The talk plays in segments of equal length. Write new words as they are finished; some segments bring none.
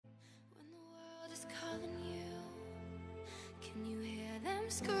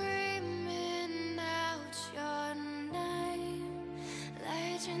screaming out your name.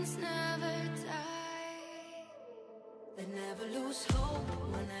 Legends never die. They never lose hope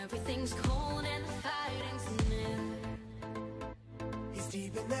when everything's cold and the fighting's near. It's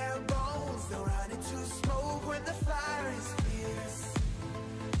deep in their bones, they'll run into smoke when the fire is fierce.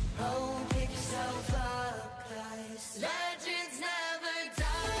 Oh, pick yourself up, 'cause legends never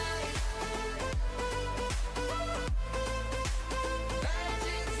die.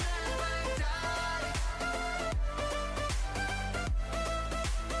 Legends never die.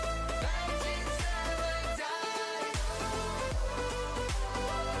 Legends never die.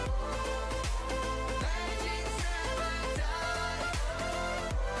 Legends never die.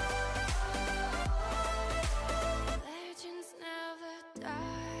 Legends never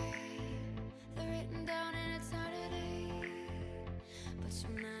die. They're written down in eternity, but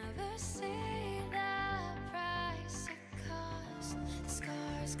you'll never see the price it cost. The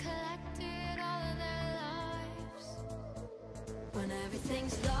scars collected all of their lives. When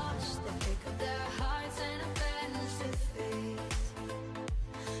everything's lost, they pick up their hearts and avenge defeat.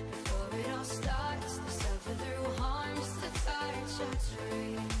 Before it all starts, they suffer through harms to touch a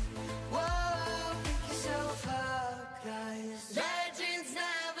tree. Whoa, pick yourself up, 'cause legends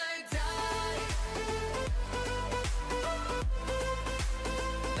never die.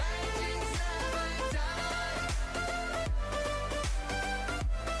 Legends never die.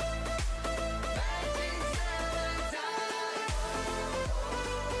 Legends never die.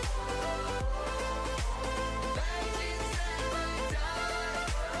 Legends never die.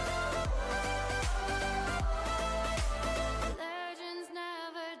 Legends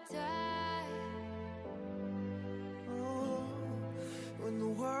never die. Oh, when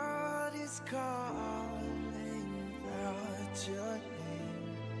the world is calling out your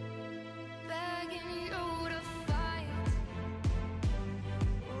name, begging you to fight.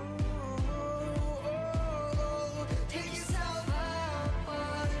 Oh, pick yourself up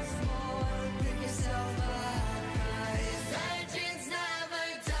once more. Pick yourself up, 'cause legends never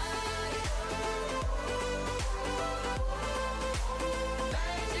die.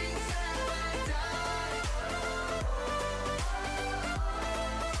 Legends never die.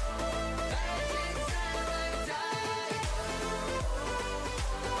 Legends never die.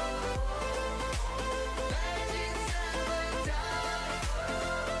 Legends never die.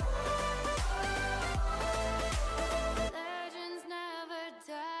 Legends never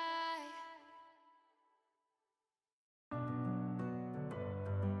die.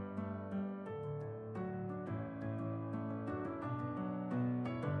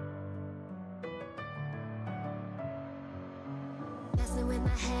 Messing with my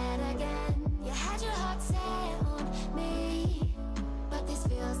head again. You had your heart set on me, but these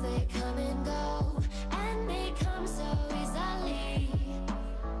feels, they come and go, and they come so easily.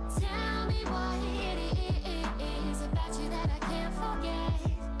 Tell me what it is about you that I can't forget,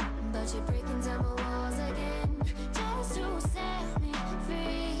 but you're breaking down my walls again just to set me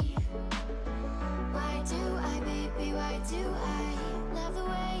free. Why do I, baby, why do I love the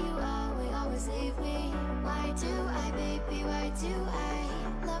way you are, will always leave me? Why do I, baby, why do I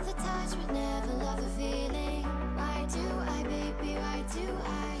love the touch but never love the feeling? Why do I, baby, why do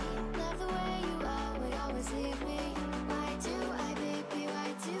I love the way you are, will always leave me? Why do I, baby, why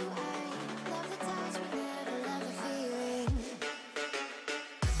do I love the touch but never love the feeling?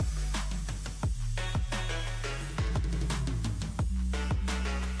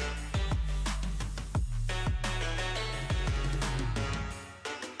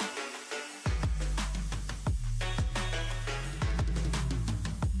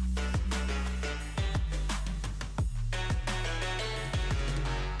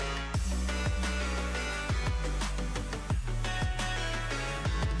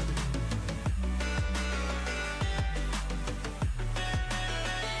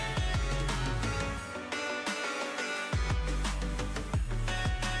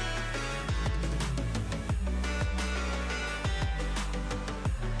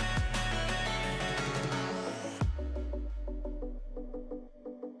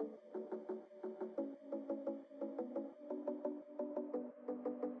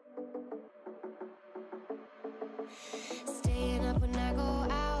 Staying up when I go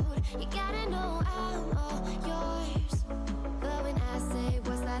out, you gotta know I'm all yours. But when I say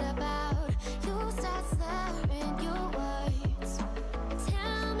what's that about, you start slurring your words.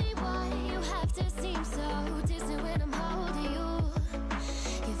 Tell me why you have to seem so distant when I'm holding you.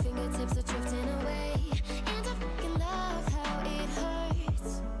 Your fingertips are drifting away, and I fucking love how it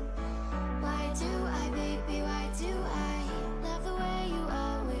hurts. Why do I, baby, why do I love the way you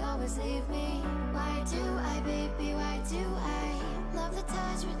are, will always leave me? Why do I, baby, why do I love the touch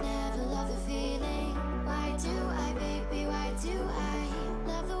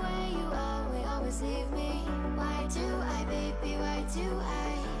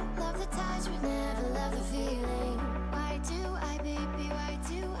the touch, but never love the feeling. Why do I, baby, why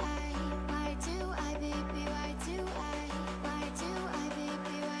do I? Why do I, baby, why do I? Why do I,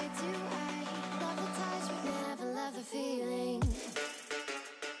 baby, why do I? Love the touch, but never love the feeling.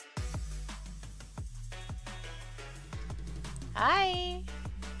 Hi!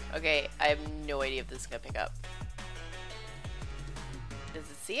 Okay, I have no idea if this is gonna pick up.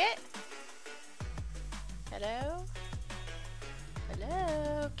 Does it see it? Hello?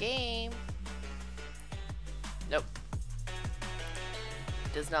 Hello? Game? Nope.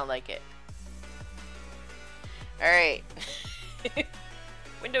 Does not like it. Alright.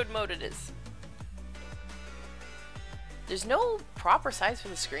 Windowed mode it is. There's no proper size for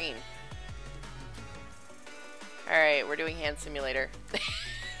the screen. Alright, we're doing hand simulator.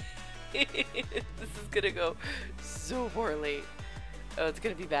 This is gonna go so poorly. Oh, it's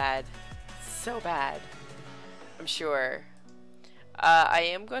gonna be bad. So bad. I'm sure. I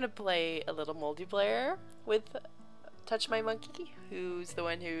am gonna play a little multiplayer with Touch My Monkey, who's the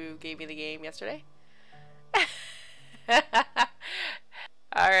one who gave me the game yesterday.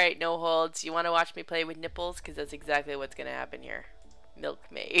 Alright, no holds. You wanna watch me play with nipples? Because that's exactly what's gonna happen here.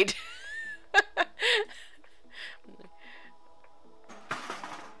 Milkmaid.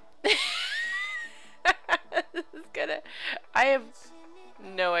 This is gonna... I have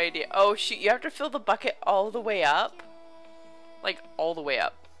no idea. Oh shoot, you have to fill the bucket all the way up? Like, all the way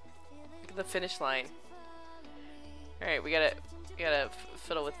up. Look at the finish line. Alright, we gotta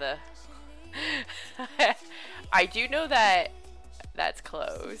fiddle with the... I do know that that's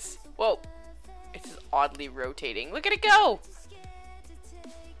close. Whoa! It's just oddly rotating. Look at it go!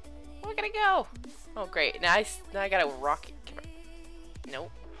 Look at it go! Oh great, now I gotta rocket. Nope.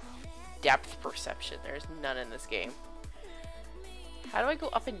 Depth perception. There's none in this game. How do I go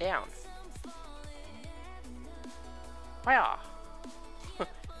up and down? Wow.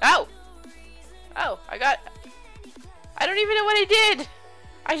 Oh! Oh, I don't even know what I did!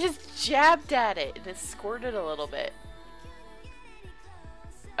 I just jabbed at it and it squirted a little bit.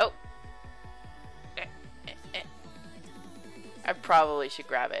 Oh. I probably should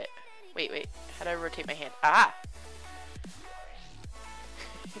grab it. Wait. How do I rotate my hand? Ah!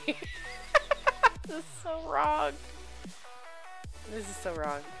 This is so wrong. This is so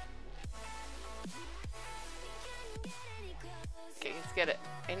wrong. Okay, let's get it.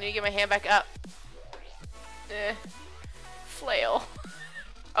 I need to get my hand back up. Flail.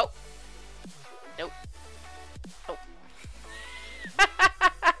 Oh. Nope. Oh.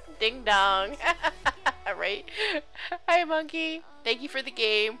 Ding dong. Right? Hi, monkey. Thank you for the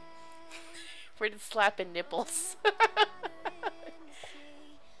game. For the slapping nipples.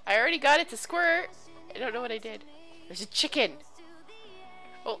 I already got it to squirt. I don't know what I did. There's a chicken.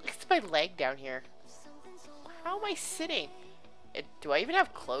 Oh, it's my leg down here. How am I sitting? Do I even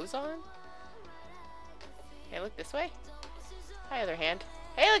have clothes on? Can I look this way? Hi, other hand.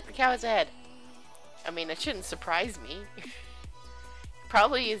 Hey, look, the cow has a head. I mean, it shouldn't surprise me.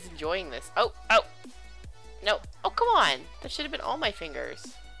 Probably is enjoying this. Oh. No. Oh, come on. That should have been all my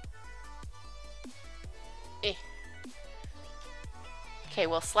fingers. Eh. Okay,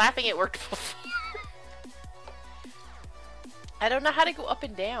 well, slapping it worked before. I don't know how to go up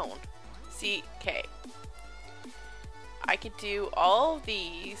and down. See, okay. I could do all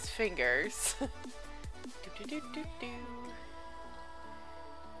these fingers.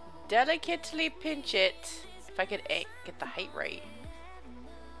 Delicately pinch it. If I could get the height right.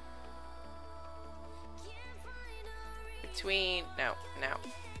 Between... No.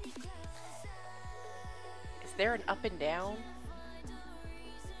 Is there an up and down?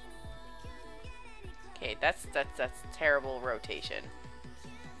 Okay, that's terrible rotation.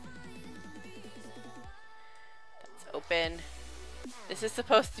 That's open. This is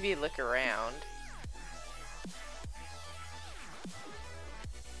supposed to be look around.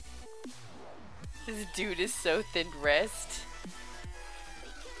 This dude is so thin-wrist.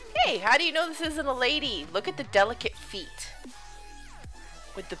 Hey, how do you know this isn't a lady? Look at the delicate feet.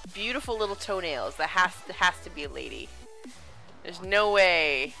 With the beautiful little toenails. That has to be a lady. There's no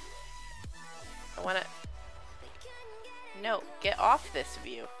way. I wanna... No, get off this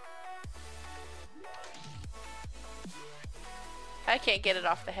view. I can't get it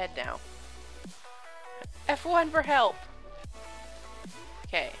off the head now. F1 for help.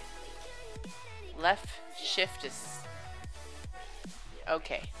 Okay. Left shift is...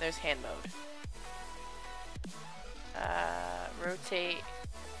 Okay, there's hand mode. Rotate.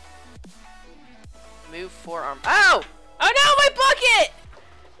 Move forearm. Oh! Oh no, my bucket!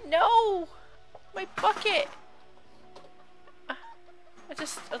 No! My bucket!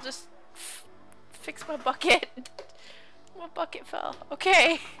 I'll just fix my bucket. My bucket fell.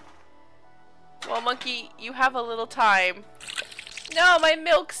 Okay. Well, monkey, you have a little time. No, my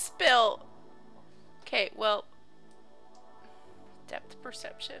milk spill. Okay, well. Depth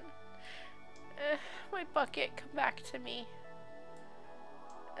perception. My bucket, come back to me.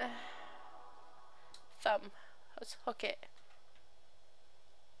 Thumb. Let's hook it.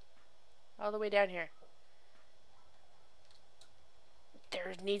 All the way down here.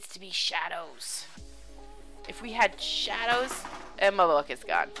 There needs to be shadows. If we had shadows, and my bucket's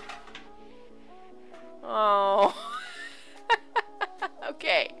gone. Oh.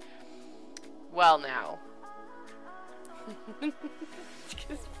 Okay. Well now.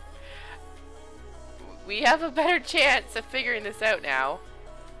 We have a better chance of figuring this out now.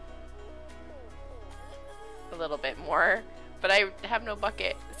 A little bit more. But I have no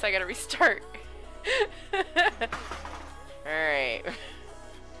bucket, so I gotta restart. Alright.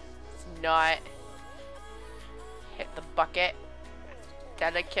 Let's not hit the bucket.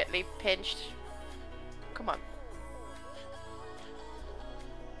 Delicately pinched. Come on.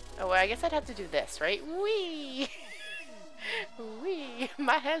 Oh, well, I guess I'd have to do this, right? Whee! Whee!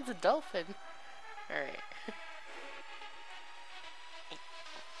 My hand's a dolphin. Alright.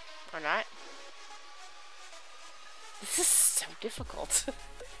 Or not. This is so difficult.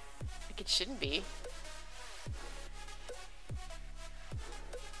 Like it shouldn't be.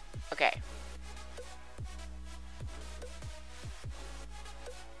 Okay.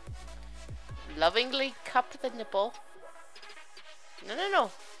 Lovingly cup the nipple. No, no,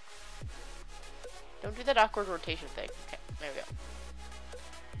 no. Don't do that awkward rotation thing. Okay, there we go.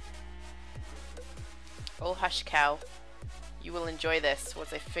 Oh, hush, cow. You will enjoy this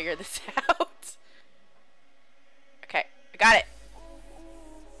once I figure this out. Okay, I got it.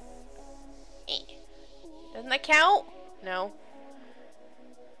 Doesn't that count? No.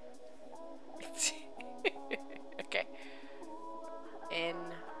 Okay. In,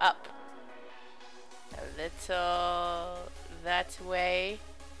 up. A little that way.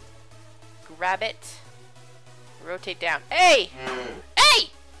 Grab it. Rotate down. Hey! Hey!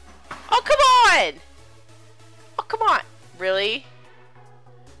 Oh, come on! Oh, come on. Really?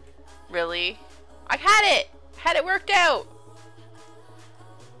 Really? I had it! Had it worked out!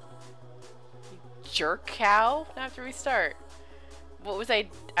 You jerk cow? Now I have to restart. What was I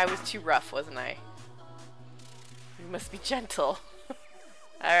was too rough, wasn't I? You must be gentle.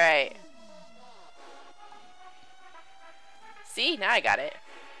 Alright. See? Now I got it.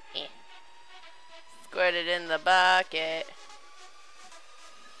 Squirt it in the bucket.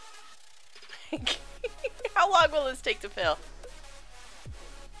 How long will this take to fill?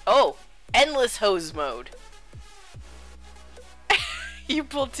 Oh! Endless hose mode. You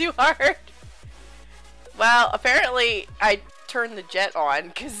pulled too hard. Well, apparently I turned the jet on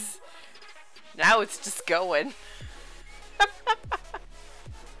because now it's just going.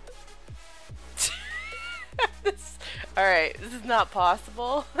 Alright, this is not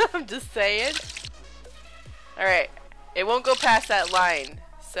possible. I'm just saying. Alright, it won't go past that line.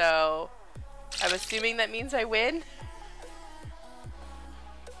 So, I'm assuming that means I win.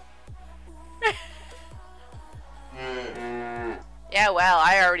 Yeah, well,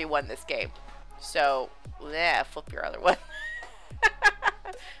 I already won this game. So, yeah, flip your other one.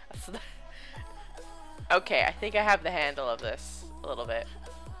 Okay, I think I have the handle of this a little bit.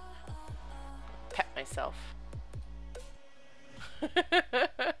 Pet myself.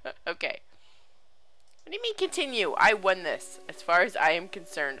 Okay. What do you mean continue? I won this. As far as I am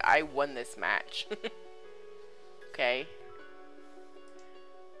concerned, I won this match. Okay.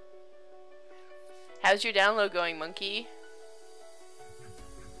 How's your download going, monkey?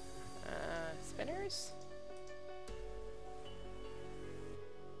 Spinners?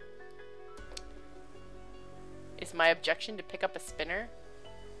 Is my objection to pick up a spinner?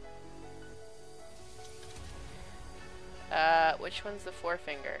 Which one's the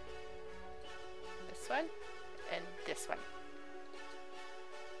forefinger? This one? And this one.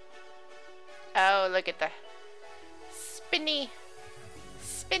 Oh, look at the spinny.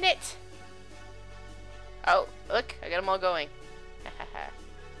 Spin it! Oh, look, I got them all going.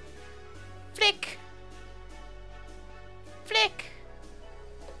 Flick! Flick!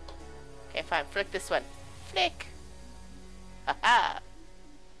 Okay, fine, flick this one. Flick! Haha!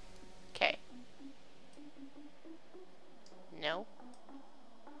 Okay. No.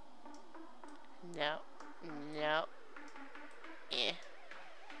 No. No. Yeah.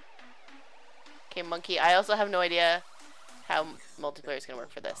 Okay, monkey, I also have no idea how multiplayer is gonna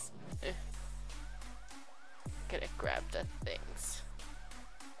work for this. Gotta grab the things.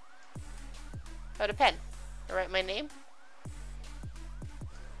 Oh, a pen. I'll write my name.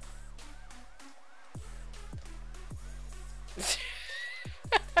 This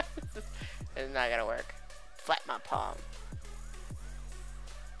It's not gonna work. Flat my palm.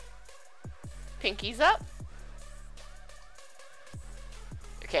 Pinkies up.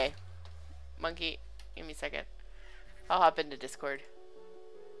 Okay. Monkey, give me a second. I'll hop into Discord.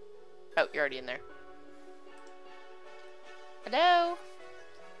 Oh, you're already in there. Hello?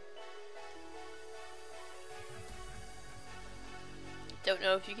 Don't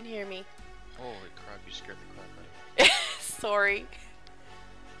know if you can hear me. Holy crap, you scared the crap out of me. Sorry.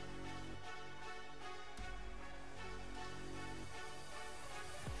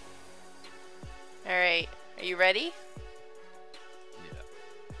 Alright, are you ready? Yeah.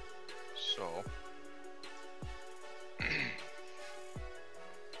 So, I'll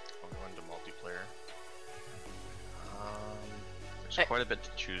go into multiplayer. There's quite a bit to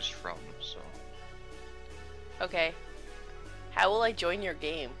choose from, so. Okay. How will I join your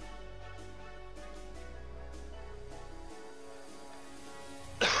game?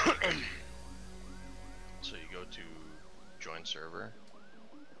 So you go to join server.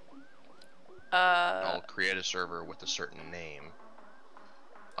 I'll create a server with a certain name.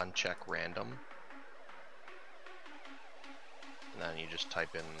 Uncheck random. And then you just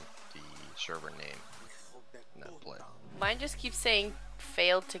type in the server name. And then play. Mine just keeps saying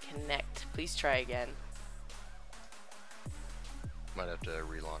failed to connect. Please try again. Might have to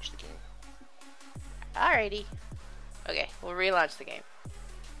relaunch the game. Alrighty. Okay, we'll relaunch the game.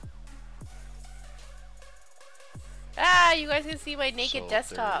 Ah, you guys can see my naked So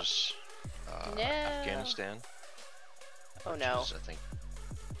desktop. there's, No. Afghanistan. Oh which no. is, I think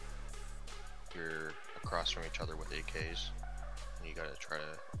you're across from each other with AKs. And you gotta try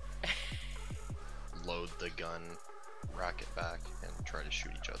to load the gun, rack it back, and try to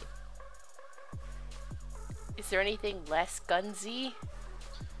shoot each other. Is there anything less gunsy?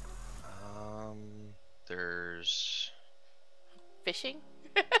 There's Fishing?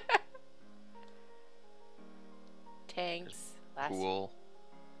 Tanks. Last. pool,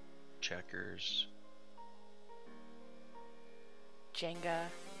 checkers. Jenga.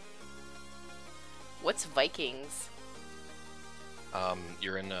 What's Vikings?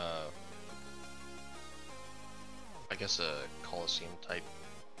 You're in a, I guess a Coliseum type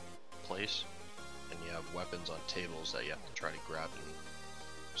place, and you have weapons on tables that you have to try to grab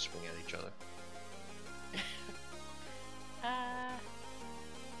and swing at each other.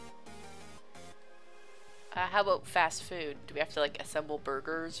 How about fast food? Do we have to like assemble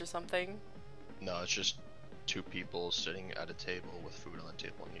burgers or something? No, it's just two people sitting at a table with food on the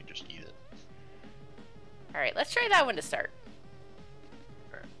table, and you just eat it. Alright, let's try that one to start.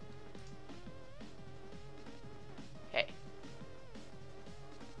 Alright. Okay.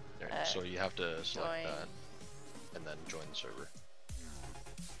 Alright, so you have to select join. that, and then join the server.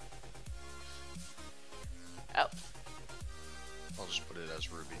 Oh, I'll just put it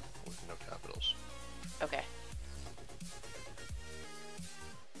as Ruby with no capitals. okay.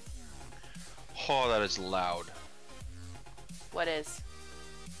 Oh, that is loud. What is?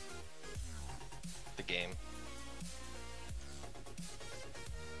 The game.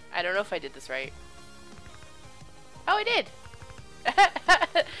 I don't know if I did this right. Oh, I did!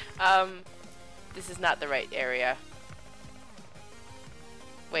 This is not the right area.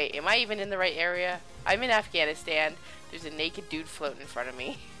 Wait, am I even in the right area? I'm in Afghanistan. There's a naked dude floating in front of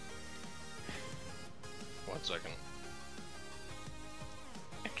me. 1 second.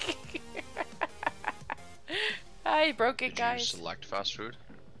 I broke it, Did guys. you select fast food?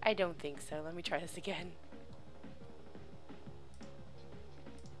 I don't think so. Let me try this again.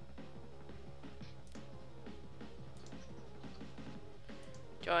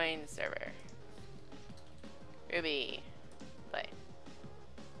 Join server. Ruby. Play.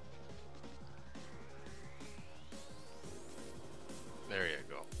 There you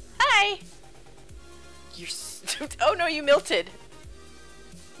go. Hi! You're oh no, you melted.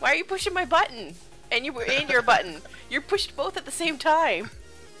 Why are you pushing my button? And your button. You're pushed both at the same time.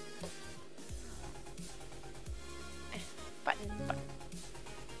 Button, button.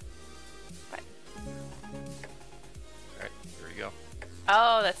 Button. Alright, here we go.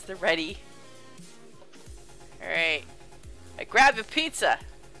 Oh, that's the ready. Alright. I grab a pizza.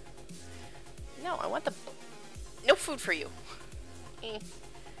 No, I want the... No food for you. Eh.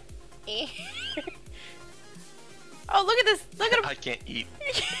 Eh. Oh, look at this. Look at him. I can't eat.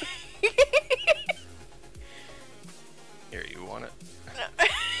 Here, you want it?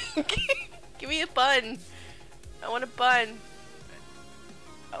 Give me a bun. I want a bun.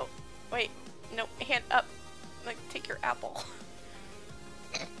 Oh, wait. No, hand up. Like, take your apple.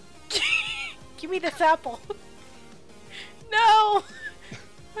 Give me this apple. No.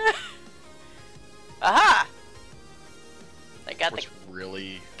 Aha! I got What's the.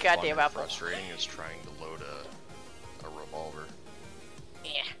 really Goddamn fun and apple. frustrating is trying to load a revolver.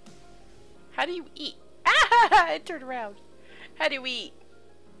 Yeah. How do you eat? Ah! It turned around. How do you eat?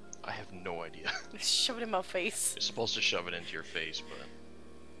 I have no idea. Shove it in my face. You're supposed to shove it into your face,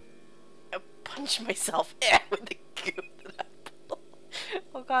 but I punch myself with the goop that I pulled.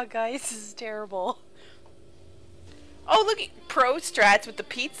 Oh god, guys, this is terrible. Oh, look at pro strats with the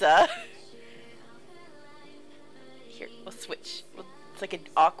pizza. Here, we'll switch. It's like an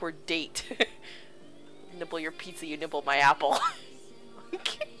awkward date. Nibble your pizza, you nibble my apple.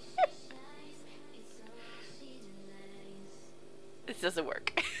 Okay. This doesn't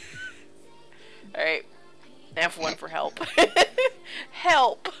work. Alright. F1 for help.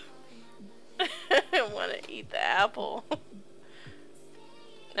 Help! I want to eat the apple.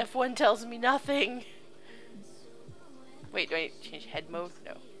 F1 tells me nothing. Wait, do I change head mode?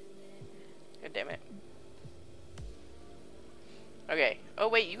 No. God damn it. Okay. Oh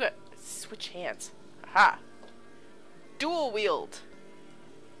wait, you got switch hands. Aha. Dual wield.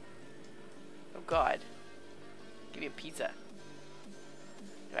 Oh god. Give me a pizza.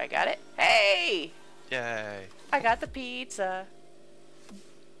 Do I got it? Hey! yay! I got the pizza.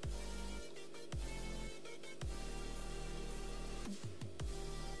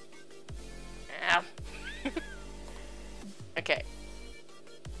 Ow. Okay.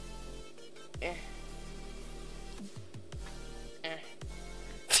 Eh. Eh.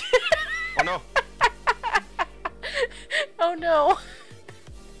 Oh no! Oh no.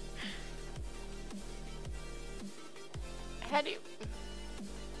 How do you...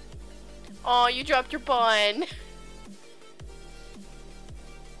 Oh, you dropped your bun.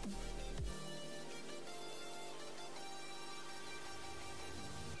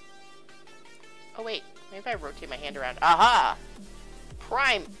 Oh wait, maybe if I rotate my hand around. Aha!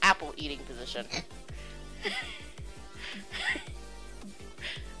 Prime apple eating position.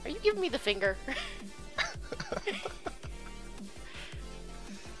 Are you giving me the finger?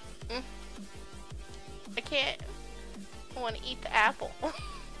 I can't. I want to eat the apple.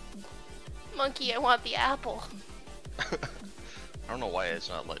 Monkey, I want the apple. I don't know why it's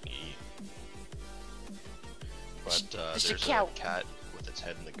not letting you eat. But There's there's a cow. a cat with its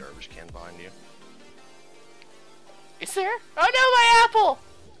head in the garbage can behind you. Is there? Oh no, my apple!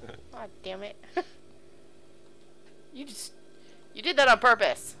 God damn it. You did that on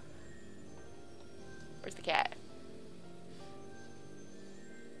purpose. Where's the cat?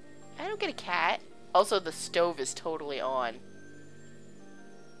 I don't get a cat. Also, the stove is totally on.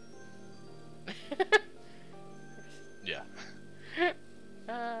 Yeah.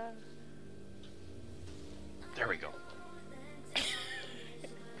 Uh, There we go.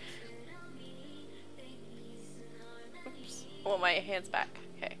 oops. I want my hands back.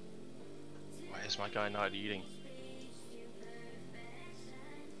 Okay. Why is my guy not eating?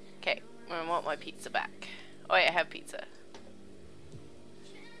 Okay. I want my pizza back. Oh, yeah, I have pizza.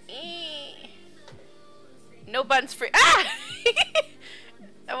 No buns free. Ah!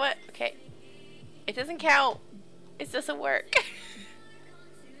 I want. Okay. It doesn't count. It doesn't work.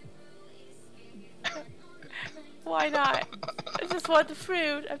 Why not? I just want the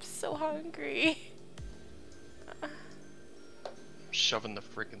food. I'm so hungry. Shoving the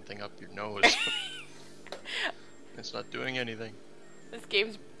freaking thing up your nose. It's not doing anything. This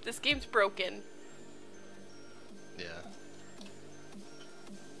game's broken. Yeah.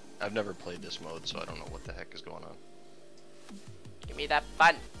 I've never played this mode, so I don't know what the heck is going on. Give me that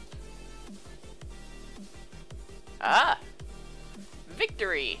bun. Ah!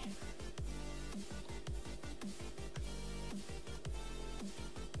 Victory!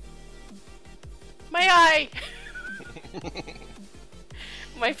 My eye!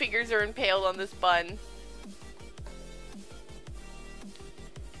 My fingers are impaled on this bun.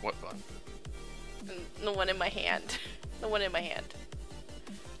 What fun? And the one in my hand. The one in my hand.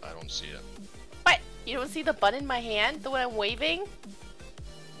 I don't see it. What? You don't see the bun in my hand? The one I'm waving?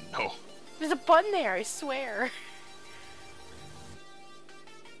 No. There's a bun there, I swear.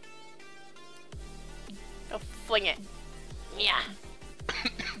 Go fling it. Yeah.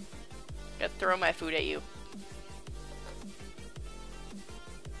 Gotta throw my food at you.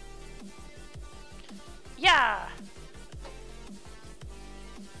 Yeah.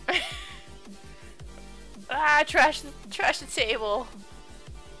 Ah, trash the table.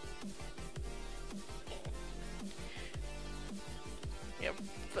 Yeah,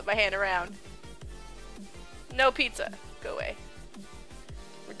 flip my hand around. No pizza. Go away.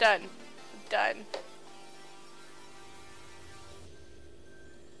 We're done. We're done.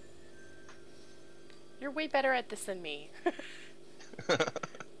 You're way better at this than me. I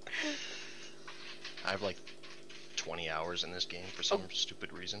have like 20 hours in this game for some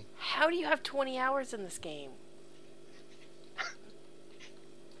stupid reason. How do you have 20 hours in this game?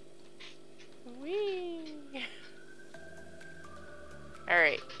 Whee!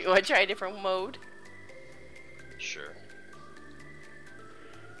 Alright, you want to try a different mode? Sure.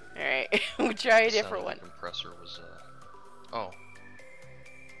 Alright, we'll try a The sound different of one. the compressor was, oh.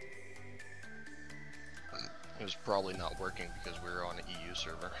 It was probably not working because we were on an EU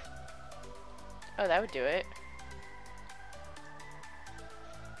server. Oh, that would do it.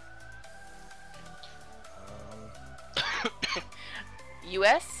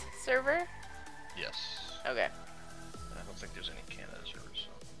 US server? Yes. Okay. I don't think there's any Canada servers,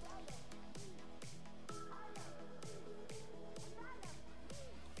 so.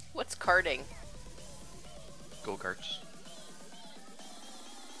 What's karting? Go-karts.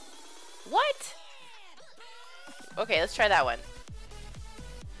 What? Okay, let's try that one.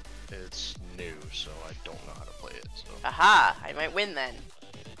 It's new, so I don't know how to play it, so. Aha! I might win then.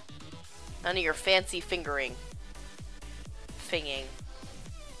 None of your fancy fingering. Finging.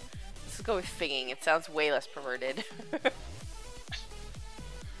 Let's go with finging. It sounds way less perverted.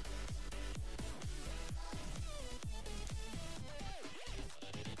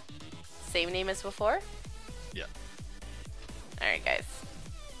 Same name as before? Yeah. Alright, guys.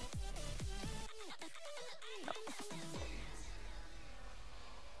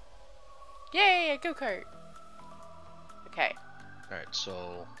 Yay, a go-kart! Okay. Alright,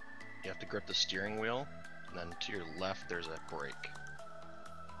 so you have to grip the steering wheel, and then to your left there's a brake.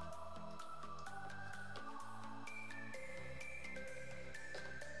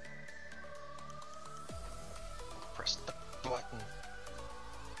 Press the button.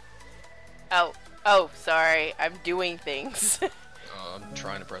 Oh, sorry. I'm doing things. I'm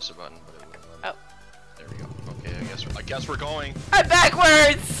trying to press a button, but it wouldn't let me. Oh. There we go. Okay, I guess we're going. I'm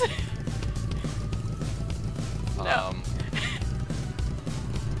backwards! No.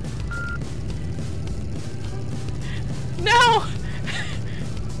 No!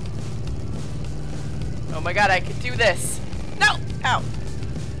 Oh my god, I can do this. No! Ow.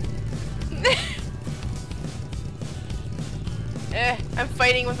 I'm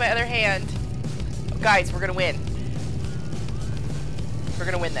fighting with my other hand. Oh, guys, we're gonna win. We're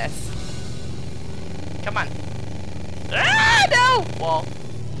gonna win this. Come on. Ah, no! Wall.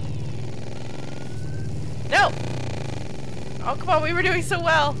 No! Oh, come on, we were doing so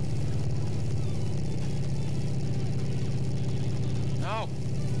well. No!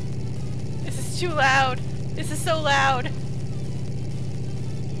 This is too loud. This is so loud.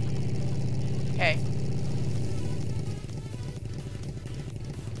 Okay.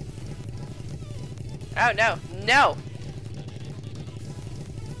 Oh, no. No!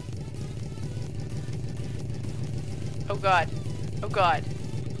 Oh, God. Oh, God.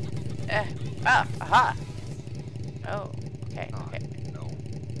 Aha! Oh, okay, Oh, okay. no.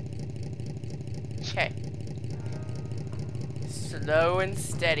 Okay. Slow and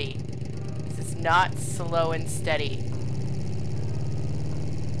steady. This is not slow and steady.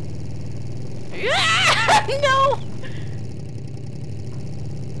 No!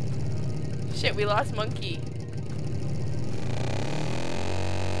 Shit, we lost Monkey.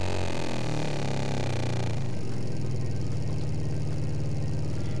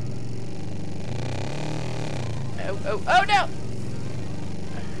 Oh no!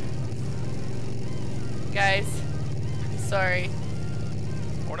 Guys, I'm sorry.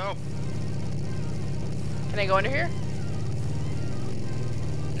 Oh no! Can I go under here?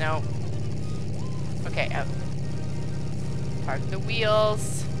 No. Okay, out. Park the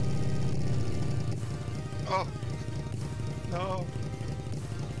wheels. Oh! No!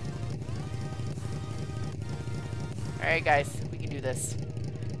 Alright guys, we can do this.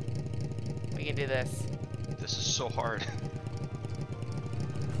 We can do this. This is so hard.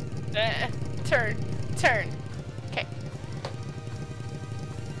 Turn. Turn. Okay.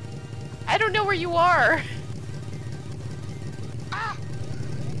 I don't know where you are. Ah!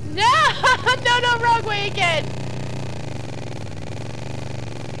 No! No, wrong way again.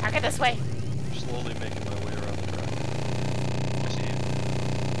 I'll get this way. I'm slowly making my way around the track. I see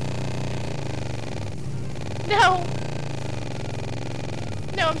you. No.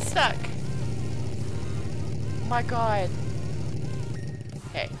 No, I'm stuck. Oh my god.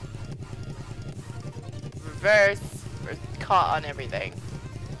 Okay. Reverse. We're caught on everything.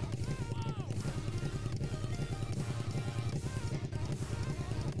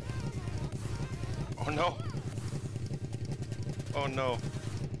 Oh no! Oh no!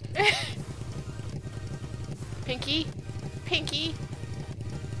 Pinky? Pinky?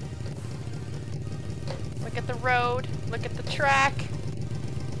 Look at the road. Look at the track.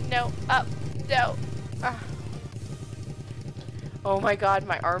 No, up. No. Oh my god,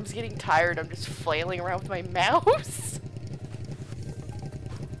 my arm's getting tired. I'm just flailing around with my mouse.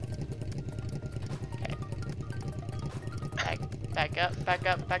 Okay. Back up, back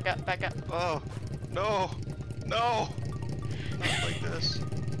up, back up, back up. Oh, no, no, not like this.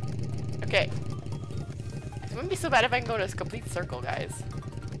 Okay. It wouldn't be so bad if I can go in a complete circle, guys.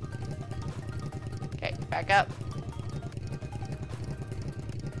 Okay, back up.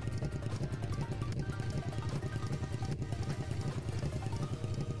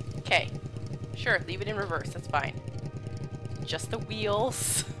 Okay. Sure, leave it in reverse, that's fine. Just the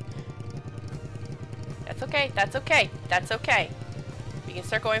wheels. That's okay, that's okay, that's okay. We can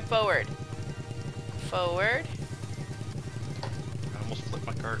start going forward. Forward. I almost flipped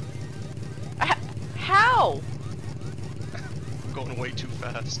my cart. How? I'm going way too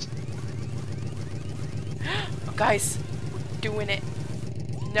fast. Oh, guys, we're doing it.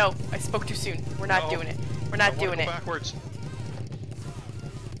 No, I spoke too soon. We're not doing it. We're not doing it. Backwards.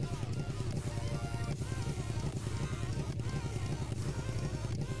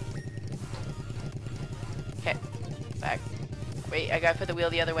 Okay, back. Wait, I gotta put the wheel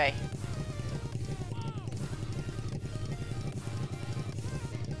the other way.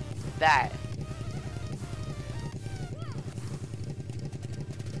 That.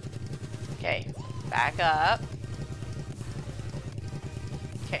 Okay, back up.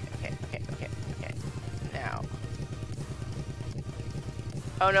 Okay. Now.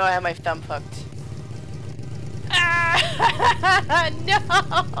 Oh no, I have my thumb hooked. Ah! No!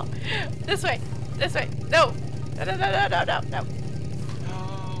 This way! This way! No! No.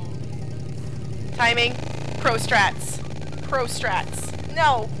 Timing. Pro strats. Pro strats.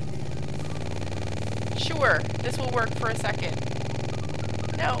 No! Sure, this will work for a second.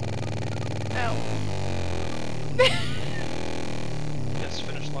 No. No. Yes,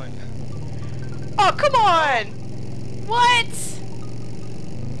 finish line. Oh, come on! What?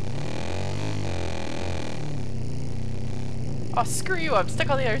 Oh, screw you, I'm stuck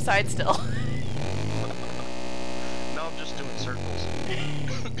on the other side still. Now I'm just doing circles.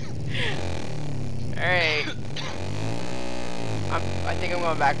 Alright. I think I'm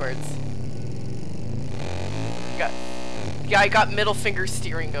going backwards. I got middle finger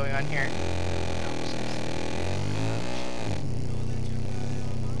steering going on here.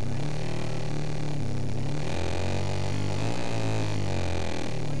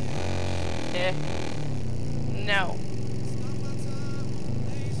 No.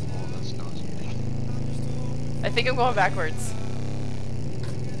 Oh, that's not speeding. I think I'm going backwards.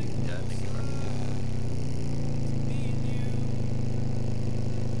 Yeah, I think you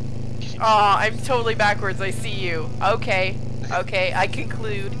are. Oh, I'm totally backwards. I see you. Okay. Okay, I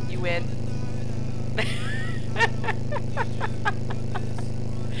conclude. You win.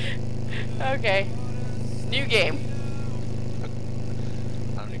 Okay. New game.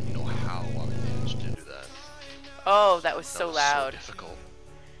 I don't even know how I managed to do that. Oh, that was so That was loud. So difficult.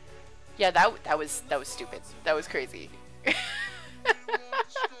 Yeah, that was stupid. That was crazy.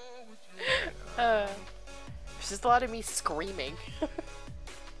 There's just a lot of me screaming.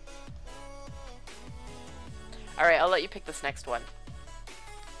 Alright, I'll let you pick this next one.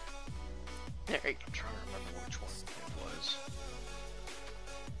 There we go. I'm trying to remember which one it was.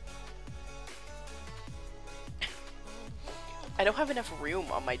 I don't have enough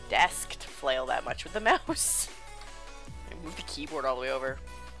room on my desk to flail that much with the mouse. I moved the keyboard all the way over.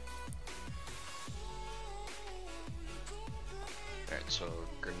 Alright, so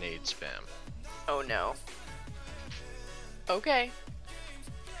grenade spam. Oh no. Okay.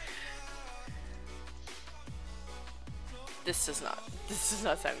 This does not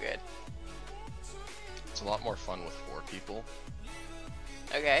sound good. It's a lot more fun with 4 people.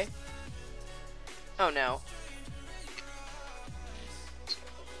 Okay. Oh no.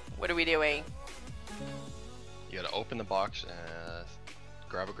 What are we doing? You gotta open the box and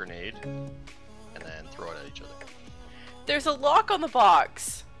grab a grenade, and then throw it at each other. There's a lock on the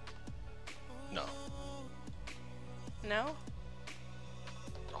box. No. No?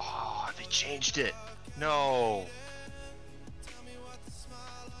 Oh, they changed it. No.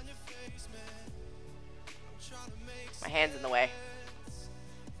 My hand's in the way.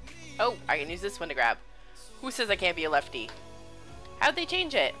 Oh, I can use this one to grab. Who says I can't be a lefty? How'd they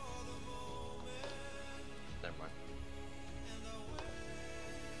change it? Never mind.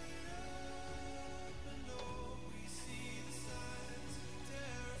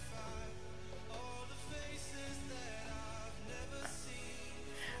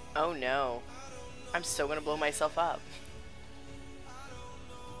 Oh no. I'm so gonna blow myself up.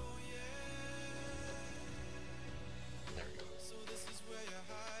 There we go.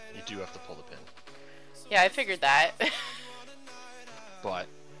 You do have to pull the pin. Yeah, I figured that. but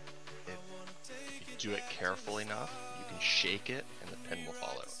if you do it carefully enough, you can shake it and the pin will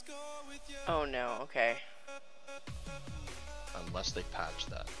fall out. Oh no, okay. Unless they patch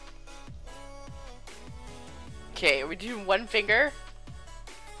that. Okay, are we doing one finger?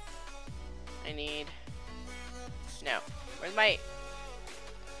 I need... No. Where's my...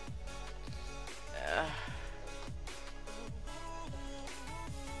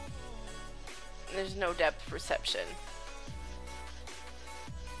 There's no depth perception.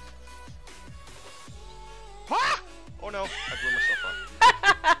 Ah! Oh no, I blew myself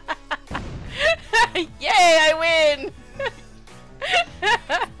up. Yay, I win!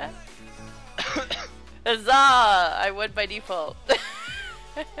 Huzzah! I won by default.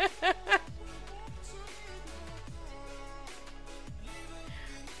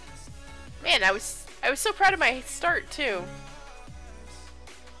 Man, I was so proud of my start too.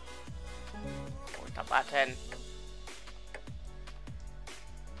 The button.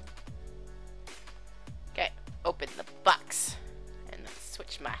 Okay, open the box and then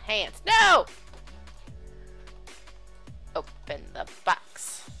switch my hands. No! Open the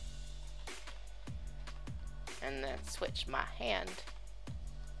box and then switch my hand.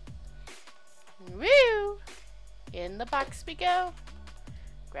 Woo! In the box we go.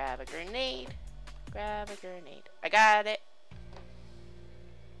 Grab a grenade. Grab a grenade. I got it.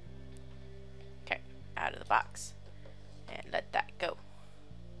 Okay, out of the box. And let that go.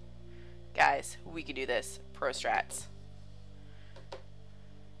 Guys, we can do this. Pro strats.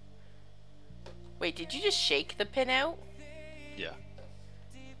 Wait, did you just shake the pin out? Yeah.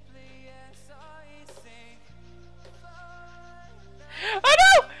 Oh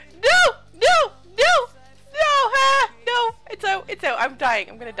no! No! No! No! No! Ah! No! It's out! It's out! I'm dying!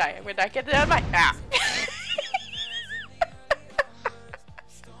 I'm gonna die! I'm gonna die! Get it out of my... Ah!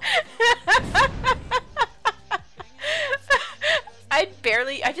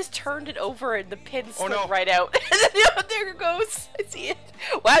 I just turned it over and the pin slid right out. There it goes! I see it!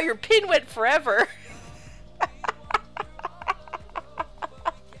 Wow, your pin went forever!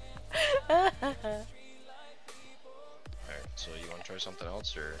 Alright, so you want to try something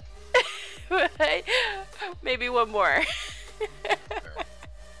else, or? Maybe one more.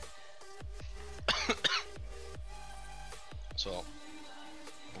 So,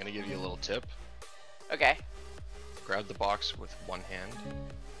 I'm gonna give you a little tip. Okay. Grab the box with one hand.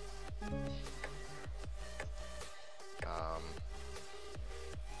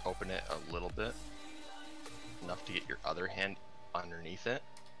 Open it a little bit. Enough to get your other hand underneath it.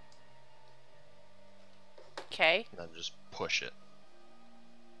 Okay. And then just push it.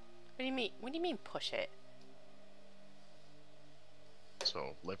 What do you mean? What do you mean push it?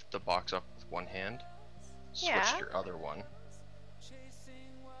 So lift the box up with one hand. Switch Yeah. to your other one.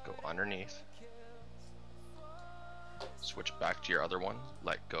 Go underneath. Switch back to your other one.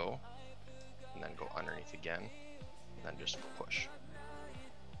 Let go. And then go underneath again. And then just push.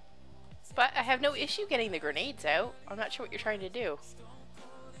 But I have no issue getting the grenades out. I'm not sure what you're trying to do.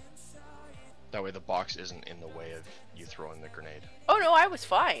 That way the box isn't in the way of you throwing the grenade. Oh no, I was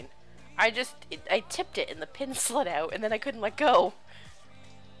fine. I tipped it and the pin slid out and then I couldn't let go.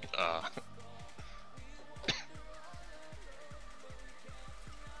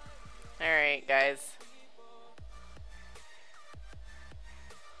 Alright, guys.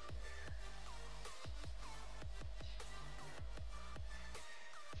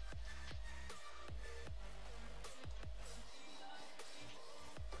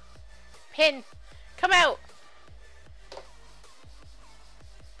 Pin! Come out!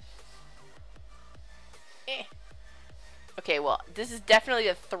 Eh. Okay, well, this is definitely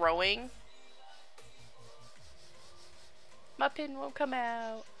a throwing. My pin won't come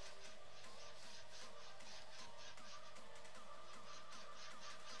out.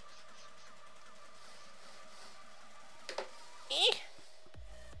 Eh.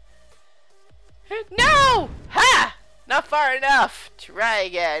 No! Ha! Not far enough. Try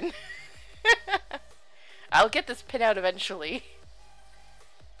again. I'll get this pin out eventually.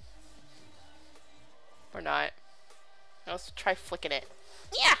 Or not. I'll also try flicking it.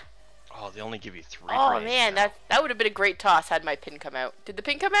 Yeah! Oh, they only give you 3 Oh grenades man, now. that would have been a great toss had my pin come out. Did the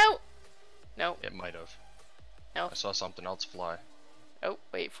pin come out? No. It might have. No. I saw something else fly. Oh,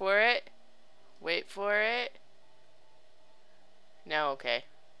 wait for it. Wait for it. No, okay.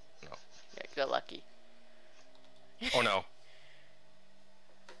 No. Yeah, got lucky. Oh no.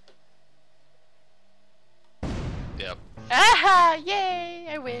 Yep. Aha! Yay!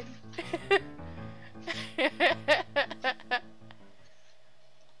 I win.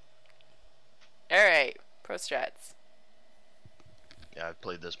 Alright, pro strats. Yeah, I've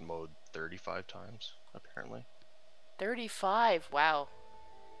played this mode 35 times, apparently. 35. Wow.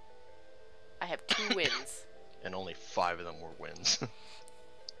 I have 2 wins. And only 5 of them were wins.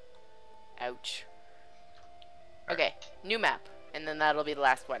 Ouch. Okay, new map. And then that'll be the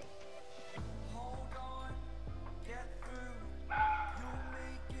last one.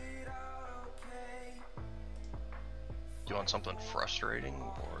 Do you want something frustrating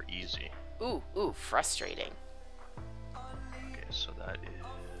or easy? Ooh, frustrating. Okay, so that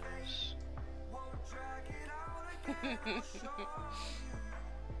is...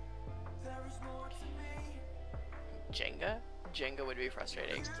 Jenga? Jenga would be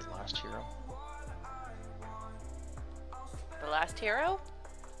frustrating. It's the last hero? The last hero?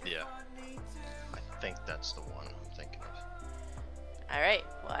 Yeah. I think that's the one I'm thinking of. Alright,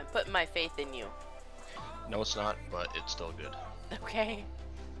 well, I'm putting my faith in you. No, it's not, but it's still good. Okay.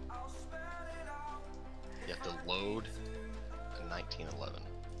 You have to load a 1911.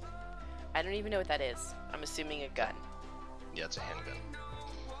 I don't even know what that is. I'm assuming a gun. Yeah, it's a handgun.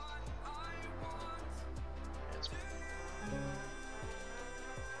 It's...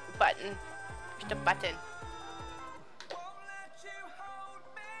 Button. Push the button.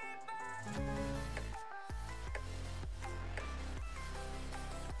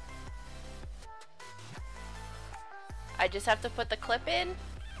 I just have to put the clip in?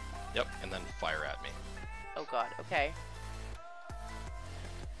 Yep, and then fire at me. Oh god, okay.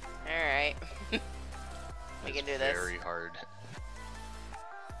 Alright. We can do this. It's very hard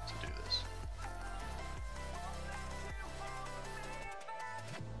to do this.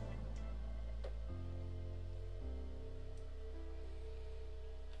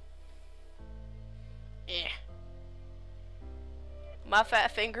 Eh. My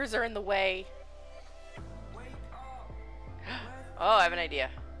fat fingers are in the way. Oh, I have an idea.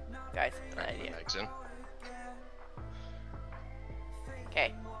 Guys, I have an idea. Mags in.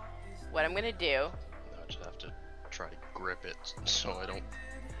 Okay. What I'm gonna do... Now I just have to try to grip it so I don't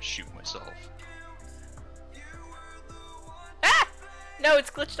shoot myself. Ah! No, it's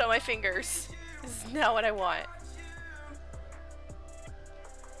glitched on my fingers. This is not what I want.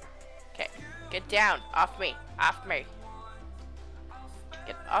 Okay. Get down. Off me. Off me.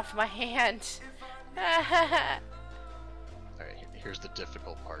 Get off my hand. Alright, here's the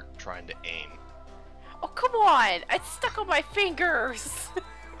difficult part, trying to aim. Oh, come on! It's stuck on my fingers!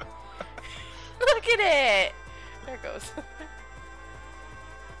 Look at it! There it goes.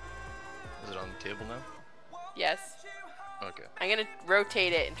 Is it on the table now? Yes. Okay. I'm gonna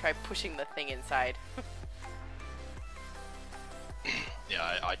rotate it and try pushing the thing inside.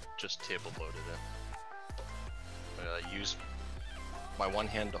 Yeah, I just table loaded it. Use my one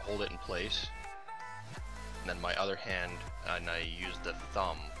hand to hold it in place, and then my other hand, and I use the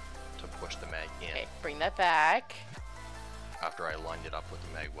thumb to push the mag in. Okay, bring that back. After I lined it up with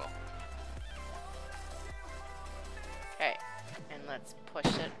the mag well. Okay, and let's push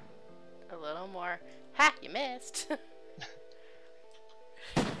it a little more. Ha! You missed!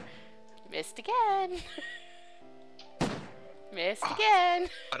 Missed again! Missed again!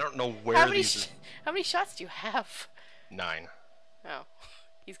 I don't know where How many, these how many shots do you have? 9. Oh,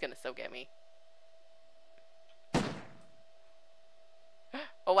 he's gonna so get me.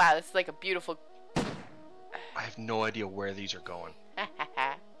 Oh wow, this is like a beautiful... I have no idea where these are going.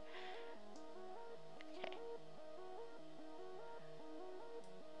 Okay.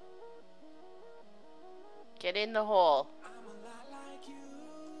 Get in the hole.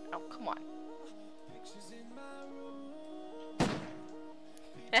 Oh, come on.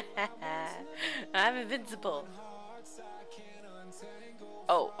 I'm invincible.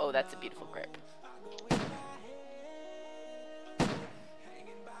 Oh, that's a beautiful grip.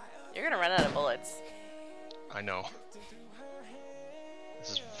 You're gonna run out of bullets. I know.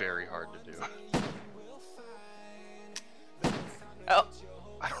 This is very hard to do. Oh.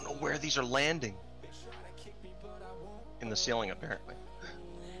 I don't know where these are landing. In the ceiling, apparently.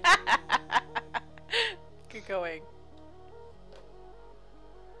 Keep going.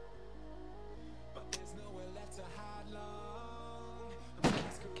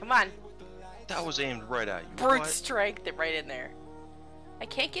 Come on. That was aimed right at you. Brute What? strike it right in there. I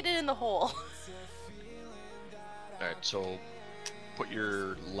can't get it in the hole. Alright, so put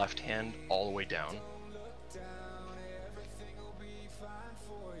your left hand all the way down.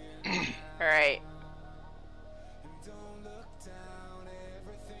 Alright.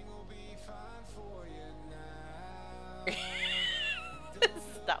 This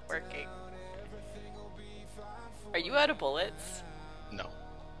is not working. Are you out of bullets? No.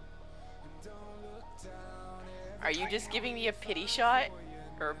 Are you just giving me a pity shot?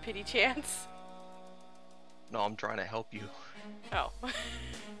 Or a pity chance? No, I'm trying to help you. Oh.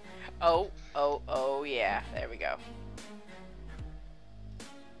 Oh, yeah. There we go.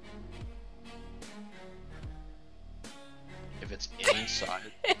 inside.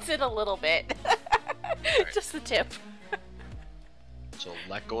 It's in a little bit. Just the tip. So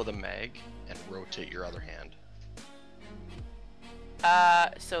let go of the mag and rotate your other hand.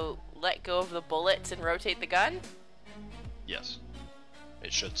 So let go of the bullets and rotate the gun? Yes.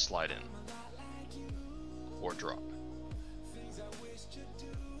 It should slide in. Or drop.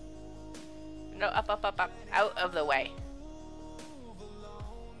 No, up, up, up, up. Out of the way.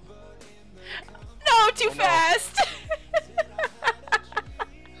 No, too Oh, no. fast!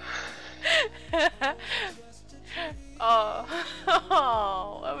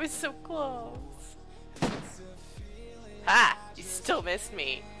 Oh, I was so close. Ha! You still missed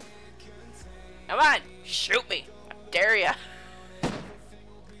me. Come on, shoot me. I dare ya.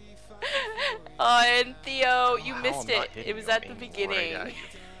 Oh, and Theo, you Wow, missed I'm not it. hitting It was you, at I'm the aiming beginning. right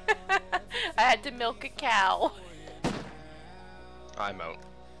at I had to milk a cow. I'm out.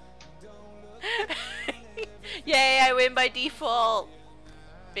 Yay, I win by default.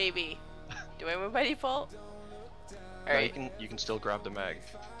 Baby. Do I win by default? No, Alright. you can still grab the mag.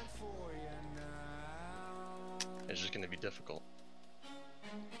 It's just gonna be difficult.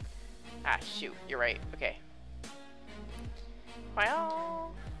 Ah, shoot. You're right. Okay.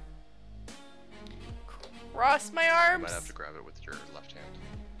 Well. Cross my You arms. might have to grab it with your left hand.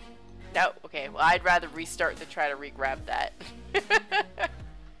 No. Okay. Well, I'd rather restart than try to re-grab that.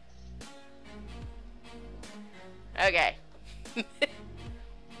 Okay.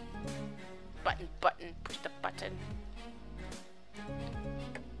 Button, button. Push the button.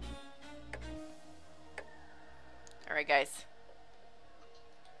 Alright, guys.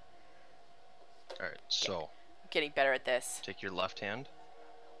 Alright, so I'm getting better at this. take your left hand,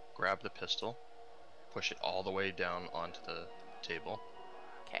 grab the pistol, push it all the way down onto the table,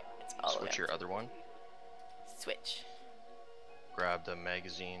 Okay, it's all the way switch your up. other one, Switch. grab the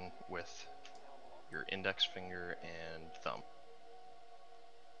magazine with your index finger and thumb.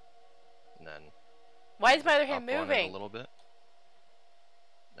 And then Why is my other up hand on it moving? a little bit.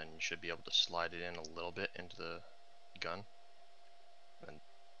 Then you should be able to slide it in a little bit into the gun. And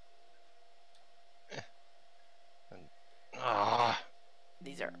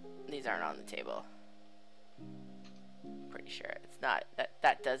These aren't on the table. Pretty sure it's not.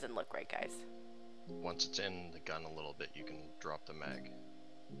 That doesn't look right, guys. once it's in the gun a little bit, you can drop the mag.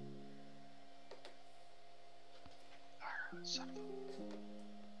 Son of a...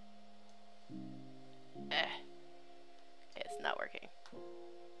 It's not working.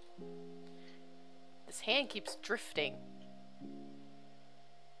 This hand keeps drifting.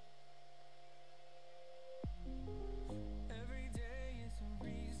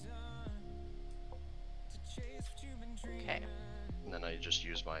 Okay. And then I just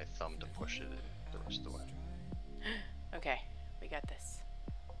use my thumb to push it the rest of the way. Okay, we got this.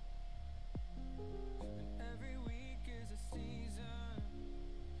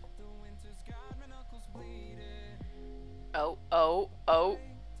 Oh, oh, oh.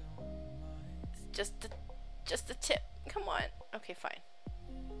 It's just a tip. Come on. Okay, fine.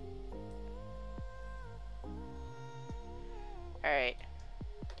 Alright.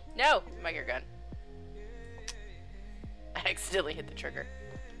 No! Micro gun. I accidentally hit the trigger.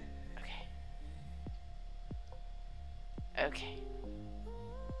 Okay. Okay.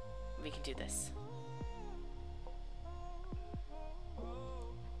 We can do this.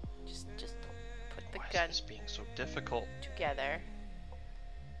 Just put the Why gun is this being so difficult? together.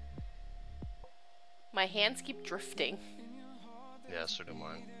 My hands keep drifting. Yeah, so do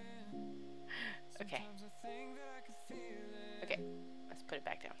mine. Okay. Okay. Let's put it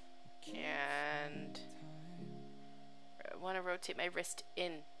back down. And I want to rotate my wrist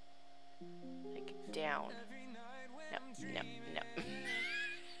in. Like down. No, no, no.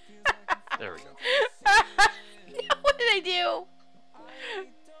 There we go. No, what did I do?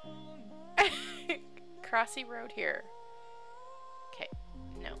 Crossy road here. Okay.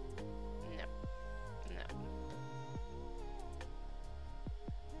 No. No. No.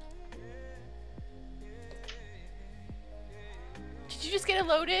 Did you just get it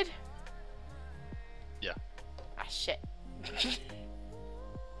loaded? Yeah. Ah, shit.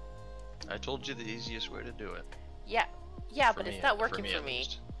 I told you the easiest way to do it. Yeah. Yeah, For but me, it's not working for at me.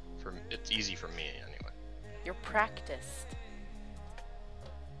 least. It's easy for me anyway. You're practiced.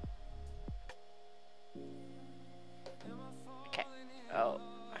 Okay. Oh.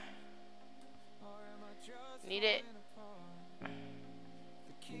 Need it.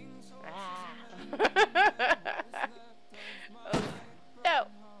 Ah. Oh. No.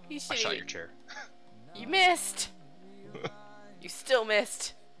 He's I shooting shot me. your chair. You missed. You still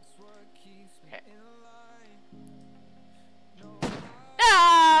missed. Okay.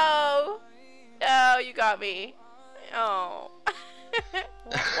 No! No, you got me. Oh.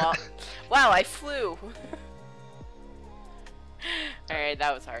 Well, wow, I flew. Alright,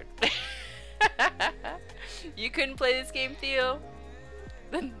 that was hard. You couldn't play this game, Theo?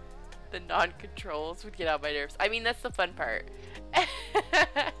 The non-controls would get on my nerves. I mean, that's the fun part.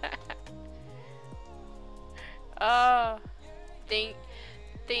 Oh, thank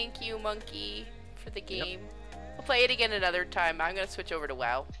you, Monkey, for the game. Yep. We'll play it again another time. I'm gonna switch over to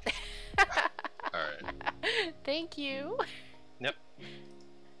WoW. Alright. Thank you. Yep.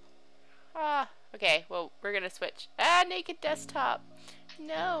 Okay, well, we're gonna switch. Naked desktop.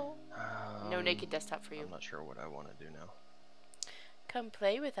 No. No naked desktop for you. I'm not sure what I want to do now. Come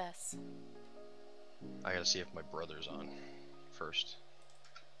play with us. I gotta see if my brother's on first.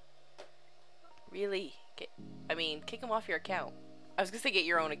 Really? Kick him off your account. I was gonna say get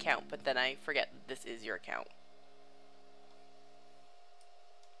your own account, but then I forget this is your account.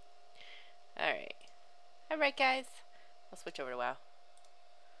 Alright. Alright, guys. I'll switch over to WoW.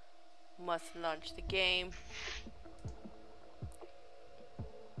 Must launch the game.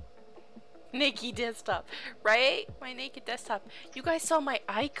 Naked desktop. Right? My naked desktop. You guys saw my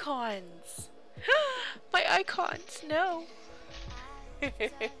icons. My icons. No.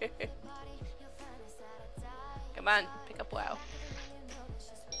 Come on. Pick up WoW.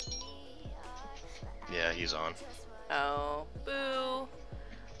 Yeah, he's on. Oh. Boo.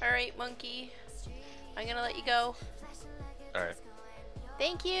 Alright, Monkey. I'm gonna let you go. Alright.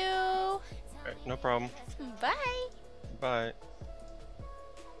 Thank you. Alright, no problem. Bye. Bye.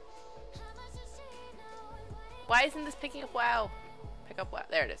 Why isn't this picking up WoW? Pick up WoW.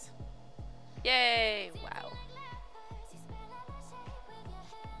 There it is. Yay! Wow.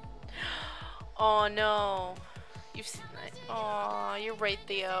 Oh no. You've seen that. Oh, you're right,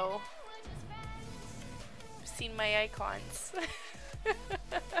 Theo. You've seen my icons.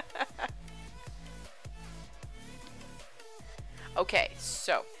 Okay,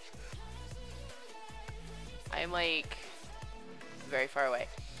 so. I'm like very far away.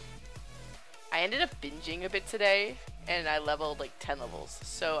 I ended up binging a bit today, and I leveled like 10 levels.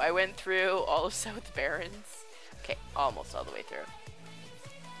 So I went through all of South Barrens. Okay, almost all the way through.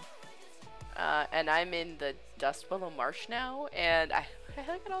 And I'm in the Dustwillow Marsh now, and I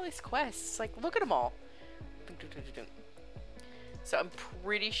look at all these quests. Like, look at them all. So I'm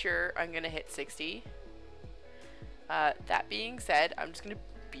pretty sure I'm gonna hit 60. That being said, I'm just gonna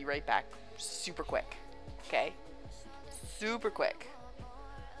be right back super quick. Okay? Super quick.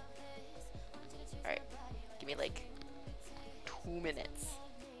 Alright. Give me like 2 minutes.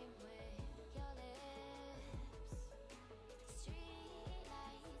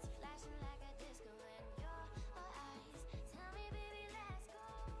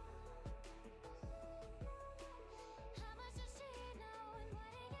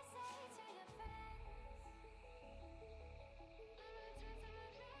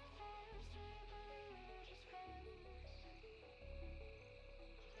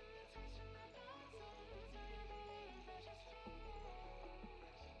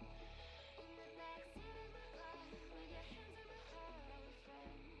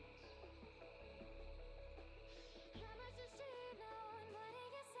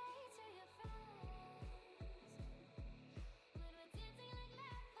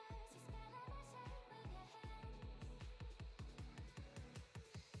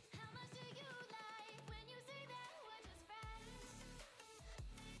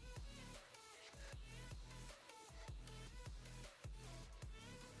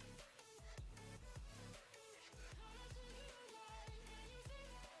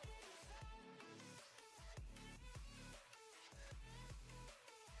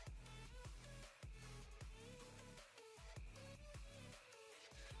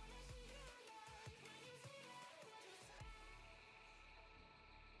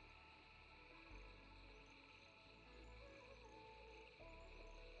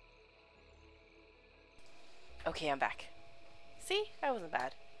 Okay, I'm back. See? That wasn't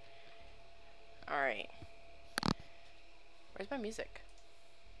bad. Alright. Where's my music?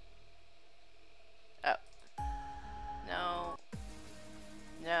 Oh. No.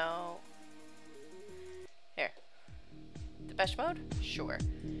 No. Here. Depeche Mode? Sure.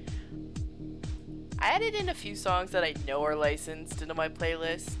 I added in a few songs that I know are licensed into my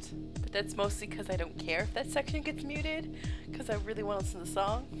playlist, but that's mostly because I don't care if that section gets muted, because I really want to listen to the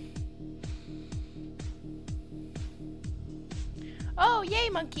song. Oh, yay,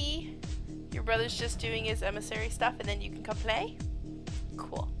 Monkey! Your brother's just doing his emissary stuff and then you can come play?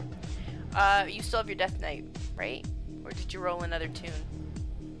 Cool. You still have your Death Knight, right? Or did you roll another tune?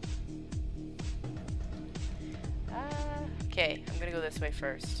 Okay, I'm gonna go this way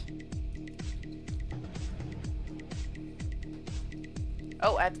first.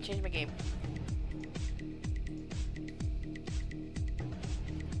 Oh, I have to change my game.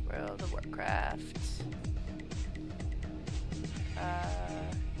 World of Warcraft.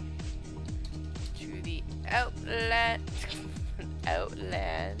 To the Outland.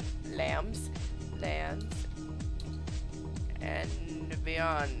 Lands, and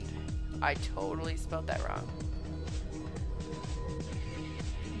beyond. I totally spelled that wrong.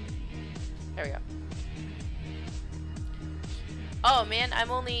 There we go. Oh man,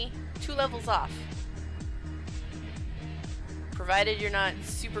 I'm only 2 levels off. Provided you're not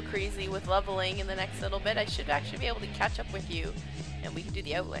super crazy with leveling in the next little bit, I should actually be able to catch up with you and we can do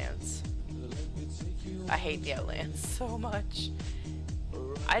the Outlands. I hate the Outlands so much.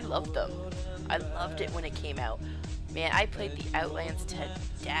 I loved them. I loved it when it came out. Man, I played the Outlands to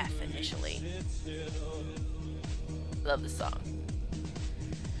death initially. Love the song.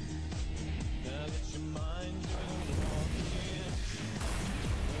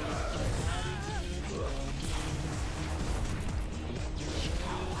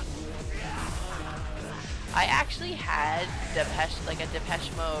 I actually had a Depeche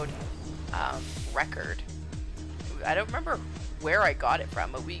Mode record. I don't remember where I got it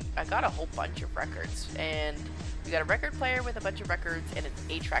from, but I got a whole bunch of records, and we got a record player with a bunch of records and an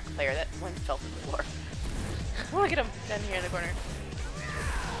 8-track player. That one fell to the floor. Look at him down here in the corner.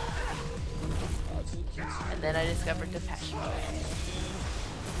 And then I discovered Depeche Mode.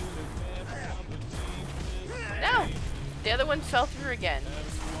 No! The other one fell through again.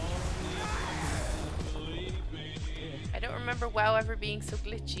 I don't remember WoW ever being so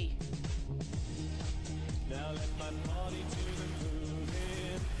glitchy.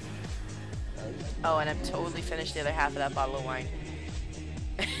 Oh, and I'm totally finished the other half of that bottle of wine.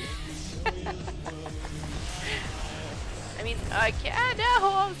 I mean, I can't,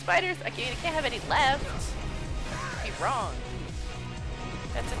 no, spiders, I can't have any left. I'd be wrong.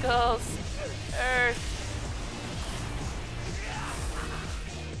 Tentacles, earth.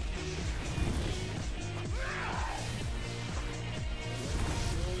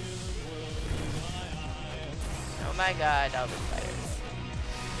 Oh my god, all the spiders.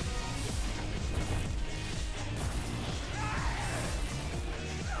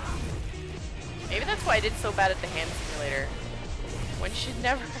 Maybe that's why I did so bad at the hand simulator. One should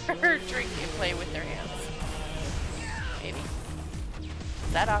never drink and play with their hands. Maybe.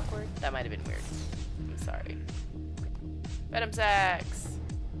 Is that awkward? That might have been weird. I'm sorry. Venom Sacs!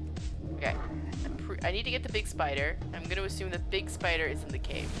 Okay. I need to get the big spider. I'm going to assume the big spider is in the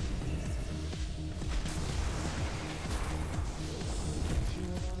cave.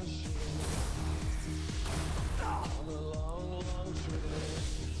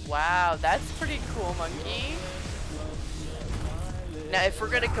 Wow, that's pretty cool, monkey. Now, if we're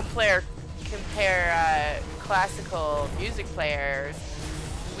gonna compare classical music players,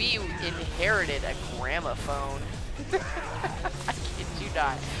 we inherited a gramophone. I kid you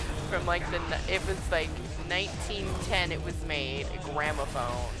not. From like it was like 1910. It was made, a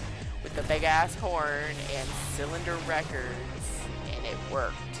gramophone with a big ass horn and cylinder records, and it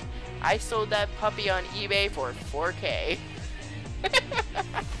worked. I sold that puppy on eBay for $4K.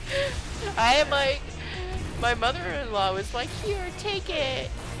 I am like, my mother-in-law was like, here, take it,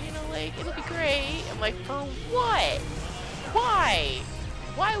 you know, like, it'll be great. I'm like, for what? Why?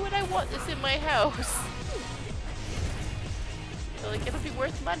 Why would I want this in my house? They're like, it'll be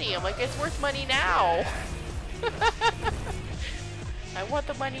worth money. I'm like, it's worth money now. I want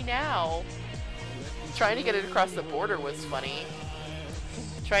the money now. Trying to get it across the border was funny.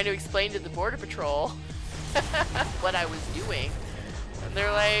 Trying to explain to the Border Patrol what I was doing. And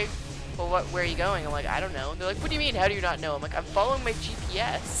they're like, well, where are you going? I'm like, I don't know. They're like, what do you mean? How do you not know? I'm like, I'm following my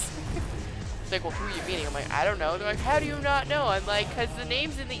GPS. It's like, well, who are you meeting? I'm like, I don't know. They're like, how do you not know? I'm like, because the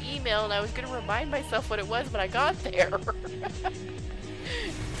name's in the email and I was going to remind myself what it was when I got there.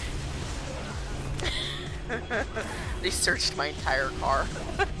 They searched my entire car.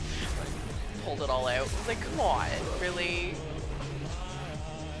 Pulled it all out. I was like, come on, really?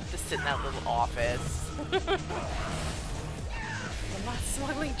 Just sit in that little office. I'm not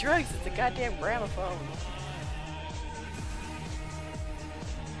smuggling drugs, it's a goddamn gramophone.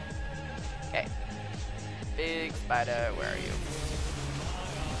 Okay. Big spider, where are you?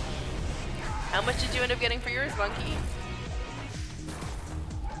 How much did you end up getting for yours, monkey?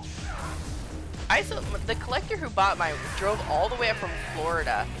 The collector who bought mine drove all the way up from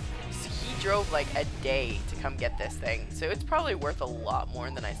Florida. So he drove like a day to come get this thing. So it's probably worth a lot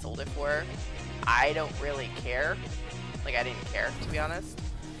more than I sold it for. I don't really care. Like, I didn't care, to be honest.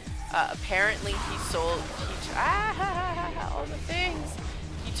 Apparently he sold, all the things.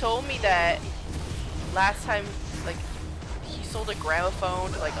 He told me that last time, like, he sold a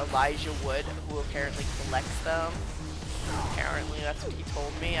gramophone to like Elijah Wood, who apparently collects them. Apparently, that's what he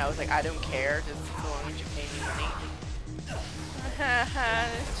told me. I was like, I don't care, just as long as you pay me money.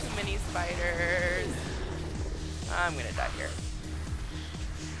 There's too many spiders. I'm gonna die here.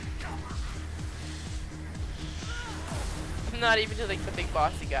 I'm not even to like the big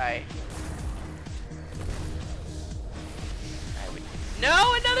bossy guy.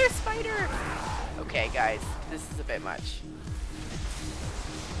 No, another spider! Okay, guys, this is a bit much.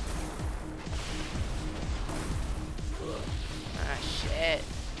 Ah, shit.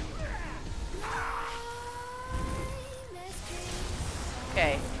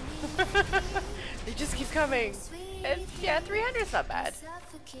 Okay. They just keep coming. And yeah, 300 is not bad.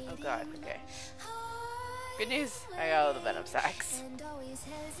 Oh god, okay. Good news, I got all the venom sacks.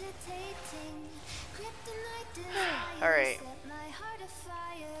 Alright.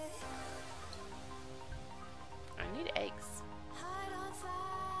 I need eggs.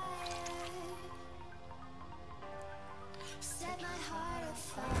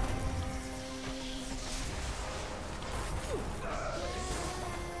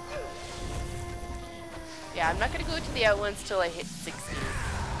 Yeah, I'm not gonna go to the Outlands till I hit 60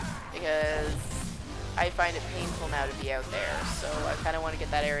 because I find it painful now to be out there, so I kind of want to get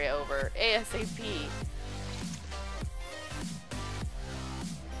that area over ASAP.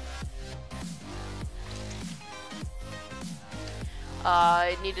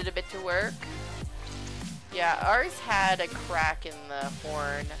 It needed a bit to work. Yeah, ours had a crack in the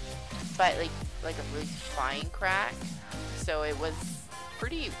horn, but like a really fine crack, so it was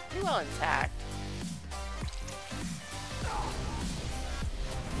pretty well intact.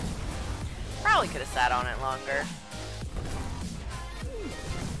 Probably could have sat on it longer.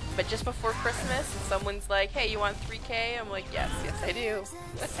 But just before Christmas, someone's like, hey, you want 3K? I'm like, yes, I do.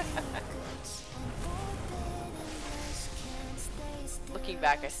 Looking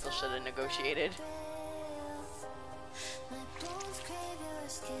back, I still should have negotiated.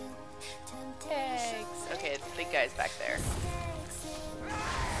 Eggs. Okay, the big guy's back there.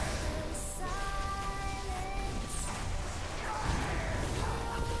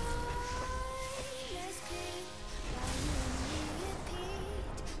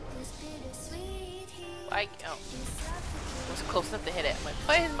 I was close enough to hit it. I'm like,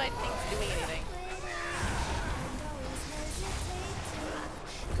 why is my thing doing anything?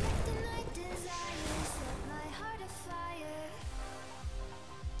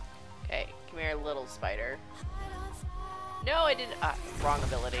 Okay, come here, little spider. No, I didn't. Wrong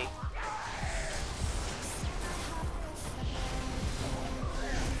ability.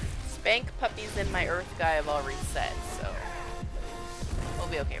 Spank puppies and my earth guy have all reset, so we'll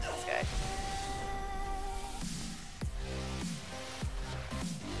be okay for this guy.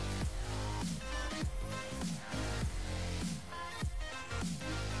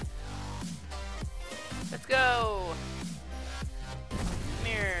 Let's go! Come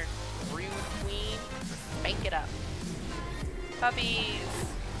here, rude queen. Spank it up. Puppies!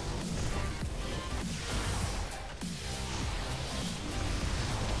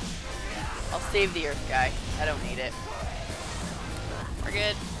 I'll save the earth guy. I don't need it. We're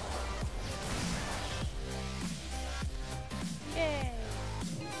good. Yay!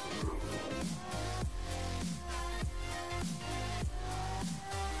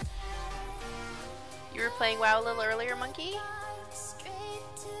 You were playing WoW a little earlier, Monkey?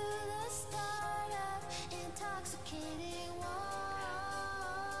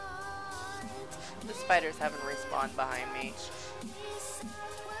 The spiders haven't respawned behind me.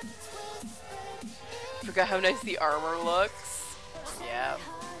 Forgot how nice the armor looks. Yeah.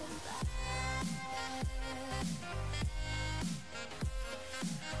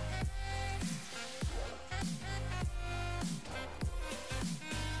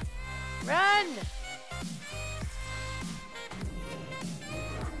 Run!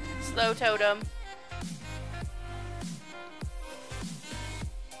 Slow totem.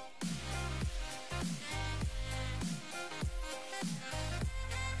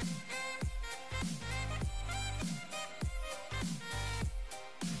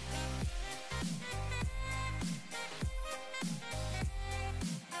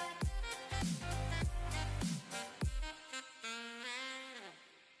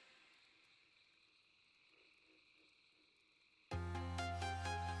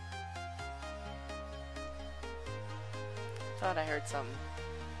 Thought I heard some.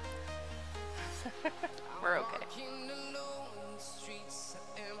 We're okay.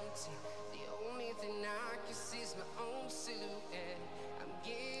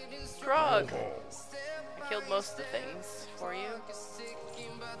 Frog! I killed most of the things for you.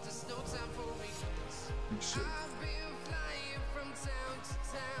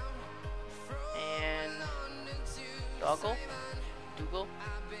 Doggle? Dougal?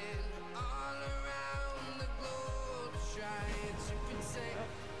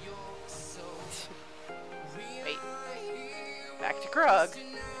 Wait. Back to Grog.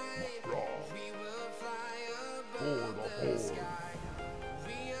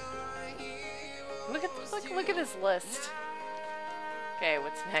 Look at his list. Okay,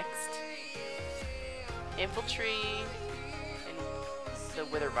 what's next? Infiltrate and the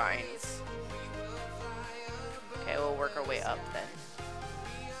Withervines. Okay, we'll work our way up then.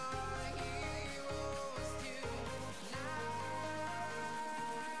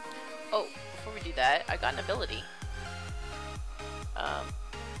 Oh, before we do that, I got an ability.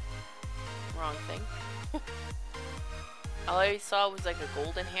 Wrong thing. All I saw was like a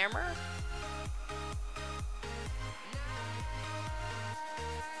golden hammer.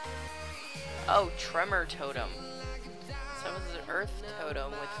 Oh, Tremor Totem. Summons an Earth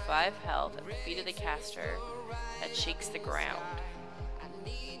Totem with 5 health at the feet of the caster that shakes the ground.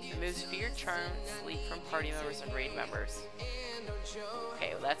 Removes fear, charm, sleep from party members and raid members.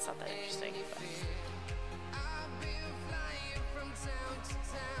 Okay, well that's not that interesting. But.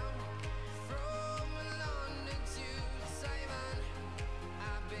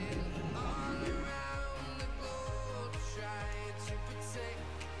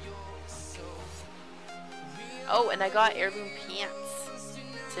 Oh, and I got heirloom pants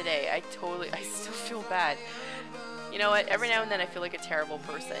today. I still feel bad. You know what? Every now and then I feel like a terrible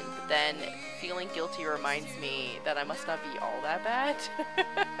person, but then feeling guilty reminds me that I must not be all that bad.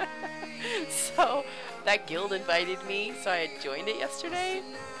 So that guild invited me, so I had joined it yesterday,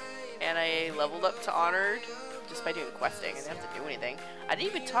 and I leveled up to Honored just by doing questing. I didn't have to do anything. I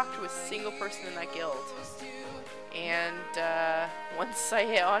didn't even talk to a single person in that guild. And once I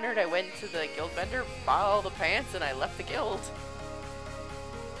hit Honored, I went to the guild vendor, bought all the pants, and I left the guild.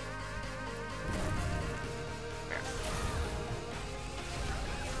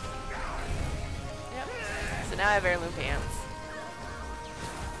 Yep. So now I have heirloom pants.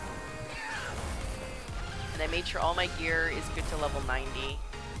 And I made sure all my gear is good to level 90.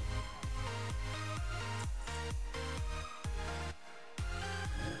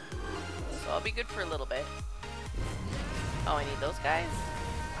 So I'll be good for a little bit. Oh, I need those guys?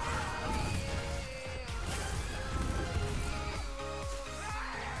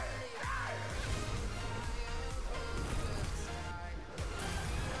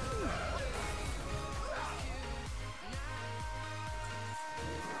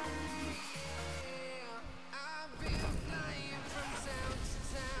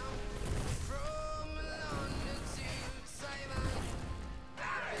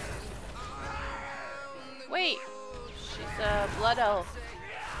 Wait! She's a blood elf.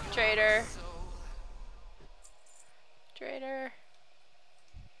 Traitor. Traitor.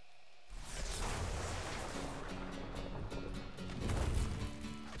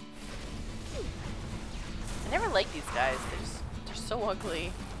 I never liked these guys. They're so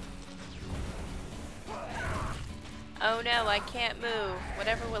ugly. Oh no, I can't move.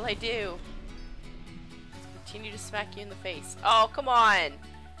 Whatever will I do? Continue to smack you in the face. Oh, come on!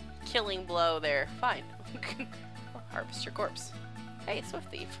 Killing blow there. Fine. I'll harvest your corpse. Hey,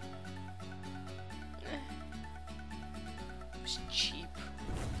 Swift Thief. It's cheap.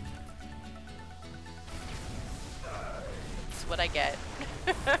 That's what I get.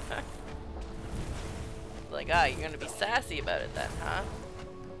 Like, ah, you're gonna be sassy about it then, huh?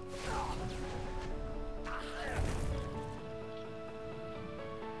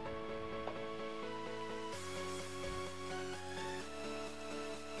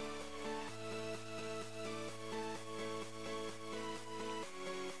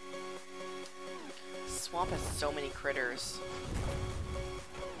 Swamp has so many critters.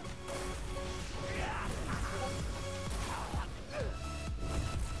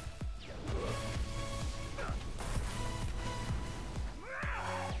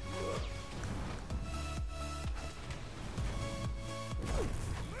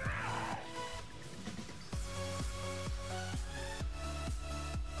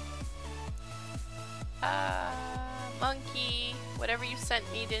 Monkey, whatever you sent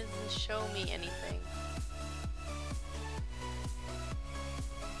me didn't show me anything.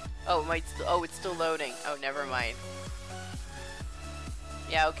 Oh, it's still loading. Oh, never mind.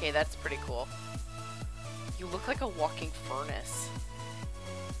 Yeah, okay, that's pretty cool. You look like a walking furnace.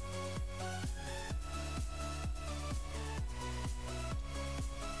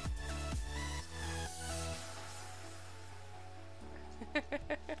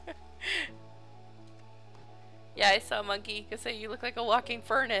 Yeah, I saw a monkey. Could say you look like a walking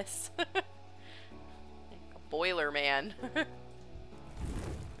furnace. Like a boiler man. Come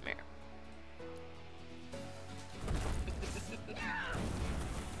here.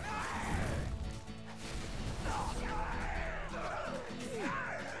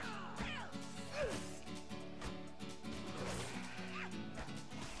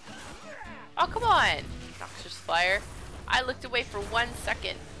 Oh, come on! Noxious Fire. I looked away for 1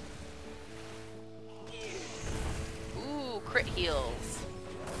 second. Ooh, crit heals.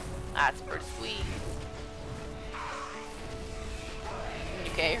 That's pretty sweet.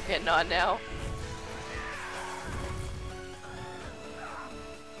 Okay, you're getting on now.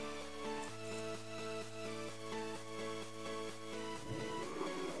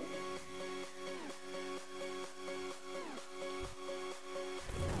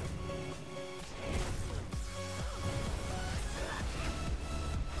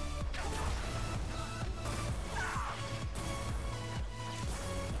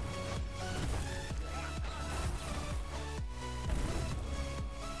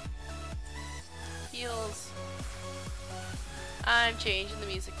 Heals. I'm changing the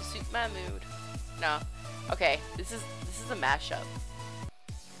music to suit my mood. No. Okay, this is a mashup.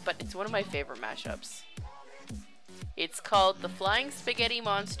 But it's one of my favorite mashups. It's called The Flying Spaghetti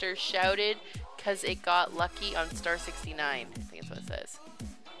Monster Shouted 'Cause It Got Lucky on Star 69. I think that's what it says.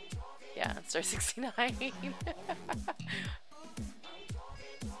 Yeah, on Star 69.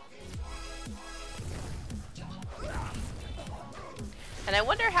 And I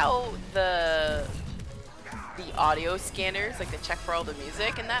wonder how the audio scanners, like they check for all the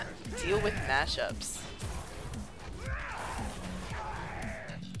music and that, deal with mashups.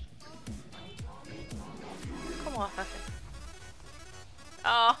 Come on.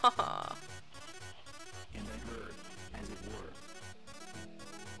 Oh. And I heard, as it were,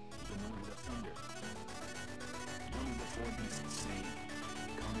 the noise of thunder. One of the four beasts saying,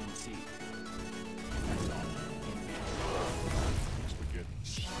 "Come and see." And I saw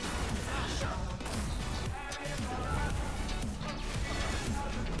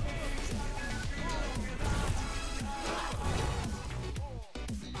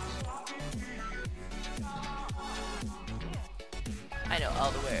I know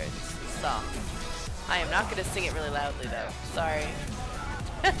all the words. Song. I am not going to sing it really loudly though. Sorry.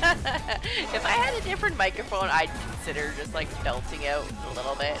 If I had a different microphone, I'd consider just like belting out a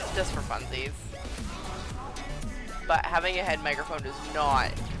little bit, just for funsies. But having a head microphone does not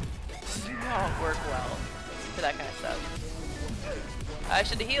work well for that kind of stuff. I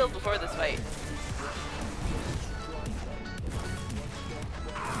should have healed before this fight.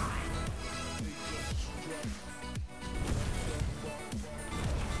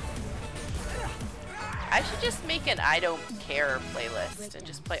 I should just make an I don't care playlist and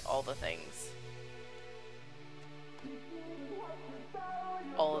just play all the things.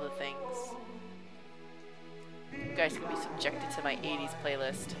 All of the things. You guys can be subjected to my 80s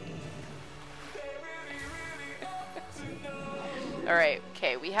playlist. Alright,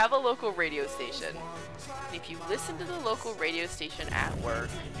 okay, we have a local radio station. If you listen to the local radio station at work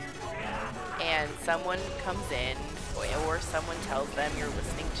and someone comes in or someone tells them you're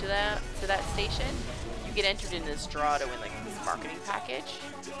listening to that station, you get entered in this draw to win like this marketing package.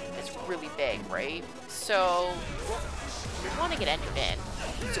 It's really big, right? So we want to get entered in.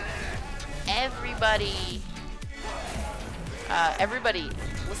 So everybody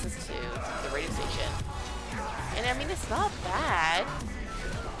listens to the radio station. And I mean, it's not bad,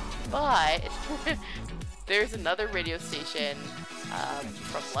 but there's another radio station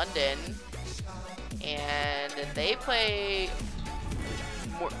from London, and they play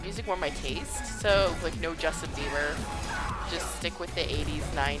music more my taste. So like no Justin Bieber, just stick with the 80s,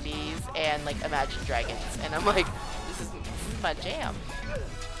 90s, and like Imagine Dragons. And I'm like, this is my jam.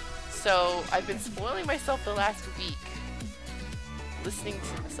 So I've been spoiling myself the last week listening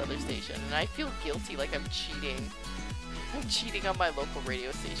to this other station, and I feel guilty like I'm cheating. I'm cheating on my local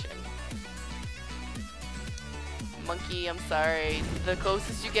radio station. Monkey, I'm sorry. The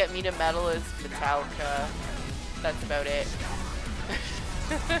closest you get me to metal is Metallica. That's about it.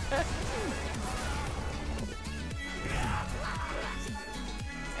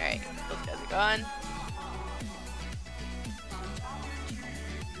 Alright, those guys are gone.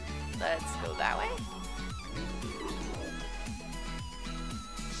 Let's go that way.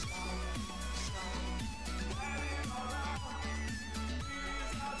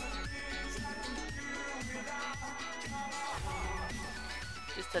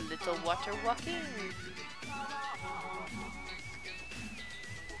 Just a little water walking.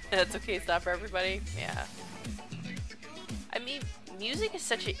 That's okay, stop for everybody. Yeah. I mean, music is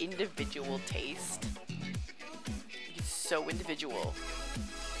such an individual taste. It's so individual.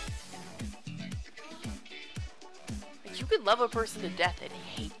 Like, you could love a person to death and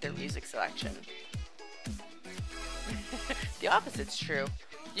hate their music selection. The opposite's true.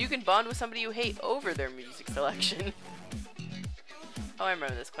 You can bond with somebody you hate over their music selection. Oh, I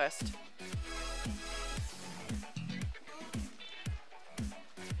remember this quest.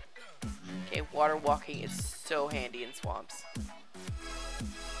 Okay, Water walking is so handy in swamps.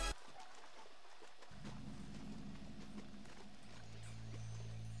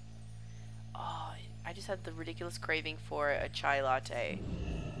 Oh, I just had the ridiculous craving for a chai latte.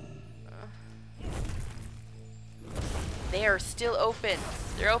 They are still open.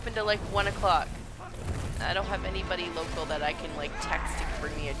 They're open till like 1 o'clock. I don't have anybody local that I can like text to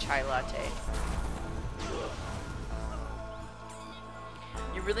bring me a chai latte.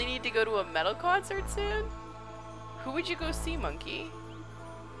 You really need to go to a metal concert soon? Who would you go see, Monkey?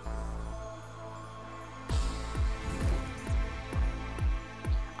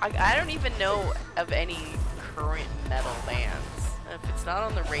 I don't even know of any current metal bands. If it's not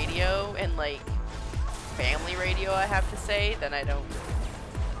on the radio and like family radio, I have to say, then I don't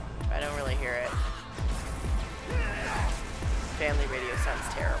really hear it. Family radio sounds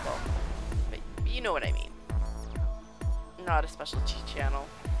terrible, but you know what I mean. Not a specialty channel.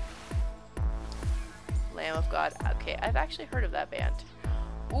 Lamb of God. Okay, I've actually heard of that band.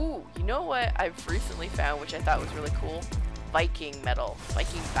 Ooh, you know what I've recently found, which I thought was really cool? Viking metal.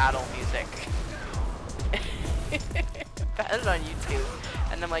 Viking battle music. Found it on YouTube.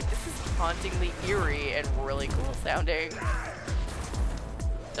 And I'm like, this is hauntingly eerie and really cool sounding.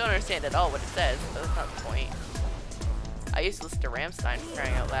 Don't understand at all what it says, but that's not the point. I used to listen to Rammstein for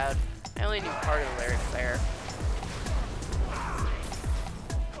crying out loud. I only knew part of the lyrics there.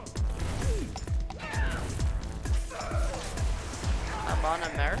 I'm on a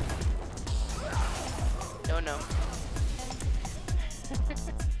Mer? No.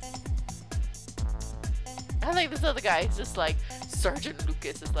 I think this other guy is just like, Sergeant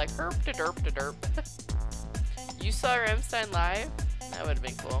Lucas is like, herp to derp to derp. You saw Rammstein live? That would have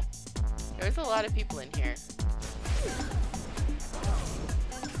been cool. There's a lot of people in here.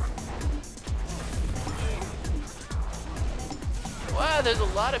 Wow, there's a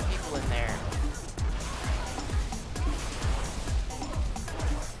lot of people in there.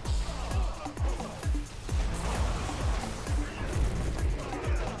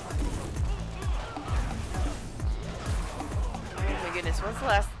 When's the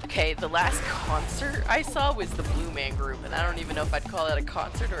last? Okay, the last concert I saw was the Blue Man Group, and I don't even know if I'd call that a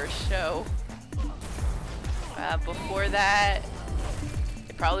concert or a show. Before that,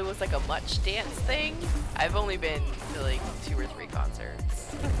 it probably was like a Much Dance thing. I've only been to like 2 or 3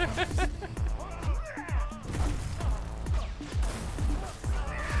 concerts.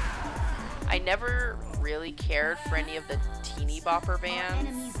 I never really cared for any of the teeny bopper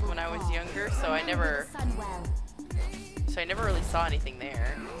bands when I was younger, so I never really saw anything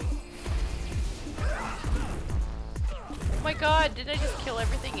there. Oh my god, did I just kill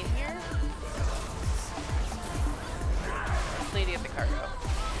everything in here? Just need to get the cargo.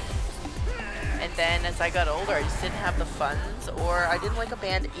 And then as I got older, I just didn't have the funds, or I didn't like a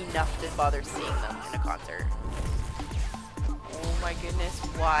band enough to bother seeing them in a concert. Oh my goodness,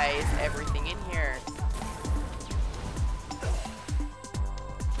 why is everything in here?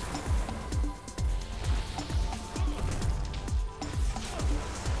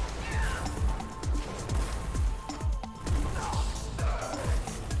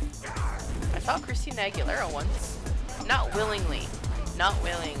 I saw Christina Aguilera once. Not willingly.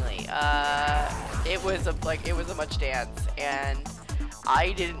 It was a Much Dance, and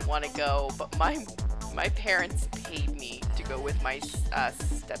I didn't want to go, but my parents paid me to go with my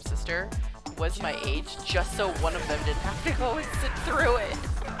stepsister, who was my age, just so one of them didn't have to go and sit through it.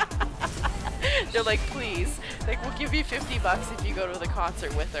 They're like, please, like, we'll give you $50 if you go to the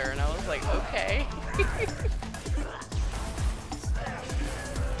concert with her, and I was like, okay.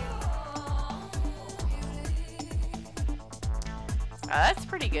 That's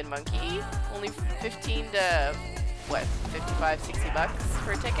pretty good, Monkey. Only 15 to, what, 55, 60 bucks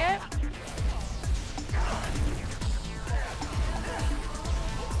for a ticket?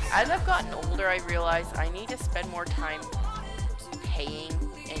 As I've gotten older, I realize I need to spend more time paying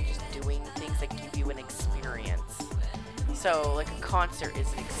and just doing things that give you an experience. So, like, a concert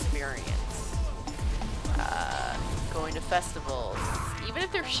is an experience. Going to festivals, even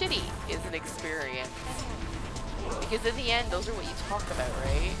if they're shitty, is an experience. Because in the end, those are what you talk about,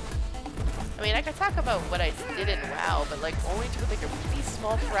 right? I mean, I could talk about what I did in WoW, but like only to like a really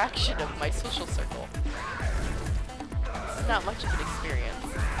small fraction of my social circle. It's not much of an experience.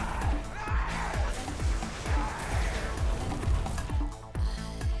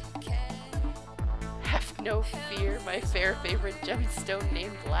 Have no fear, my fair favorite gemstone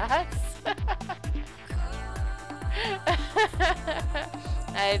named Glass.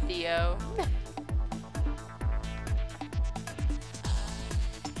 Hi, Theo.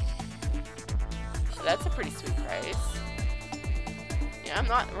 That's a pretty sweet price. Yeah, I'm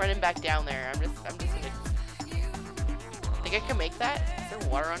not running back down there. I'm just gonna... Think I can make that? Is there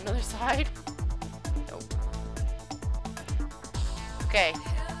water on the other side? Nope. Okay.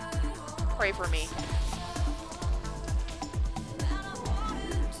 Pray for me.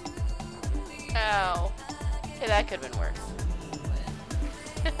 Ow. Okay, that could have been worse.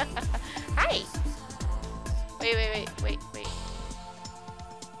 Hi! Wait.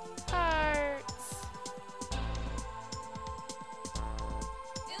 Hearts.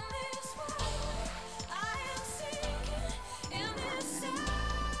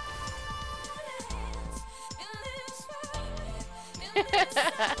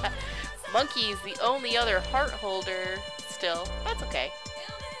 Monkey's the only other heart holder still. That's okay.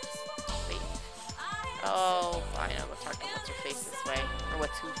 Wait. Oh, I know. Let's talk to what's her face this way. Or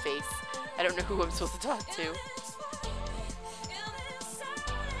what's who face. I don't know who I'm supposed to talk to.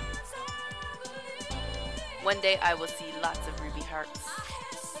 One day I will see lots of ruby hearts.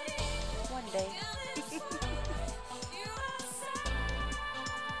 One day.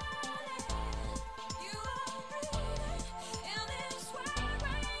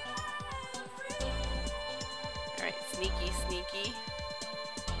 Alright, sneaky.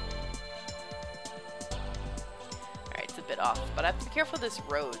 Alright, it's a bit off, but I have to be careful of this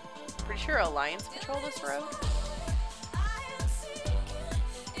road. Pretty sure Alliance patrol this road.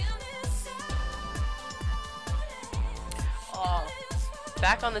 Oh,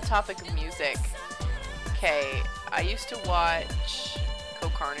 back on the topic of music. Okay, I used to watch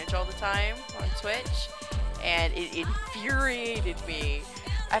CohhCarnage all the time on Twitch, and it infuriated me.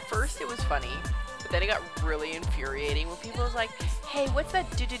 At first it was funny, but then it got really infuriating when people was like, hey, what's that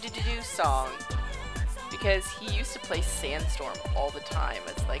do-do-do-do-do song? Because he used to play Sandstorm all the time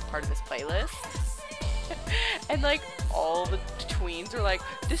as like part of his playlist. And like all the tweens are like,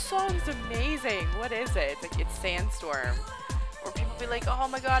 this song's amazing, what is it? Like, it's Sandstorm. Or people be like, oh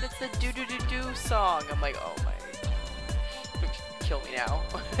my god, it's the do-do-do-do song. I'm like, oh my, kill me now.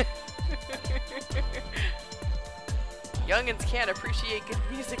 Youngins can't appreciate good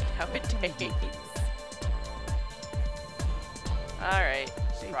music nowadays. Alright,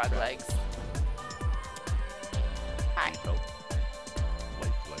 frog legs. Hi.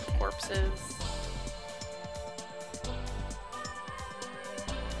 Corpses.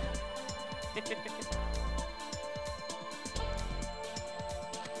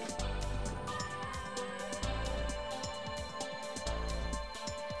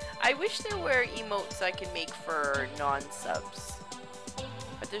 I wish there were emotes I can make for non-subs,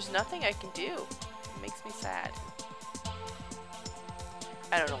 but there's nothing I can do. It makes me sad.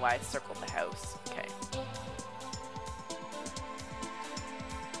 I don't know why I circled the house. Okay.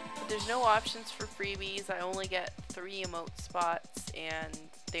 But there's no options for freebies. I only get 3 emote spots, and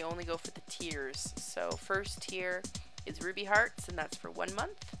they only go for the tiers. So first tier is Ruby Hearts, and that's for 1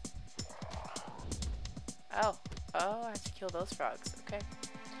 month. Oh, I have to kill those frogs. Okay.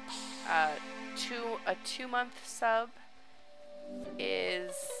 A 2-month sub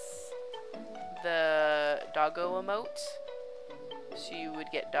is the doggo emote. So you would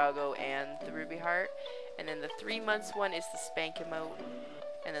get doggo and the ruby heart. And then the 3 months one is the spank emote.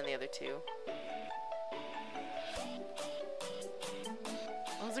 And then the other 2.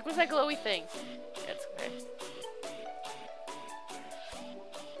 I was like, what's that glowy thing? Yeah, it's okay.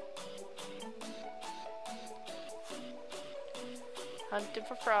 Hunting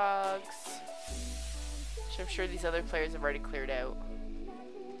for frogs. Which I'm sure these other players have already cleared out.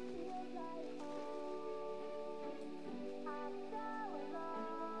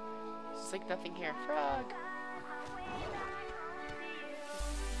 There's like nothing here. Frog!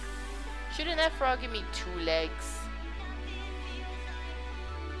 Shouldn't that frog give me 2 legs?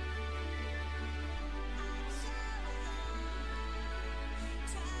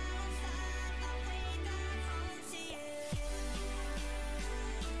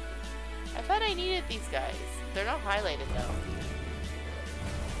 I thought I needed these guys. They're not highlighted though.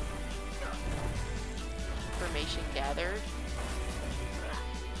 Information gathered.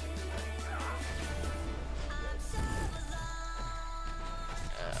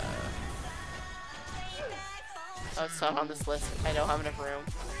 Oh, it's not on this list. I don't have enough room.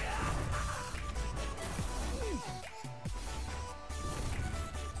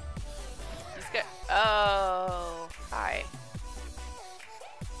 These guys. Oh, hi.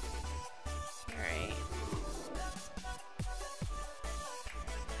 Alright.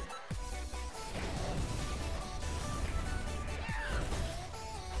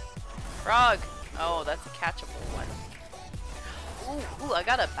 Frog! Oh, that's a catchable one. Ooh, I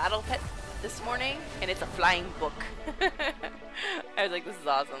got a battle pet this morning, and it's a flying book. I was like, this is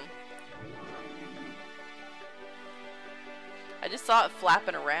awesome. I just saw it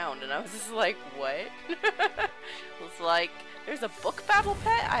flapping around and I was just like, what? I was like, there's a book battle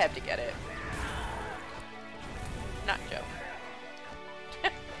pet? I have to get it. Not joke.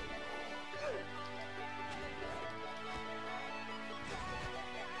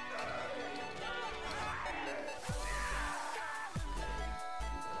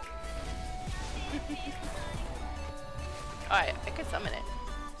 Alright, I could summon it.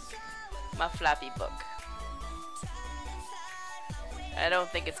 My flappy book. I don't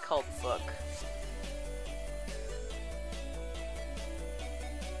think it's called book.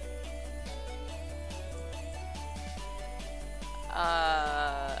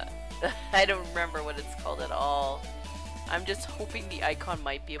 I don't remember what it's called at all. I'm just hoping the icon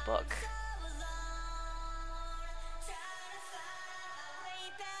might be a book.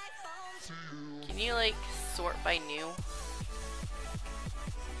 Can you like sort by new?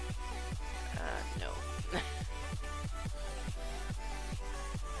 No.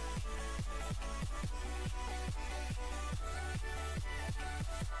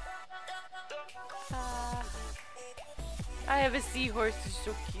 I have a seahorse, it's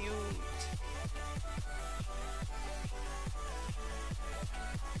so cute.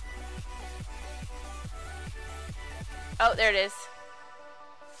 Oh, there it is.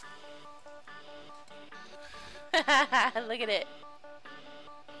 Look at it.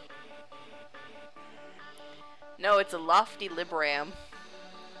 No, it's a lofty Libram.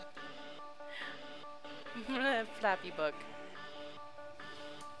 Flappy book.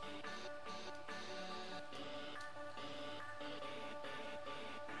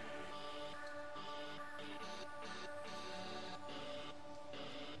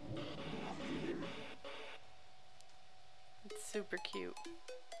 It's super cute.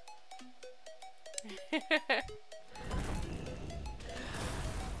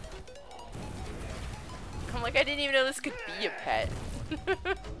 I'm like, I didn't even know this could be a pet.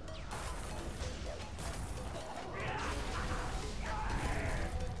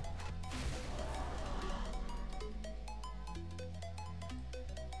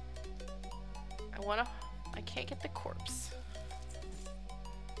 I can't get the corpse.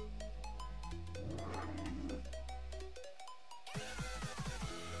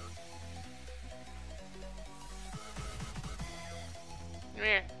 Come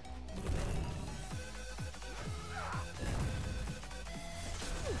here.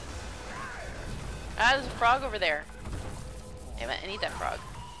 Ah, there's a frog over there. Damn it, I need that frog.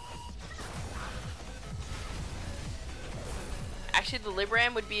 Actually, the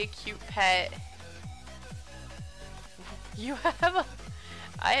Libram would be a cute pet. You have a...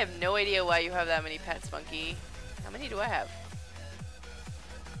 I have no idea why you have that many pets, Monkey. How many do I have?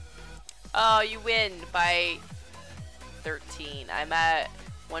 Oh, you win by 13. I'm at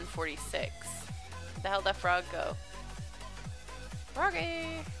 146. Where the hell did that frog go?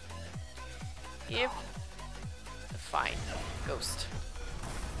 Froggy! Yep. Fine. Ghost.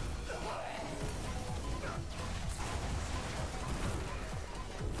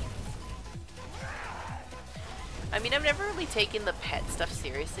 I mean, I've never really taken the pet stuff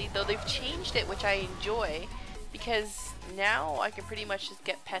seriously, though they've changed it, which I enjoy, because now I can pretty much just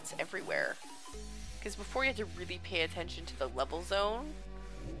get pets everywhere. Because before you had to really pay attention to the level zone,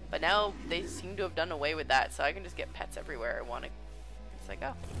 but now they seem to have done away with that, so I can just get pets everywhere I want to. It's like,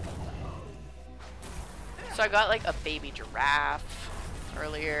 oh. So I got like a baby giraffe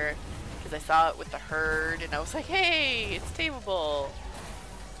earlier, because I saw it with the herd, and I was like, hey, it's tameable.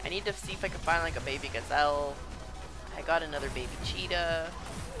 I need to see if I can find like a baby gazelle. I got another baby cheetah.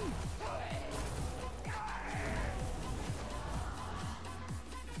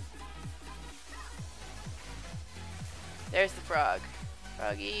 There's the frog.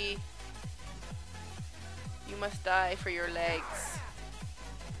 Froggy. You must die for your legs.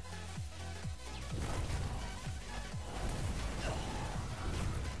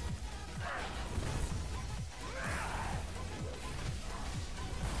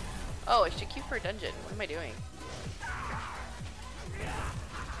 Oh, I should queue for a dungeon. What am I doing?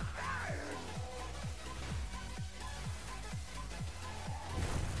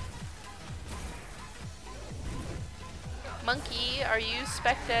 Monkey, are you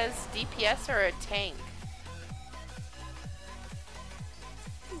spec'd as DPS or a tank?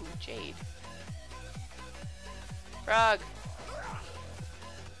 Ooh, Jade. Frog.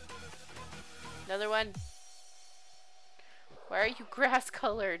 Another one. Why are you grass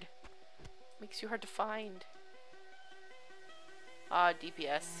colored? Makes you hard to find. Ah,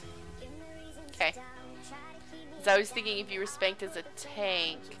 DPS. Okay. So I was thinking if you were spanked as a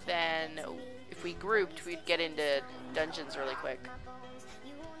tank, then if we grouped, we'd get into dungeons really quick.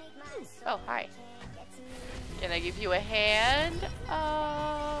 Oh, hi. Can I give you a hand?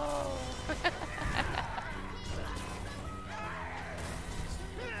 Oh.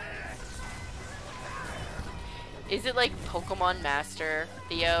 Is it like Pokemon Master,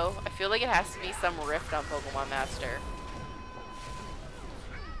 Theo? I feel like it has to be some rift on Pokemon Master.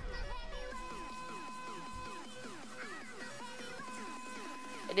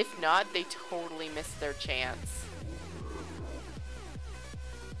 And if not, they totally missed their chance.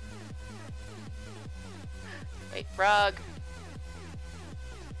 Wait, frog.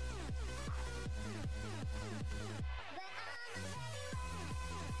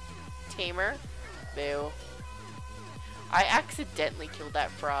 Tamer. Boo. I accidentally killed that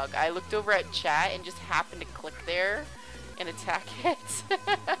frog. I looked over at chat and just happened to click there and attack it.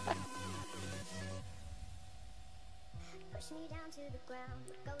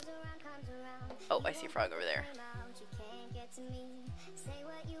 Oh, I see a frog over there.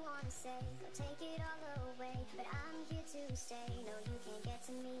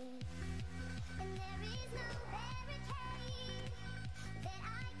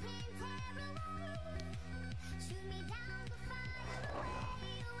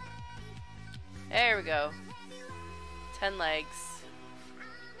 There we go. 10 legs.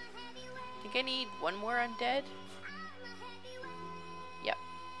 Think I need one more undead? Yep.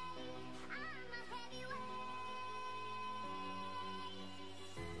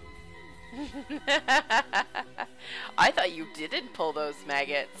 I thought you didn't pull those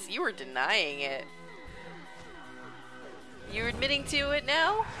maggots. You were denying it. You're admitting to it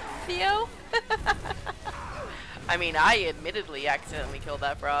now, Theo? I mean, I admittedly accidentally killed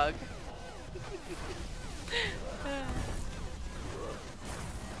that frog.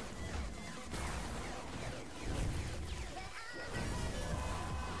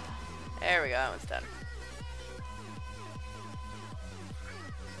 There we go, that one's done.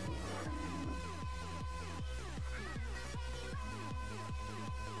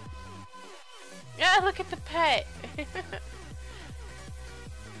 Yeah, look at the pet.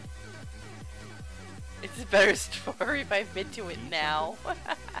 It's a better story if I've been to it now.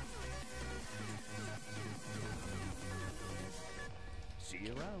 See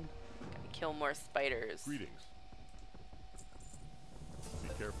you around. Gotta kill more spiders. Greetings. Be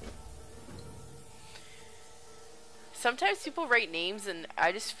careful. Sometimes people write names and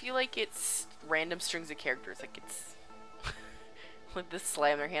I just feel like it's random strings of characters. Like it's like this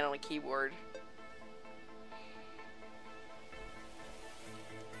slam their hand on a keyboard.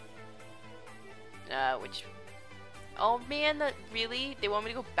 Which... Oh man, that really? They want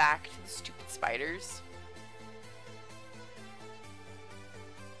me to go back to the stupid spiders?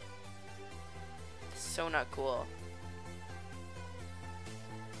 So not cool.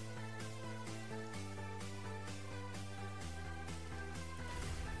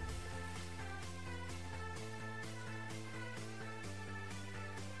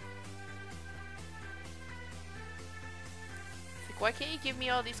 Why can't you give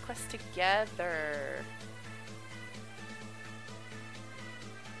me all these quests together?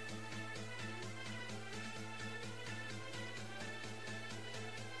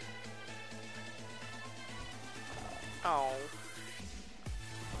 Oh.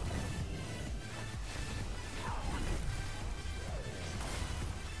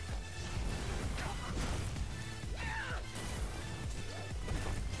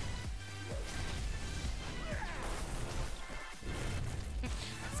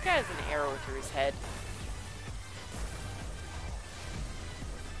 This guy has an arrow through his head.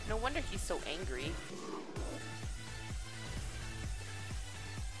 No wonder he's so angry.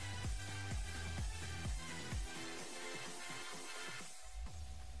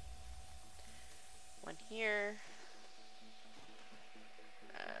 One here.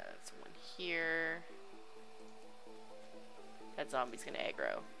 That's one here. That zombie's gonna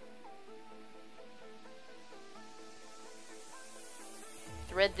aggro.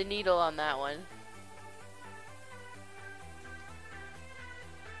 Thread the needle on that one.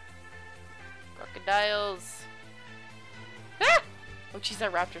 Crocodiles. Ah! Oh jeez,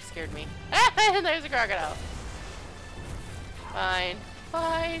 that raptor scared me. Ah! There's a crocodile. Fine.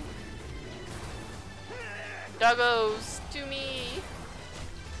 Fine. Doggos, to me.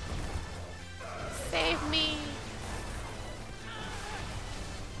 Save me.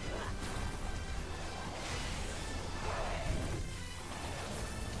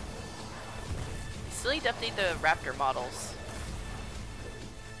 Still need to update the raptor models.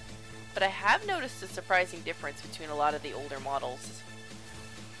 But I have noticed a surprising difference between a lot of the older models.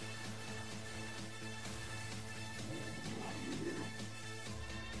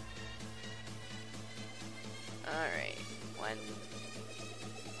 Alright, 1,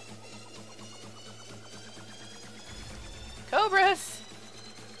 cobras!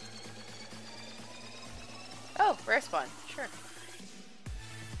 Oh, rare spawn. Sure.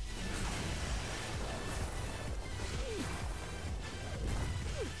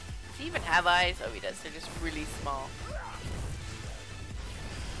 Does he even have eyes? Oh, he does. They're just really small.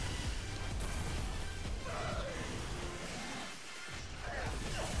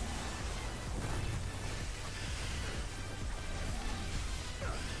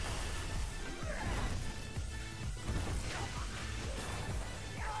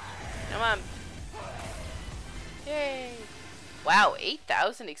 Come on. Yay. Wow,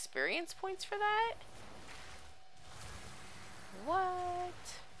 8,000 experience points for that? What?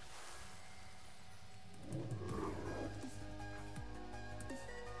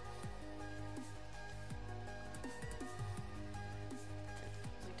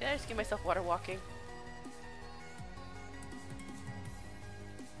 Did I just give myself water walking?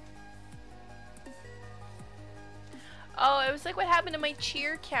 Oh, it was like what happened to my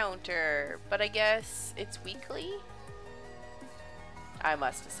cheer counter, but I guess it's weekly? I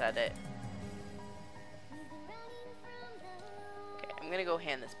must have said it. Okay, I'm gonna go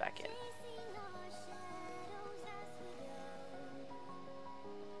hand this back in.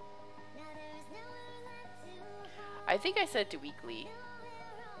 I think I said to weekly.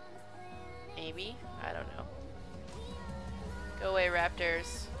 Maybe? I don't know. Go away,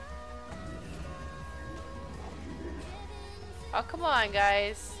 raptors. Oh, come on,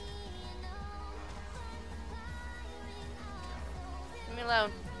 guys. Leave me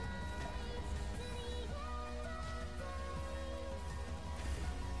alone.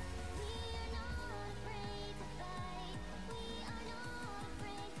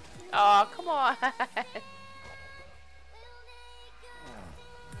 Oh, come on.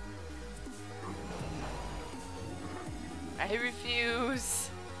 I refuse.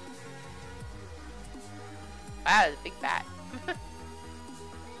 Wow, it's a big bat.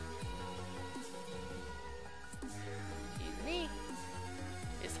 Excuse me.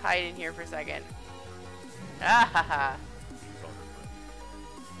 Just hide in here for a second. Ah ha ha.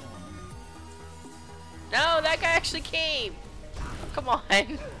 No, that guy actually came. Come on.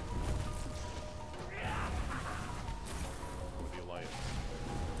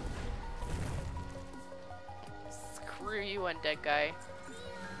 Screw you, undead guy.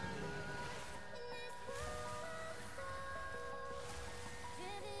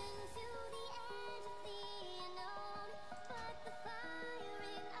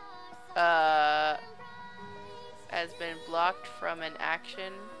 Has been blocked from an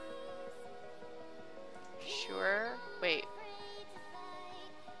action. Sure. Wait.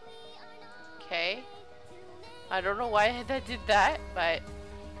 Okay. I don't know why that did that, but...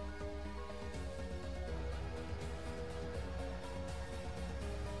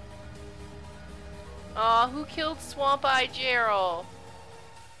 Aw, who killed Swamp Eye Gerald?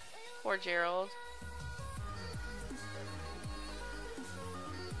 Poor Gerald.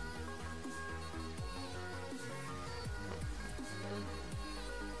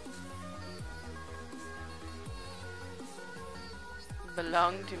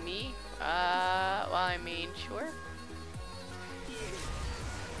 Belong to me? Well, I mean, sure.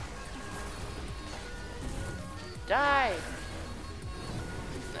 Die!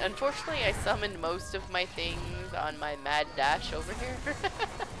 Unfortunately, I summoned most of my things on my mad dash over here.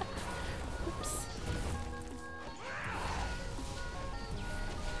 Oops.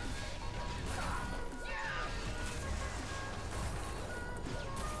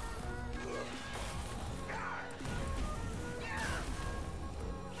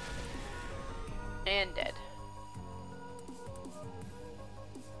 And dead.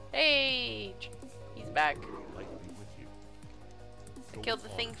 Hey! He's back. I killed the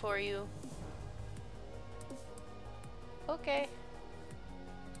thing for you. Okay.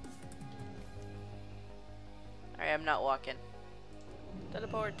 Alright, I'm not walking.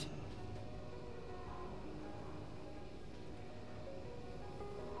 Teleport.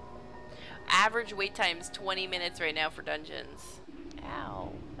 Average wait time is 20 minutes right now for dungeons.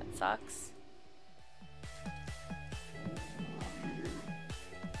 Ow, that sucks.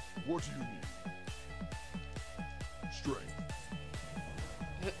 What do you need? Strength.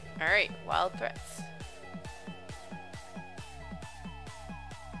 Alright, wild threats.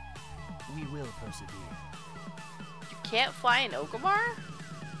 We will persevere. You can't fly in Orgrimmar?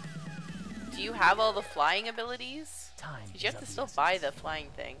 Do you have all the flying abilities? Time. Because you have to still buy the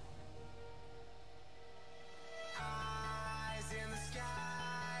flying thing.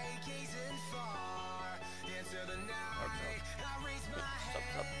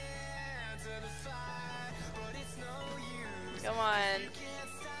 Come on.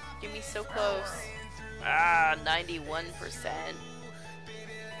 Get me so close. Ah, 91%.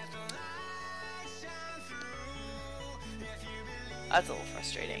 That's a little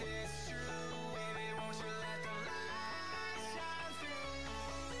frustrating.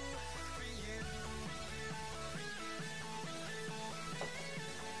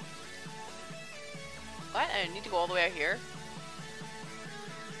 What? I need to go all the way out here?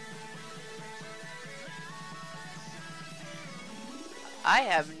 I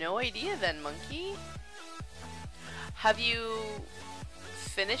have no idea then, monkey. Have you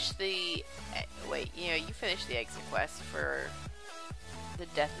finished the... Wait, you know, you finished the exit quest for the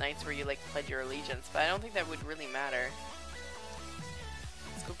Death Knights where you, like, pledge your allegiance, but I don't think that would really matter.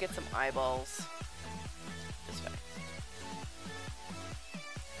 Let's go get some eyeballs. This way.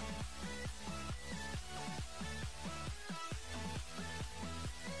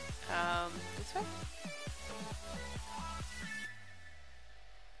 This way?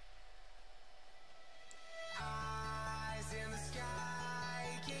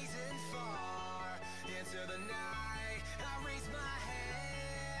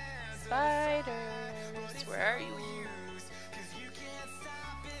 Spiders, where are you?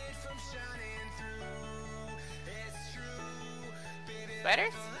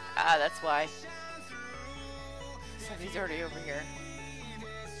 Spiders? Ah, that's why. Somebody's already over here.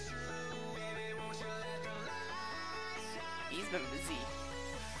 He's been busy.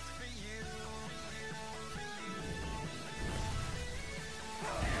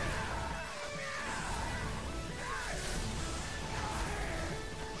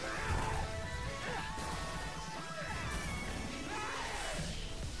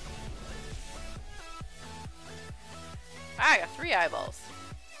 Ah, I got 3 eyeballs.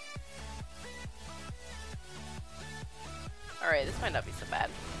 Alright, this might not be so bad.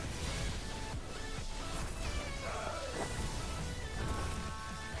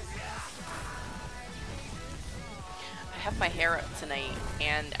 I have my hair up tonight,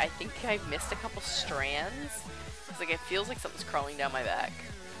 and I think I've missed a couple strands. It's like it feels like something's crawling down my back.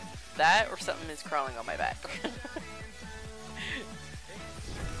 That or something is crawling on my back.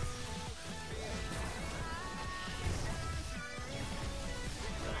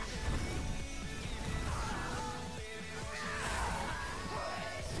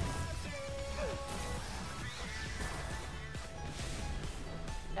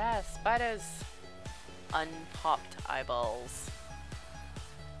 Yeah, spiders. Unpopped eyeballs.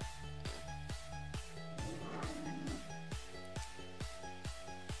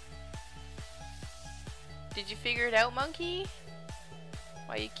 Did you figure it out, monkey?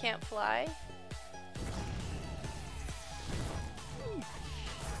 Why you can't fly?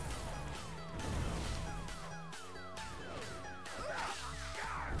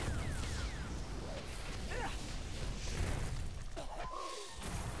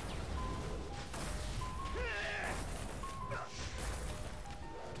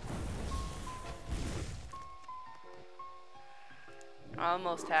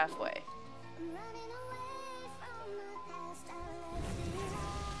 Almost halfway.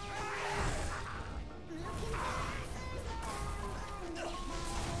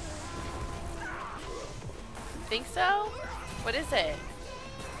 Think so? What is it?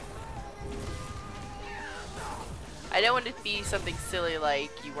 I don't want it to be something silly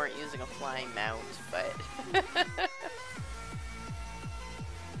like you weren't using a flying mount, but...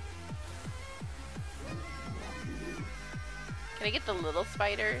 Can I get the little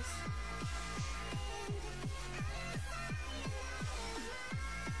spiders?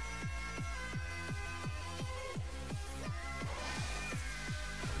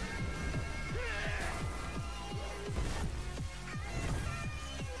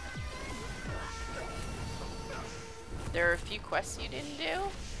 There are a few quests you didn't do?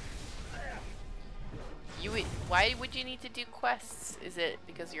 Why would you need to do quests? Is it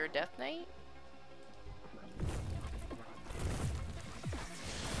because you're a Death Knight?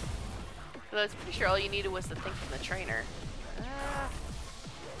 I was pretty sure all you needed was the thing from the trainer.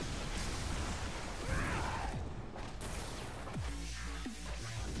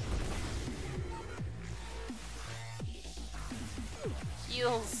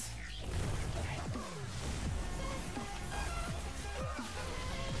 Heals.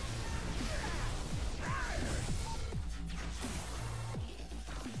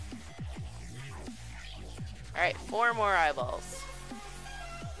 Alright, 4 more eyeballs.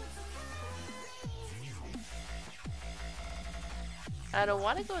 I don't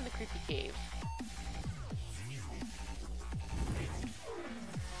want to go in the creepy cave.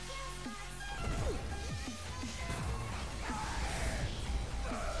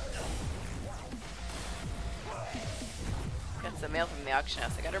 Got some mail from the auction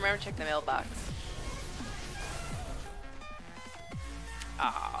house. I gotta remember to check the mailbox.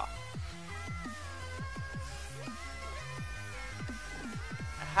 Ah.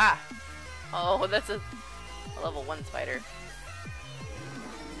 Aha! Oh, that's a level 1 spider.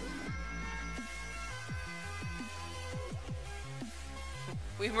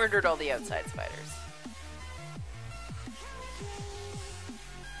 We've murdered all the outside spiders.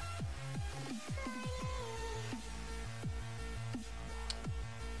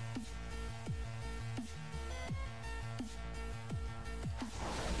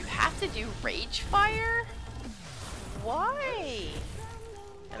 You have to do rage fire? Why?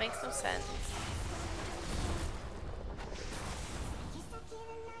 That makes no sense.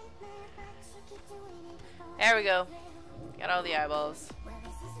 There we go. Got all the eyeballs.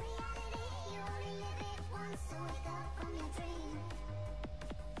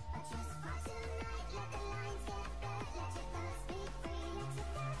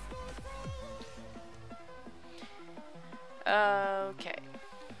 Okay.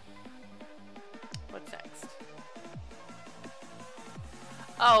 What's next?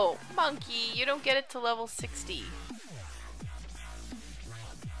 Oh, monkey, you don't get it to level 60.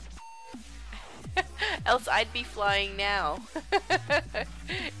 Else I'd be flying now.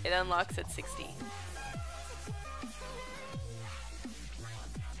 It unlocks at 60.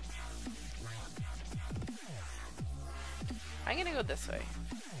 I'm gonna go this way.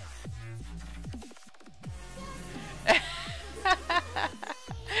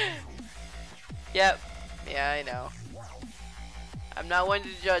 Yep. Yeah, I know. I'm not one to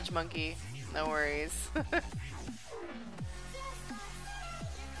judge, monkey. No worries.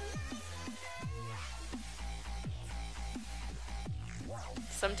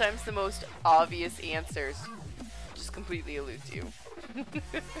 Sometimes the most obvious answers just completely elude you.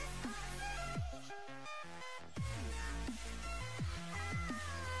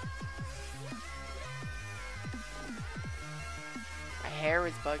 My hair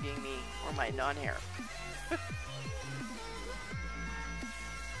is bugging me, or my non-hair.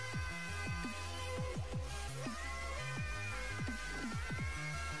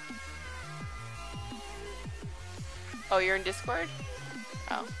 Oh, you're in Discord?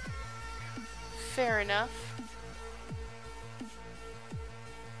 Oh. Fair enough.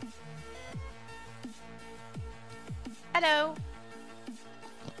 Hello.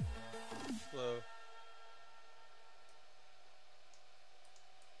 Hello.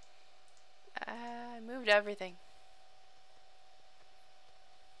 I moved everything.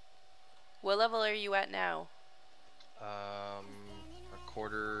 What level are you at now? A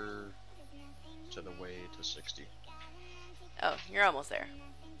quarter to the way to 60. Oh, you're almost there.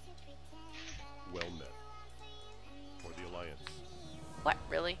 Well met. For the Alliance. What,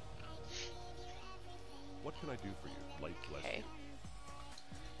 really? What can I do for you, light bless Okay. you?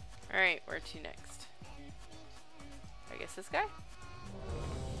 Alright, where to next? I guess this guy?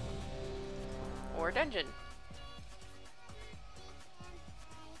 Or dungeon.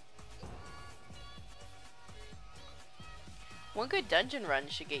 One good dungeon run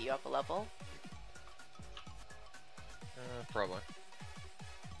should get you up a level. Probably.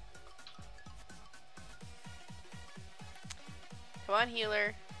 Come on,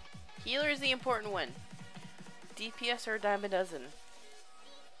 healer. Healer is the important one. DPS are a dime a dozen.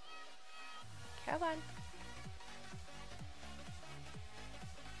 Come on.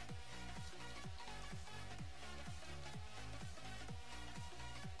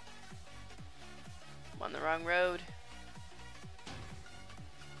 I'm on the wrong road.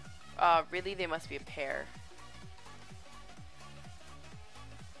 Really? They must be a pair.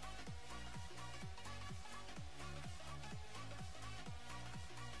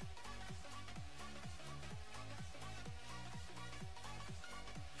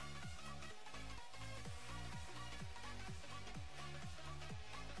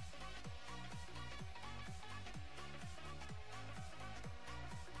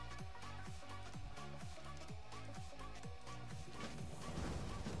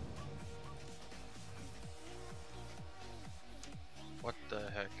 What the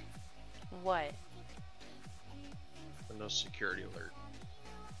heck? What? No security alert.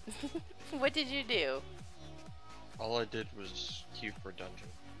 What did you do? All I did was queue for dungeon.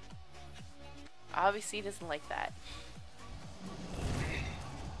 Obviously he doesn't like that.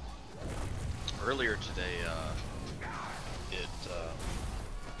 Earlier today,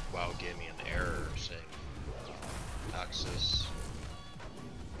 WoW gave me an error saying access.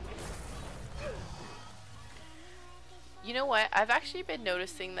 You know what? I've actually been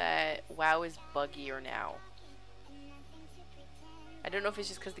noticing that WoW is buggier now. I don't know if it's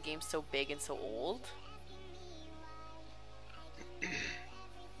just because the game's so big and so old.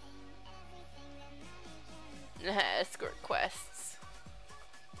 Escort quests.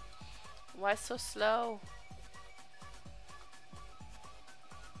 Why so slow?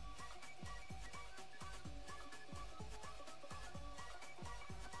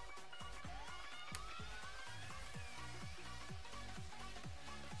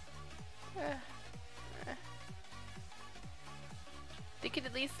 They could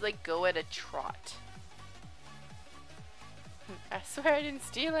at least like go at a trot. I swear I didn't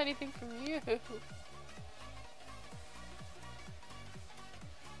steal anything from you.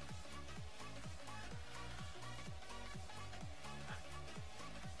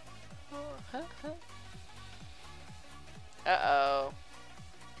 Uh-oh.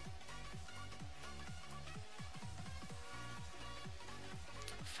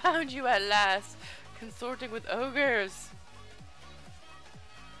 Found you at last, consorting with ogres.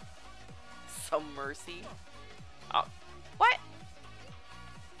 Some mercy. Oh, what?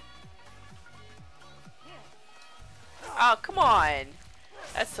 Oh, come on.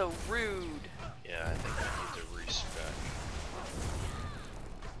 That's so rude. Yeah, I think I need to respec.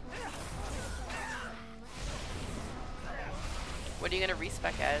 What are you gonna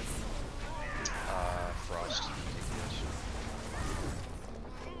respec as? Frost.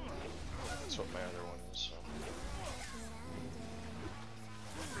 That's what my other one is, so.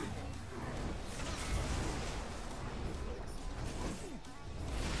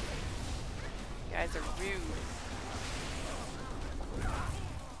 You guys are rude.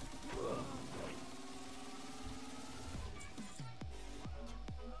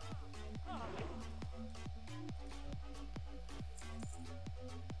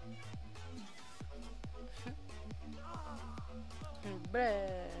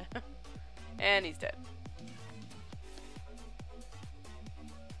 And he's dead.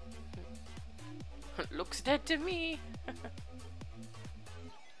 Looks dead to me.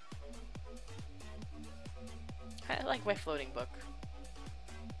 I like my floating book.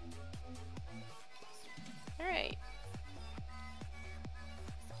 Alright.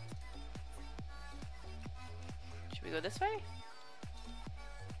 Should we go this way?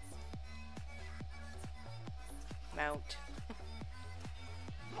 Mount.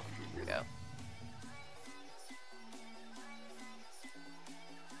 Here we go.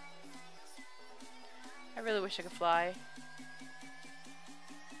 I really wish I could fly.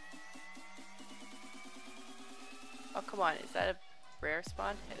 Oh, come on. Is that a rare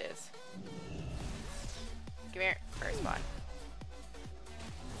spawn? It is. Come here. Rare spawn.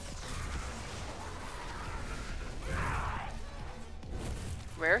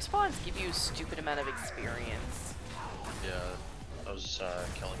 Rare spawns give you a stupid amount of experience. Yeah, I was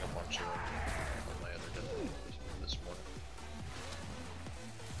killing a bunch of them on my other day this morning.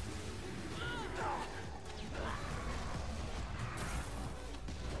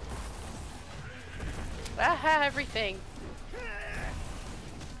 Aha, everything.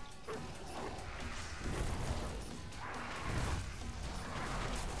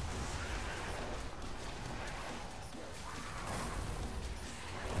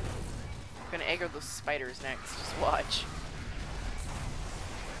 I'm gonna aggro those spiders next. Just watch.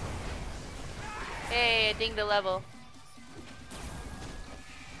 Hey, I dinged a level.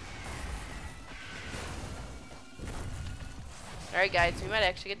 Alright guys, we might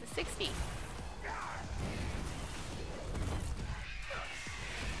actually get to 60.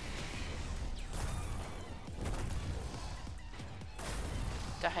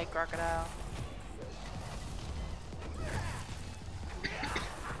 Die, crocodile.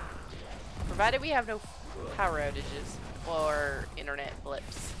 Provided we have no power outages or internet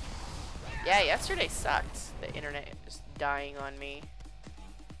blips. Yeah, yesterday sucked. The internet just dying on me.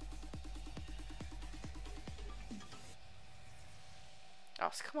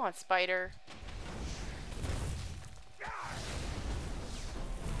 Oh, come on, spider.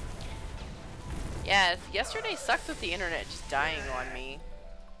 Yeah, yesterday sucked with the internet just dying on me.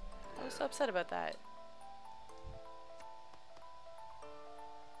 I was so upset about that.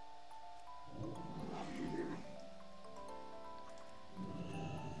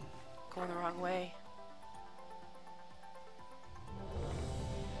 Going the wrong way.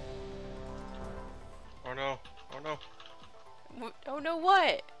 Oh no, oh no. Oh no,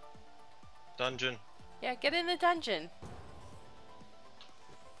 what? Dungeon. Yeah, get in the dungeon.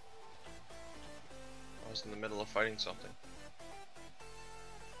 I was in the middle of fighting something.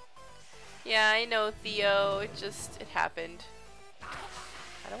 Yeah, I know, Theo. It happened.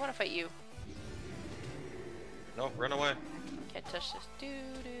 I don't want to fight you. No, run away. Can't touch this. Do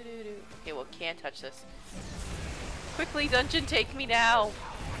do do do. Okay, well, can't touch this. Quickly, dungeon, take me now.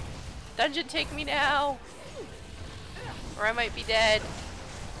 Dungeon, take me now. Or I might be dead.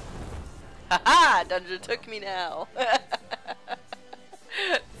 Haha! Dungeon took me now.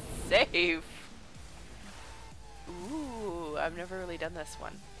 Save. Ooh, I've never really done this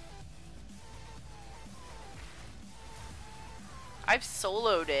one. I've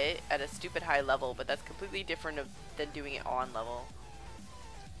soloed it at a stupid high level, but that's completely different than doing it on level.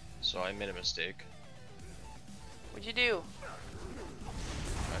 So I made a mistake. What'd you do?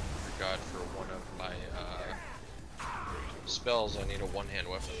 I forgot for one of my spells I need a one-hand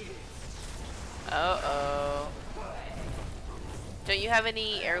weapon. Uh-oh. Don't you have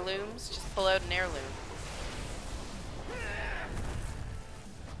any heirlooms? Just pull out an heirloom.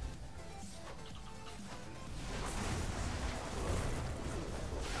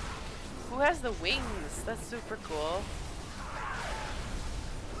 Who has the wings? That's super cool.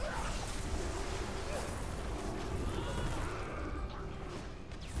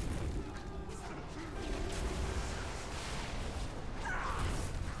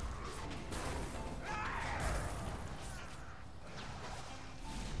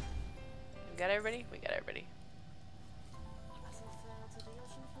 We got everybody? We got everybody.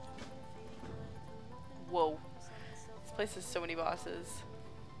 Whoa. This place has so many bosses.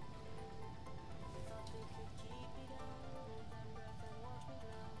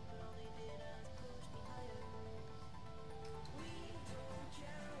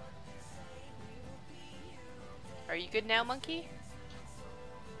 Are you good now, monkey?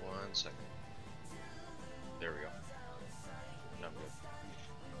 1 second. There we go. No, I'm good.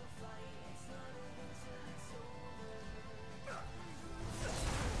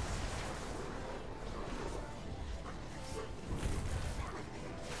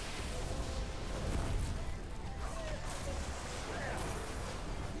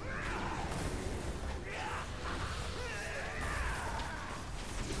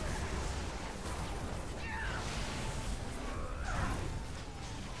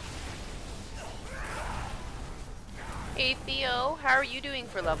 Hey Theo, how are you doing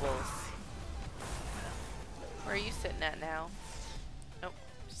for levels? Where are you sitting at now? Nope,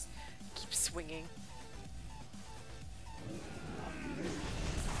 just keep swinging.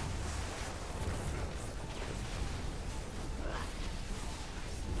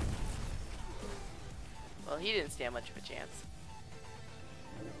 Well, he didn't stand much of a chance.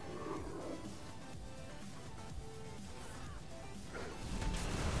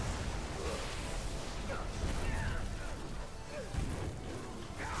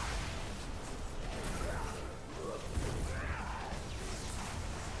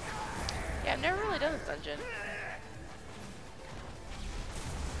 Yeah, I've never really done this dungeon.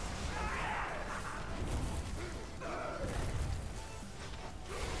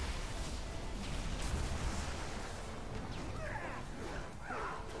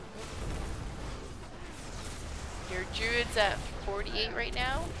 Your druid's at 48 right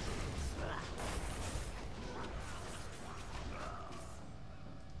now.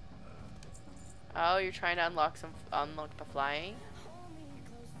 Oh, you're trying to unlock the flying.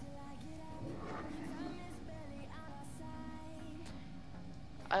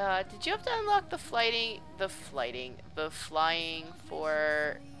 Did you have to unlock the flying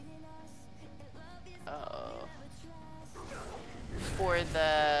for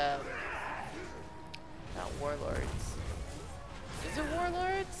the not warlords? Is it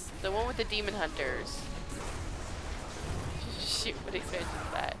warlords? The one with the demon hunters. Shoot, what expansion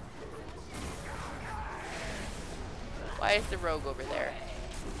is that? Why is the rogue over there?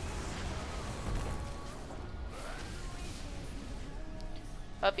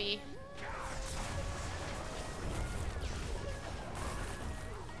 Puppy.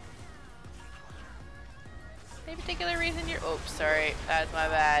 Any particular reason you're— oops, sorry, that's my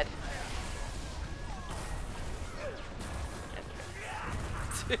bad.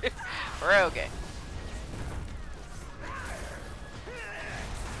 We're okay.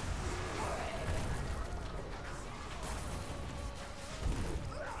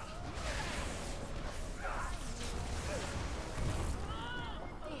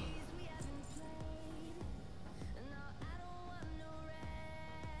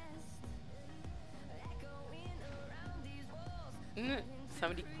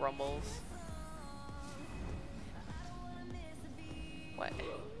 Somebody grumbles. What?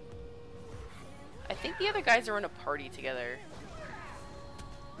 I think the other guys are in a party together.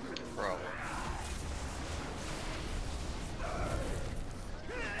 Bro.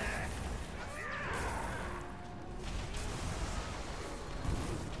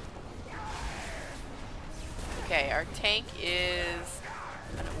 Okay, our tank is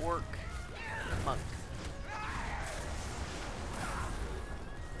an orc monk.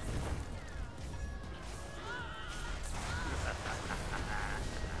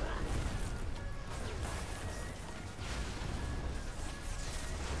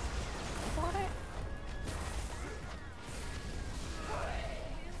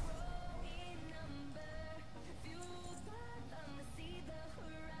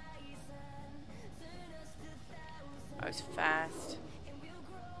 was fast.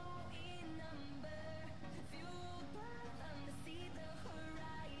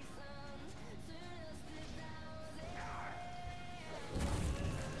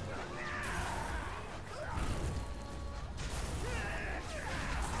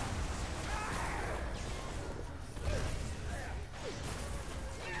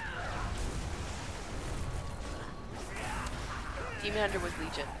 Demon Hunter was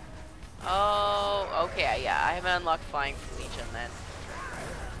Legion. Oh, okay, yeah, I haven't unlocked flying for Legion then.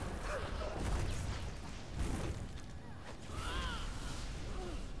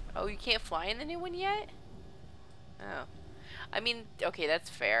 Oh, you can't fly in the new one yet? Oh. I mean, okay, that's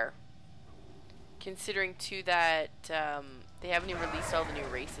fair. Considering too that they haven't even released all the new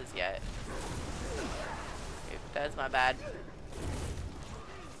races yet. That's my bad.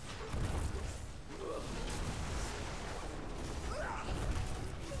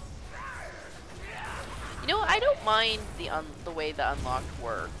 You know, I don't mind the way the unlocked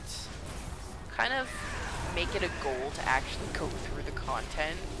worked. Kind of make it a goal to actually go through the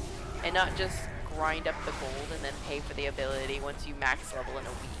content and not just grind up the gold and then pay for the ability once you max level in a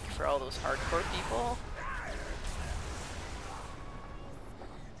week for all those hardcore people.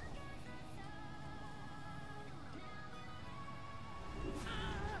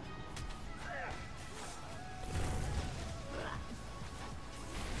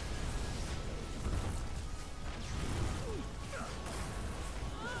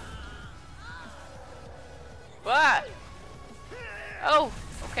 What? Oh,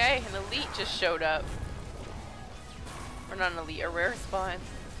 okay, an elite just showed up. Or not an elite, a rare spawn.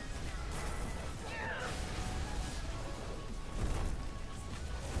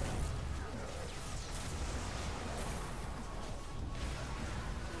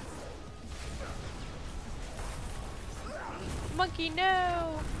 Monkey,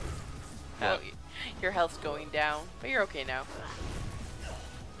 no! Oh, your health's going down, but you're okay now.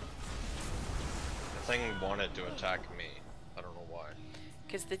 The thing wanted to attack me. I don't know why.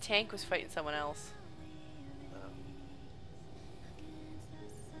 Because the tank was fighting someone else.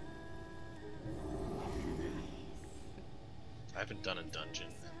 I haven't done a dungeon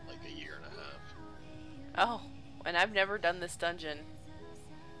in like a year and a half. Oh, and I've never done this dungeon.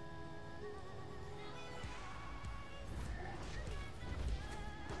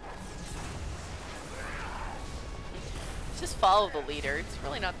 Just follow the leader. It's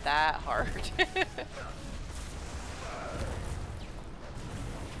really not that hard.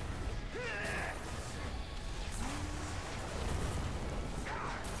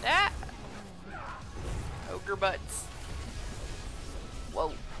 Ah! Ogre butts.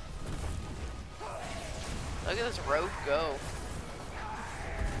 Whoa. Look at this rogue go.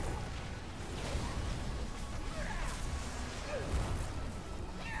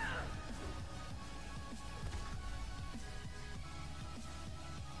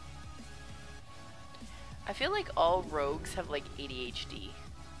 I feel like all rogues have like ADHD.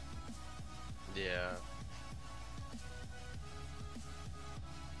 Yeah.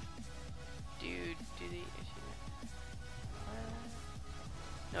 Dude, do they?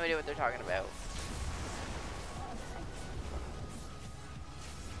 No idea what they're talking about.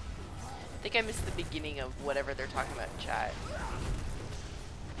 I think I missed the beginning of whatever they're talking about in chat.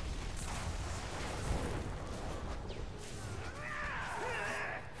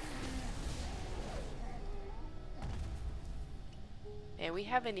 And we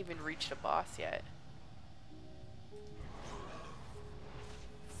haven't even reached a boss yet.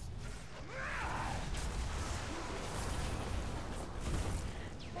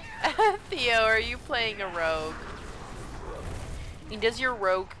 Theo, are you playing a rogue? I mean, does your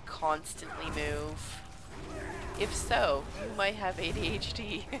rogue constantly move? If so, you might have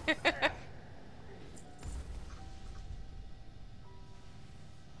ADHD.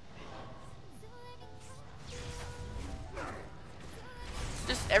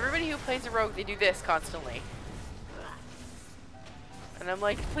 Just everybody who plays a rogue, they do this constantly. And I'm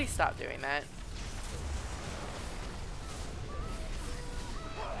like, please stop doing that.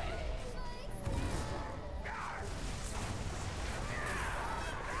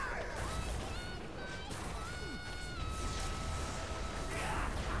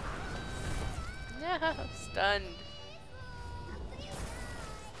 No, stunned.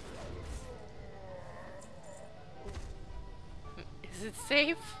 Is it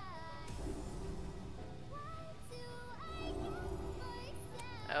safe?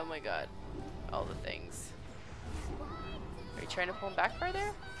 Oh my god. All the things. Are you trying to pull him back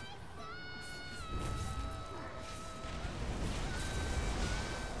farther?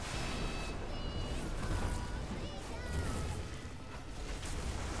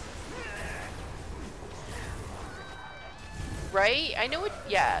 Right? I know it,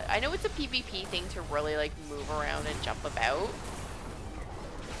 yeah, I know it's a PvP thing to really like move around and jump about.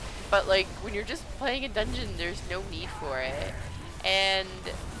 But like when you're just playing a dungeon, there's no need for it. And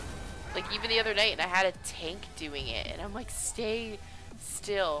like even the other night, and I had a tank doing it, and I'm like, stay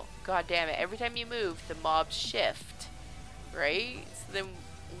still. God damn it. Every time you move, the mobs shift. Right? So then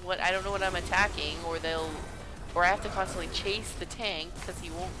what, I don't know what I'm attacking, or or I have to constantly chase the tank because he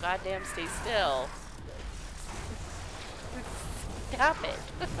won't goddamn stay still. Stop it.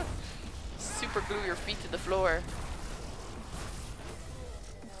 Super glue your feet to the floor.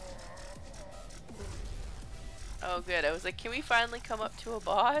 Oh good, I was like, can we finally come up to a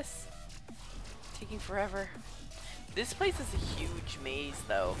boss? Taking forever. This place is a huge maze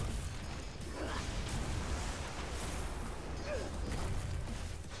though.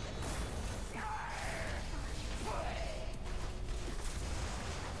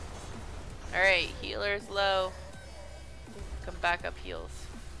 Alright, healer's low. Come back up heals.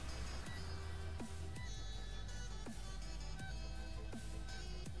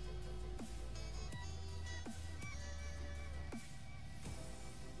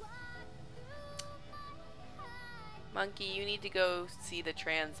 Monkey, you need to go see the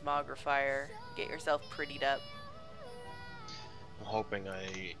transmogrifier. Get yourself prettied up. I'm hoping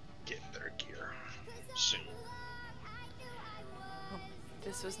I get better gear soon.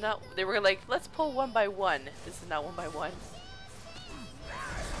 This was not. They were like, let's pull one by one. This is not one by one.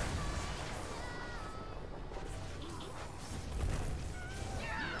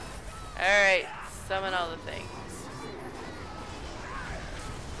 Alright, summon all the things.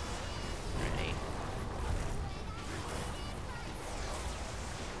 Ready.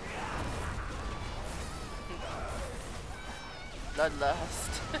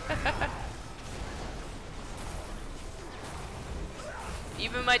 Bloodlust.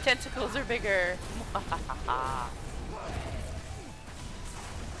 Even my tentacles are bigger.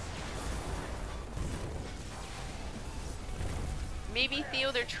 Maybe,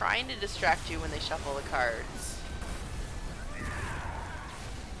 Theo, they're trying to distract you when they shuffle the cards.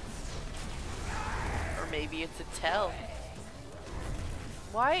 Or maybe it's a tell.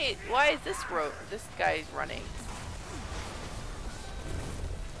 Why is this guy's running?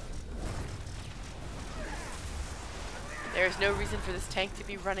 There's no reason for this tank to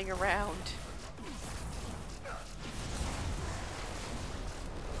be running around.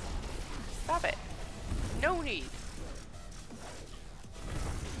 Stop it. No need.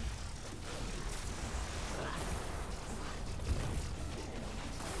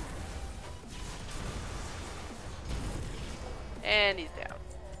 And he's down.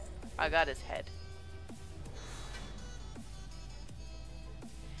 I got his head.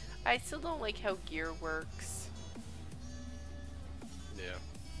 I still don't like how gear works. Yeah.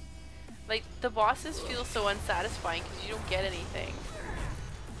 Like, the bosses feel so unsatisfying because you don't get anything.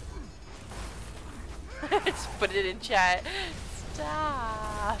 Just put it in chat.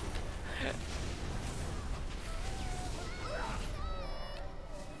 Stop.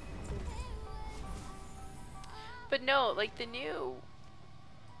 But no, like the new...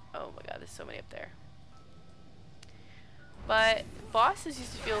 Oh my god, there's so many up there. But bosses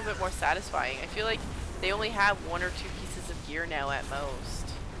used to feel a bit more satisfying. I feel like they only have 1 or 2 pieces of gear now at most.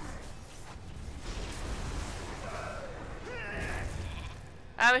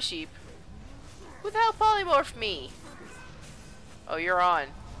 I'm a sheep. Who the hell polymorphed me? Oh, you're on.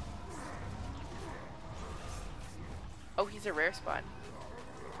 Oh, he's a rare spawn.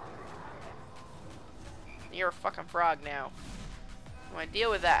 You're a fucking frog now. You wanna deal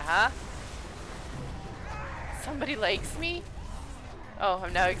with that, huh? Somebody likes me? Oh,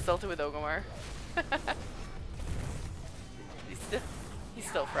 I'm now exalted with Ogomar. He's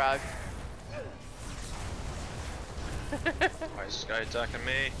still frog. Why is this guy attacking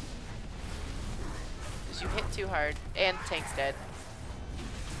me? Because you hit too hard. And tank's dead.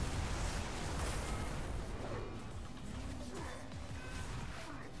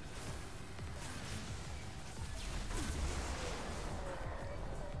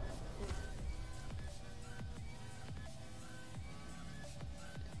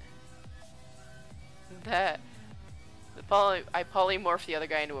 I polymorphed the other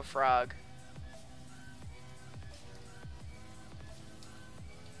guy into a frog.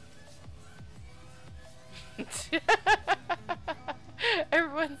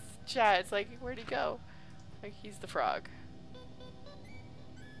 Everyone's chat, it's like, where'd he go? Like, he's the frog.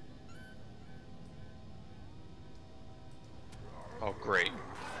 Oh, great.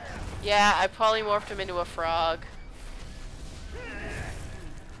 Yeah, I polymorphed him into a frog.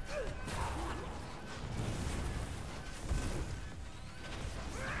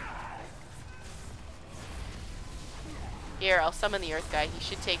 Here, I'll summon the Earth guy. He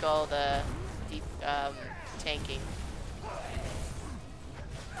should take all the deep tanking.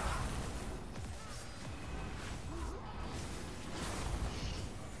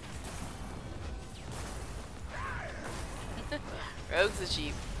 Rogue's the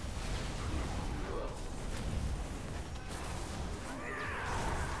sheep.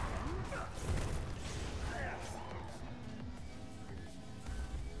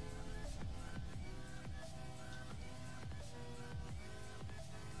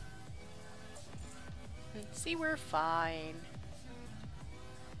 See, we're fine.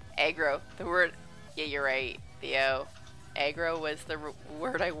 Aggro, the word. Yeah, you're right, Theo. Aggro was the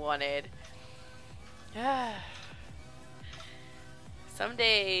word I wanted. Some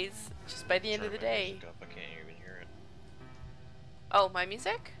days, just by the end of the Turn my day. music up, I can't even hear it. Oh, my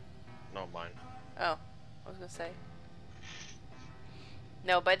music? No, mine. Oh, I was gonna say.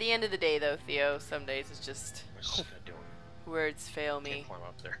 No, by the end of the day, though, Theo, some days it's just What's this guy doing? words fail me. Can't climb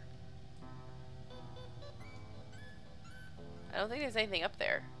up there. I don't think there's anything up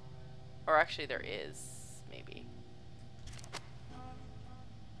there. Or actually there is, maybe.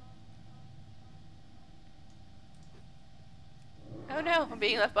 Oh no, I'm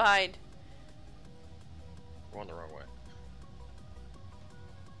being left behind. We're going the wrong way.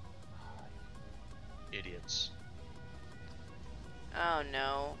 Idiots. Oh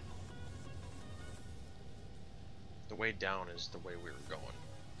no. The way down is the way we were going.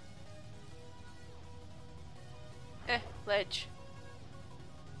 Ledge.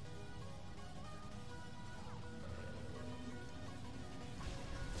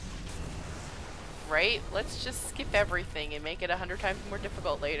 Right? Let's just skip everything and make it 100 times more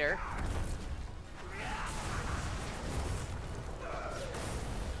difficult later.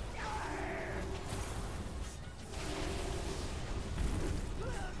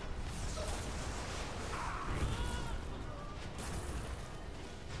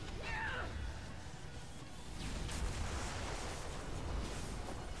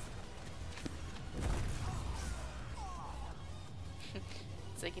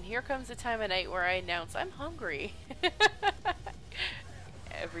 It's like, and here comes the time of night where I announce I'm hungry.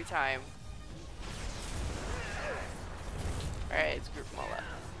 Every time. Alright, let's group them all up.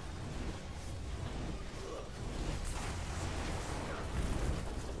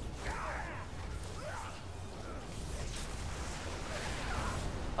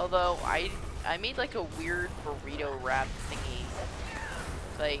 Although I made like a weird burrito wrap thingy.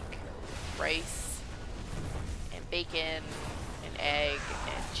 Like rice and bacon and egg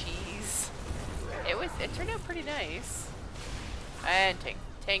and cheese. It turned out pretty nice. And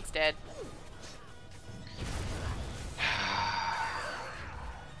Tank's dead.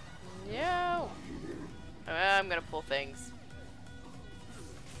 No. I'm gonna pull things.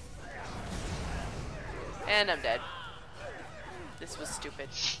 And I'm dead. This was stupid.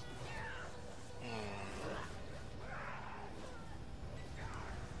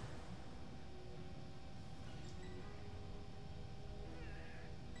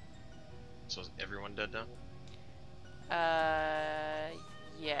 So is everyone dead now?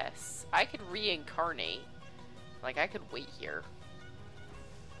 Yes. I could reincarnate. Like, I could wait here.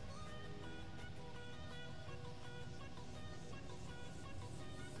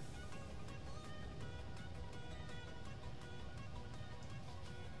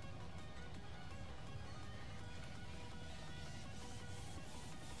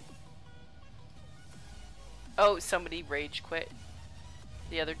 Oh, somebody rage quit.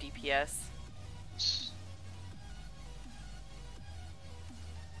 The other DPS.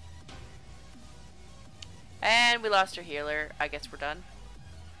 And we lost our healer. I guess we're done.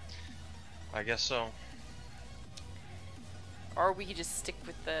 I guess so. Or we could just stick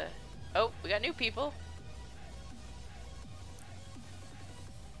with the... Oh, we got new people.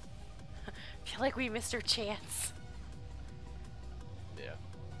 Feel like we missed our chance. Yeah.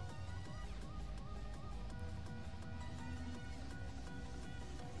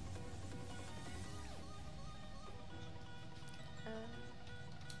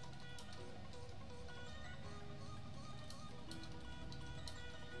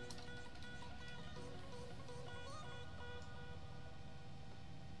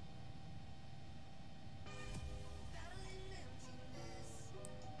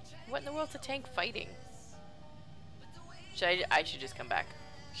 What in the world's a tank fighting? I should just come back,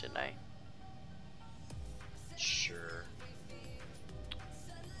 shouldn't I? Sure.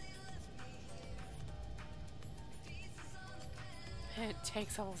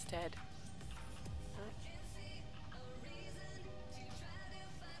 Tank's almost dead.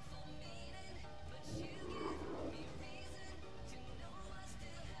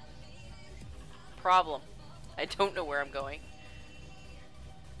 Problem. I don't know where I'm going.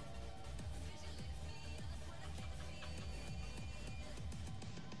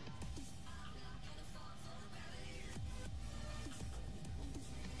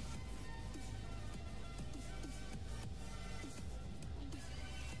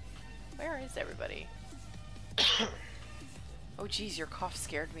 Where is everybody? Oh geez, your cough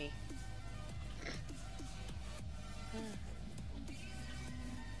scared me.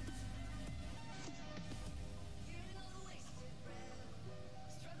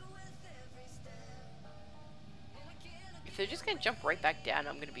 If they're just gonna jump right back down,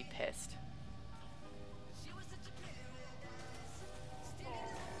 I'm gonna be pissed.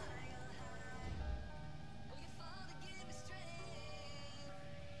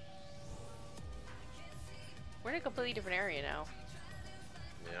 We're in a completely different area now.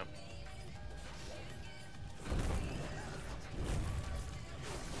 Yep.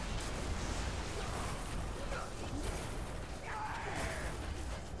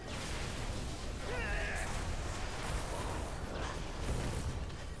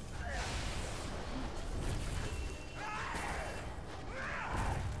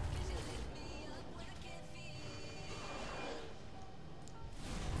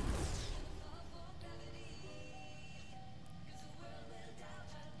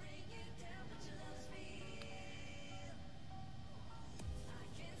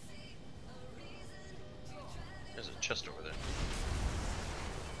 There's a chest over there.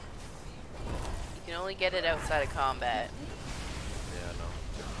 You can only get it outside of combat. Yeah, I know.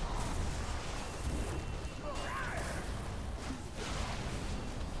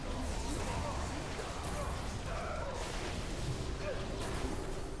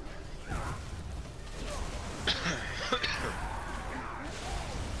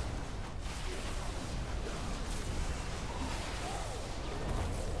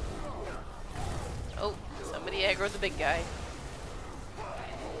 Oh, somebody aggroed the big guy.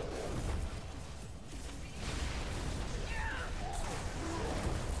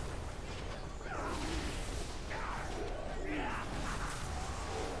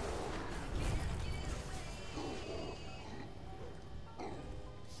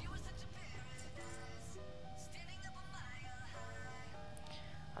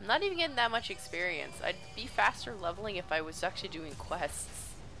 I'm not even getting that much experience. I'd be faster leveling if I was actually doing quests.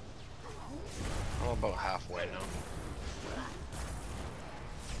 I'm about halfway now.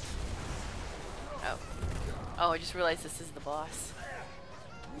 Oh. Oh, I just realized this is the boss.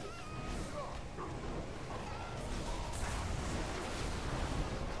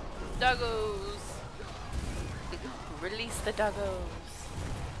 Doggos! Release the doggos!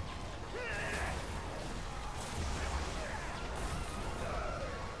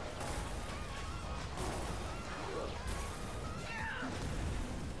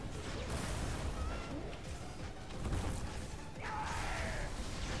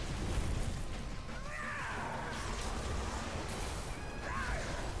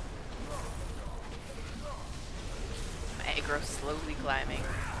 Aggro slowly climbing.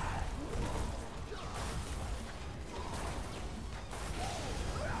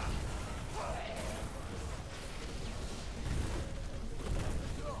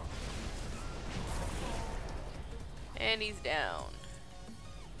 And he's down.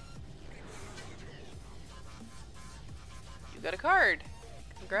 You got a card.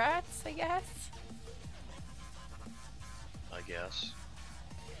 Congrats, I guess. I guess.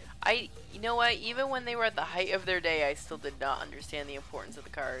 You know what? Even when they were at the height of their day, I still did not understand the importance of the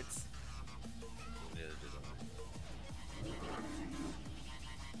cards. Neither did I.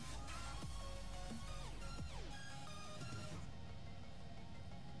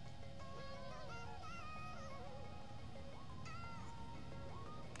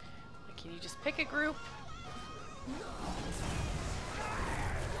 Can you just pick a group?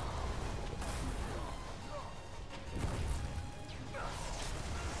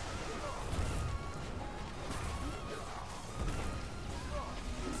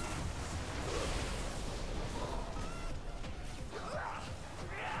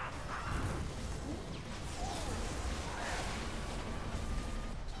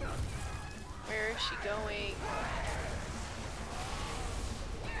 Where is she going?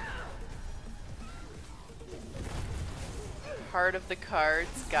 Part of the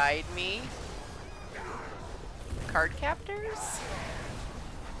cards guide me. Card captors?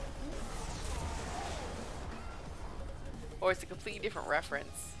 Or it's a completely different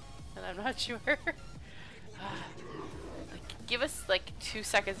reference. And I'm not sure. Like, give us like 2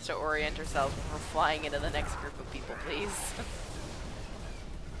 seconds to orient ourselves before flying into the next group of people, please.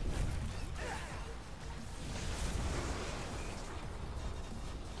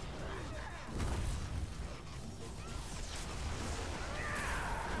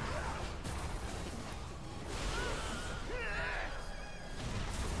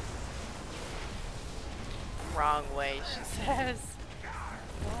 wrong way, she says.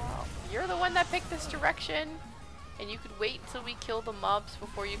 Well, you're the one that picked this direction, and you could wait till we kill the mobs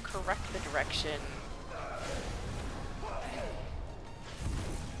before you correct the direction.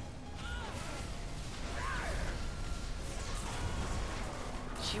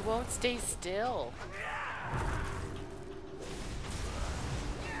 She won't stay still.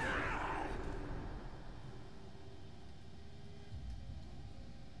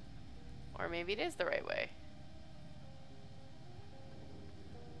 Or maybe it is the right way.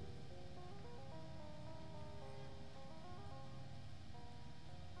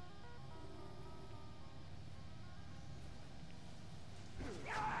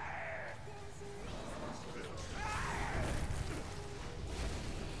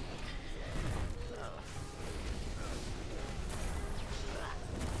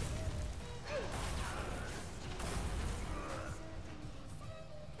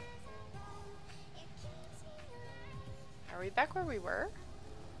 Are we back where we were?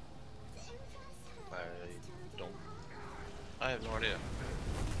 I have no idea.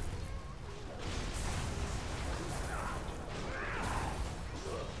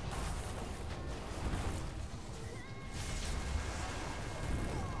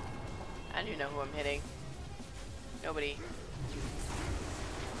 I don't know who I'm hitting. Nobody.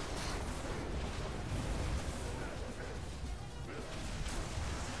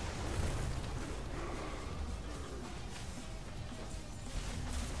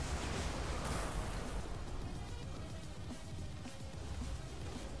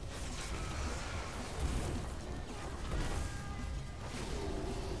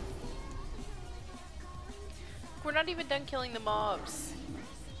 We're not even done killing the mobs.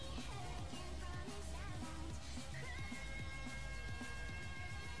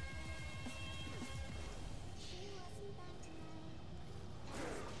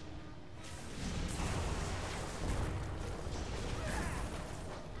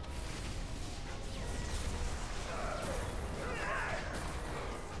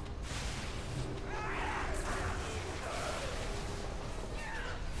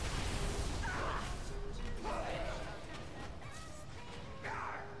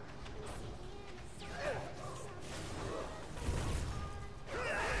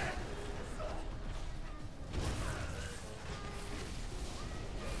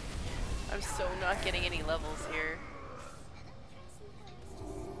 I'm so not getting any levels here.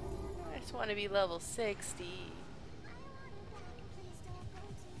 I just want to be level 60.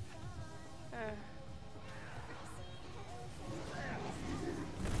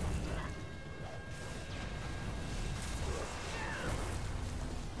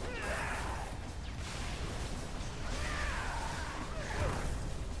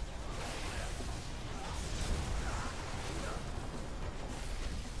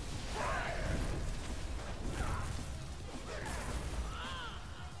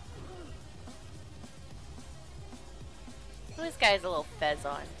 This guy's a little fez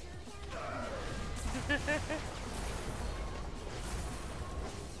on.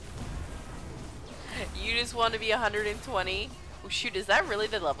 You just want to be 120? Oh shoot, is that really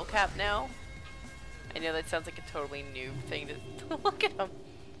the level cap now? I know that sounds like a totally noob thing to look at him.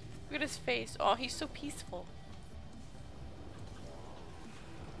 Look at his face. Oh, he's so peaceful.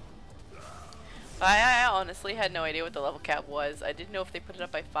 I honestly had no idea what the level cap was. I didn't know if they put it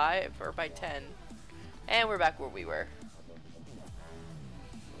up by 5 or by 10. And we're back where we were.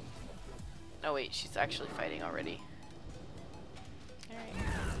 Oh wait, she's actually fighting already. Alright.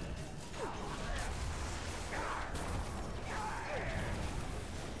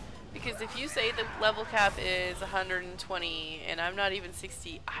 Because if you say the level cap is 120 and I'm not even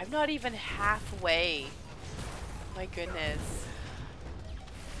 60, I'm not even halfway. My goodness.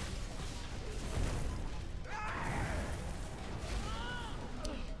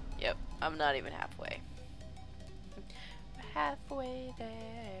 Yep, I'm not even halfway. Halfway there.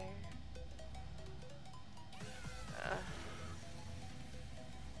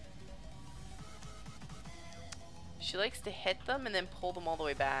 She likes to hit them and then pull them all the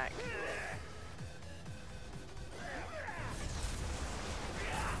way back.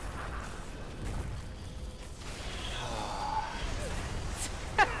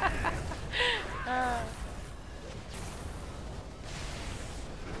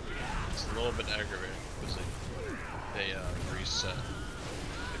 It's a little bit aggravating because they reset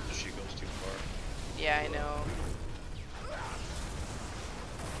if she goes too far. Yeah, I know.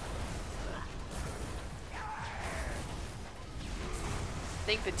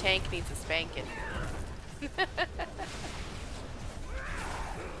 I think the tank needs a spanking.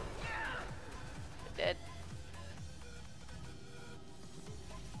 Dead.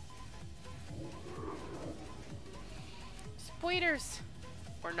 spiders.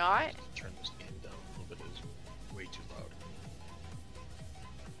 Or not. Turn this game down a little bit. It's way too loud.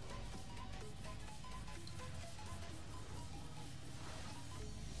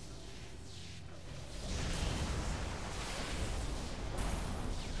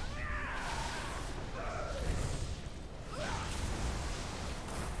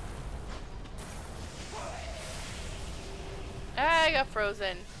 Ah, I got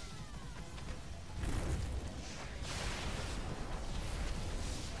frozen.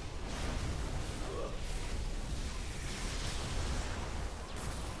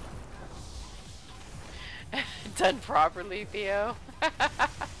 Done properly, Theo.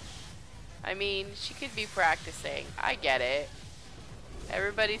 I mean, she could be practicing. I get it.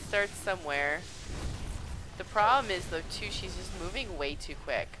 Everybody starts somewhere. The problem is, though, too, she's just moving way too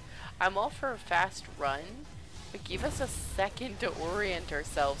quick. I'm all for a fast run, but give us a second to orient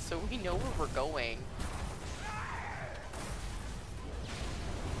ourselves so we know where we're going.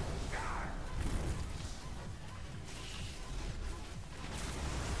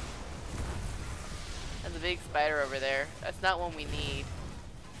 There's a big spider over there. That's not one we need.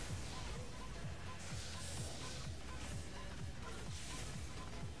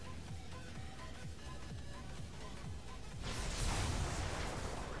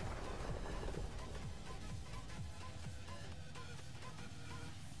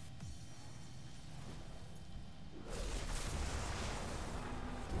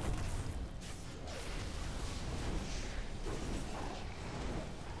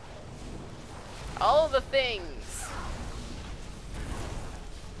 All the things.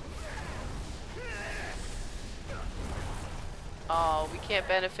 Oh, we can't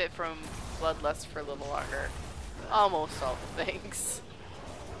benefit from Bloodlust for a little longer. Almost all the things.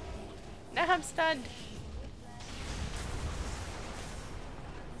 Now I'm stunned.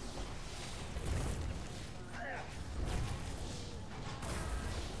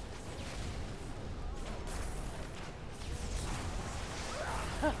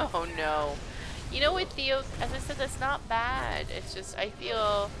 Oh no. You know what, Theo, as I said, that's not bad. It's just, I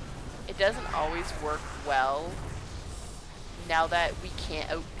feel it doesn't always work well now that we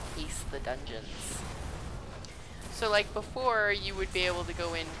can't outpace the dungeons. So like before, you would be able to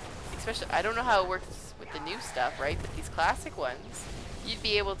go in, especially, I don't know how it works with the new stuff, right? But these classic ones, you'd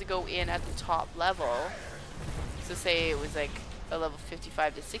be able to go in at the top level. So say it was like a level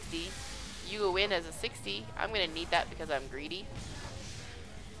 55 to 60. You go in as a 60. I'm going to need that because I'm greedy.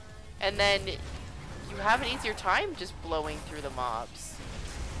 And then you have an easier time just blowing through the mobs.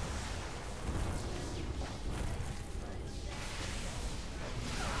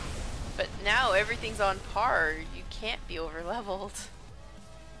 But now everything's on par. You can't be over leveled.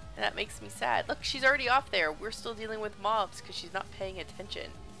 And that makes me sad. Look, she's already off there. We're still dealing with mobs because she's not paying attention.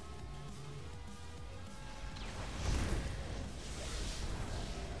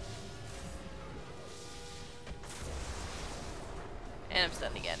 And I'm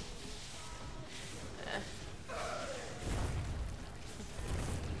stunned again.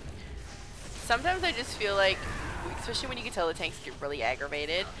 Sometimes I just feel like, especially when you can tell the tanks get really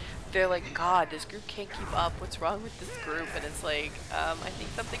aggravated, they're like, God, this group can't keep up. What's wrong with this group? And it's like, I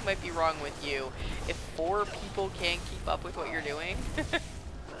think something might be wrong with you. If 4 people can't keep up with what you're doing.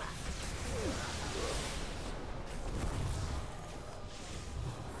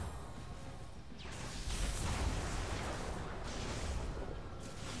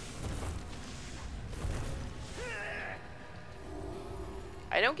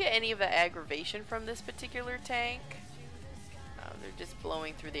 I don't get any of the aggravation from this particular tank. They're just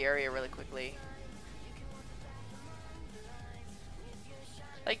blowing through the area really quickly.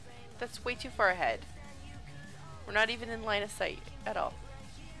 Like, that's way too far ahead. We're not even in line of sight at all.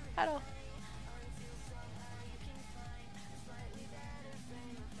 At all.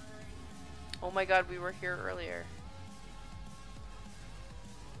 Oh my god, we were here earlier.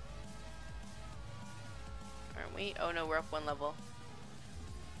 Aren't we? Oh no, we're up 1 level.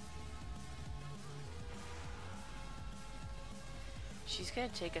 She's gonna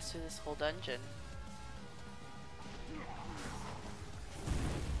take us through this whole dungeon.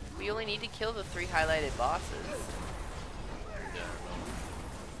 We only need to kill the 3 highlighted bosses. Yeah,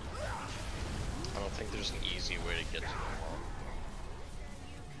 I don't think there's an easy way to get to them all.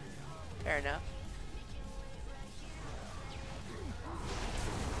 Fair enough.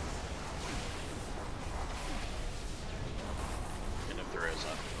 And if there is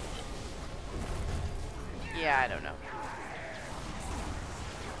a... Yeah, I don't know.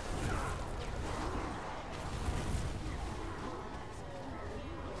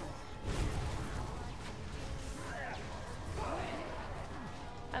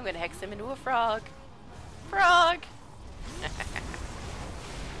 I'm gonna hex him into a frog. Frog!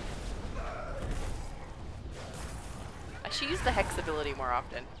 use the hex ability more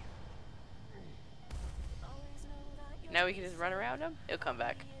often. Now we can just run around him. He'll come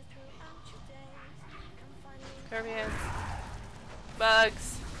back. Scorpions.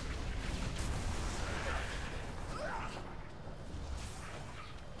 Bugs.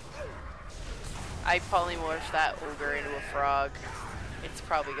 I polymorphed that ogre into a frog. It's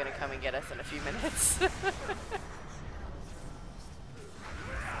probably gonna come and get us in a few minutes.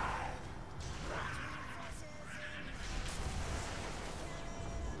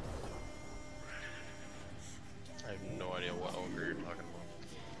 I have no idea what ogre you're talking about.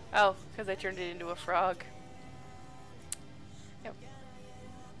 Oh, because I turned it into a frog. Yep.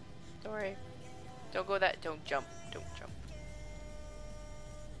 Don't worry. Don't go that. Don't jump. Don't jump.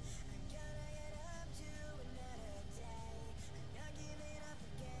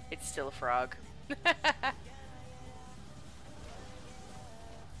 It's still a frog. I'm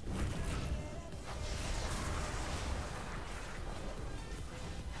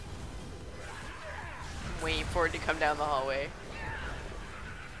waiting for it to come down the hallway.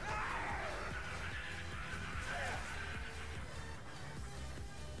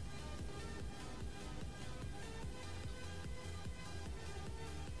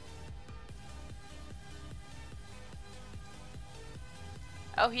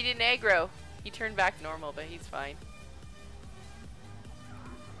 Oh, he didn't aggro. He turned back normal, but he's fine.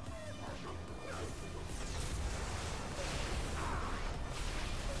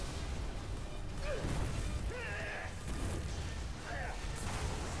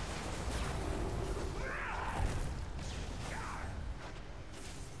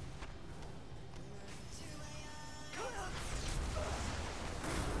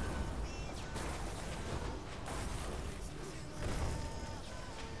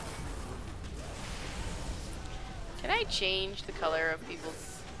 Can I change the color of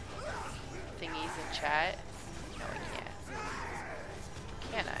people's thingies in chat? No, I can't.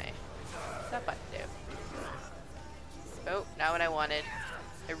 Can I? What's that button do? Oh, not what I wanted.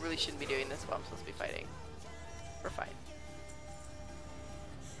 I really shouldn't be doing this while I'm supposed to be fighting. We're fine.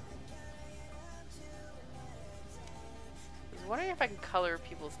 I was wondering if I can color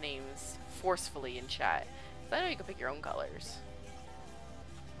people's names forcefully in chat. 'Cause I know you can pick your own colors.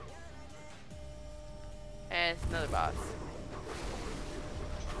 And it's another boss.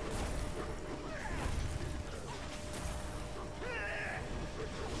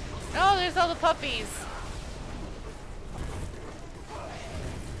 Oh, there's all the puppies.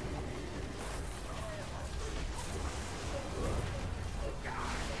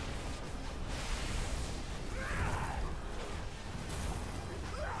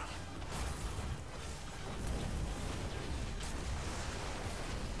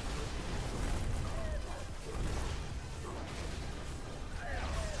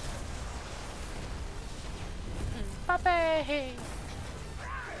 Puppy!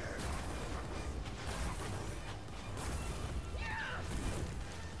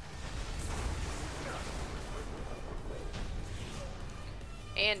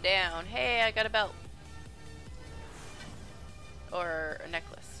 And down. Hey, I got a belt. Or a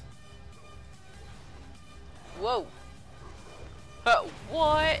necklace. Whoa.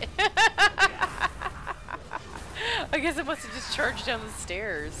 What? I guess it must have just charged down the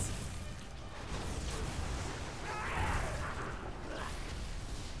stairs.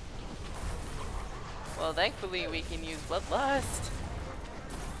 Well, thankfully we can use Bloodlust.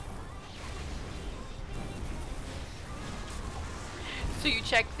 So you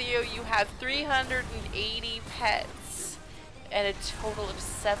check, Theo, you have 380 pets and a total of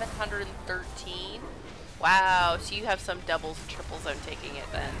 713. Wow, so you have some doubles and triples. I'm taking it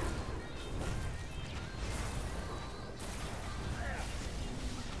then.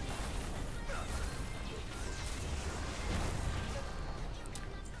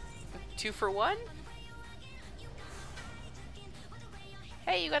 Two for one?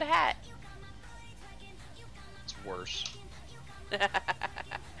 Hey, you got a hat. It's worse.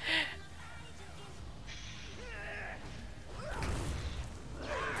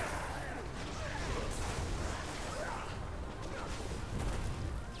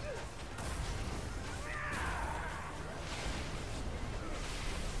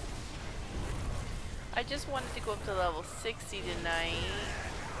 I just wanted to go up to level 60 tonight.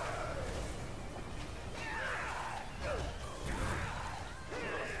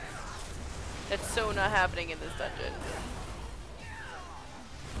 That's so not happening in this dungeon.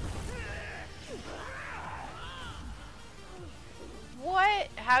 What?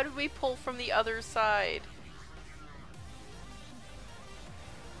 How did we pull from the other side?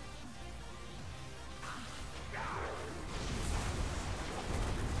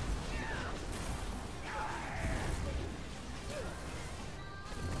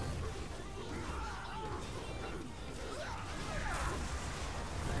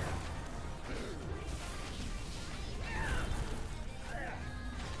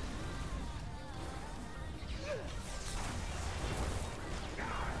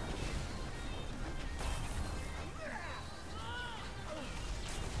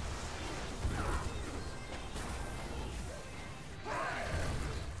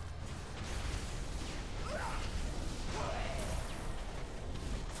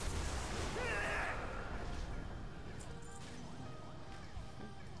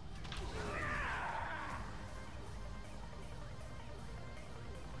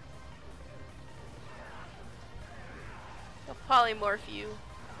 Polymorph you.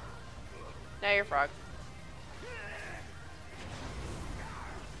 Now you're frog.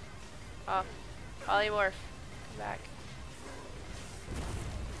 Oh, polymorph. Come back.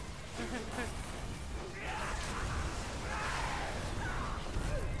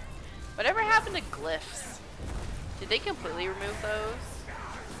 Whatever happened to glyphs? Did they completely remove those?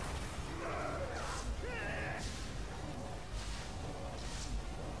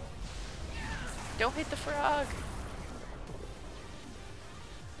 Don't hit the frog.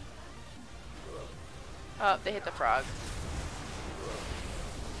 Oh, they hit the frog.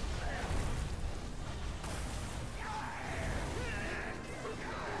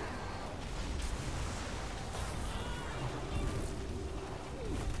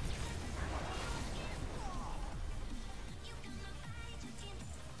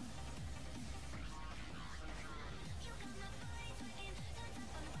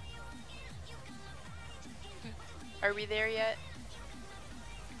 Are we there yet?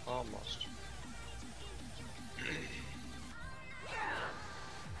 Almost.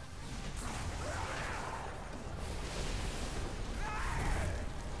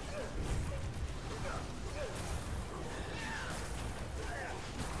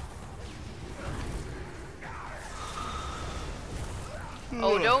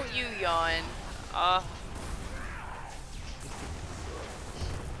 Oh, don't you yawn.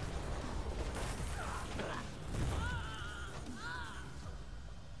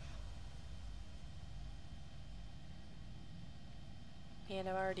 Man,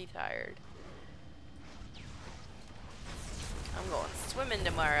 I'm already tired. I'm going swimming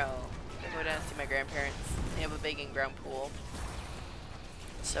tomorrow. I go down to see my grandparents. They have a big in-ground pool.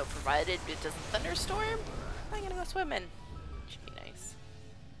 So provided it doesn't thunderstorm, I'm gonna go swimming. Should be nice.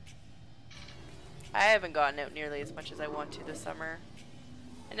 I haven't gotten out nearly as much as I want to this summer.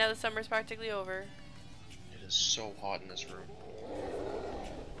 And now the summer's practically over. It is so hot in this room.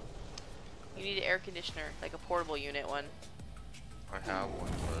 You need an air conditioner, like a portable unit one. I have one,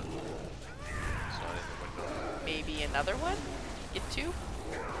 but it's not in the window. Maybe another one? Get two?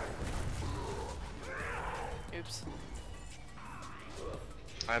 Oops.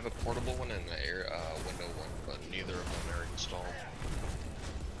 I have a portable one and an air window one, but neither of them are installed.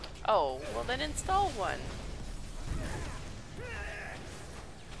 Oh, well then install one.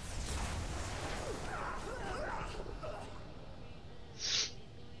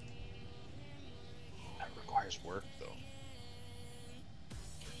 That requires work, though.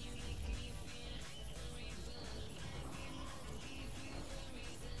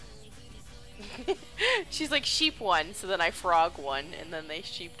 She's like sheep one, so then I frog one, and then they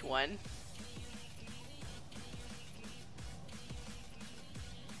sheeped one.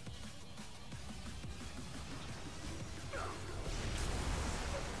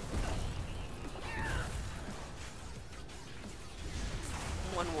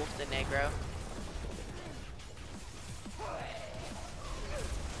 One wolf the negro.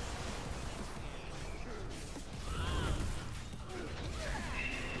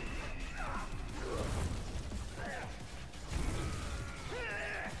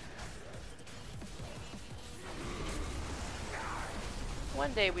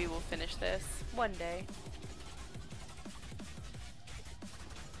 One day we will finish this. One day.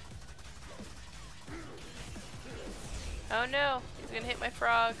 Oh no, he's gonna hit my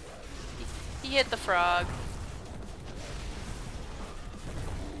frog. He hit the frog.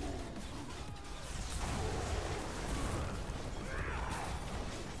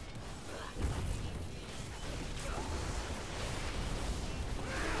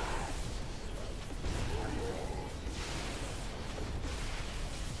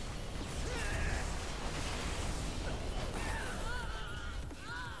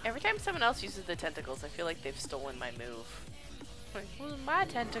 Every time someone else uses the tentacles, I feel like they've stolen my move. Like, well, my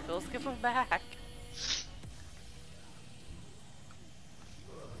tentacles, give them back.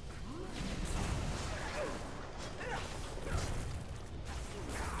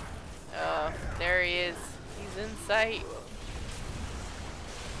 Oh, there he is. He's in sight.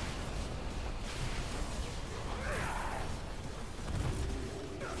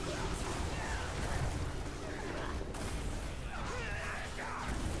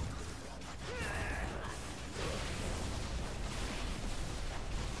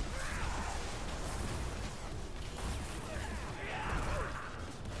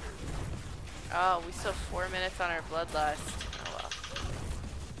 Oh, we still have 4 minutes on our bloodlust. Oh well.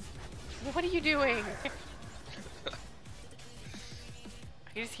 What are you doing? I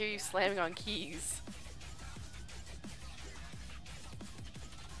can just hear you slamming on keys.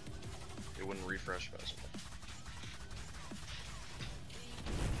 It wouldn't refresh fast enough.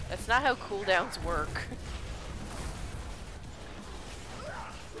 That's not how cooldowns work.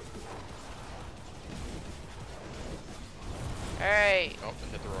 Alright, Oh,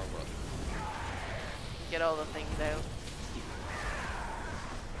 I hit the wrong button. get all the things out.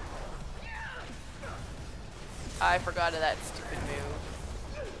 I forgot of that stupid move.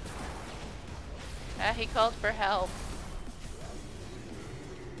 Ah, he called for help.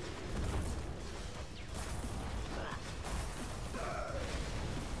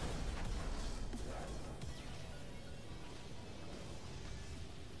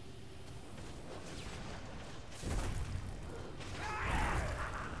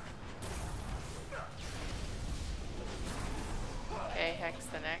 Okay, Hex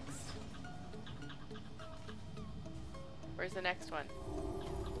the next. Where's the next one?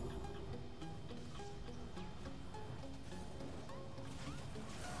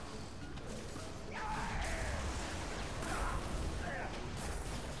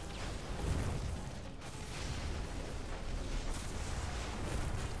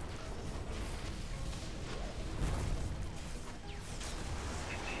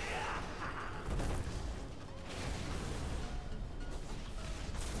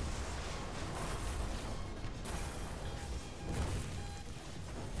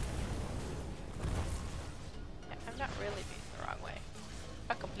 I'm not really being the wrong way.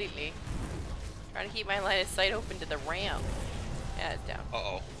 Not completely. Trying to keep my line of sight open to the ramp. Yeah, it's down.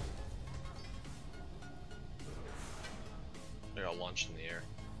 Uh-oh. I got launched in the air.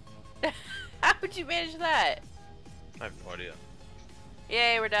 How would you manage that? I have no idea.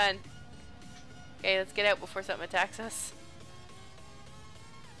 Yay, we're done. Okay, let's get out before something attacks us.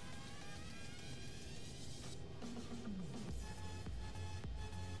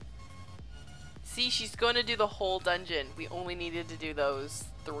 See, she's going to do the whole dungeon. We only needed to do those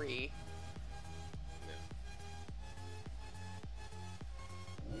 3.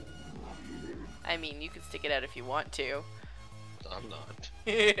 I mean, you can stick it out if you want to. I'm not.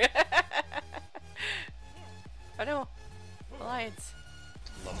 Oh no. Alliance.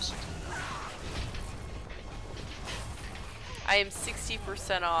 Level 60. I am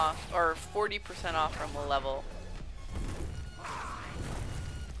 60% off, or 40% off from the level.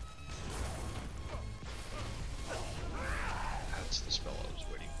 That's the spell I was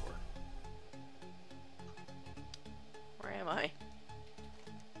waiting for. Where am I?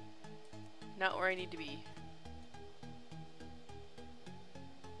 Not where I need to be.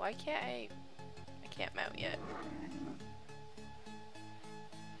 Why can't I can't mount yet.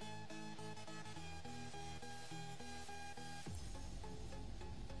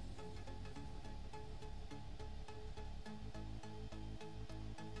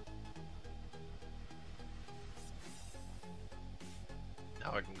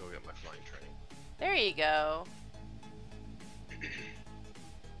 Now I can go get my flying training. There you go.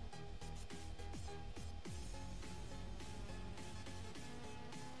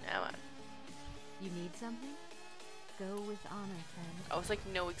 Now on. You need something? Go with honor, friend. Oh, it's like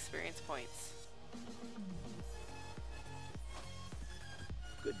no experience points.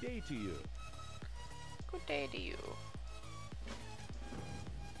 Good day to you. Good day to you.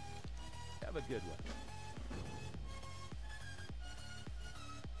 Have a good one.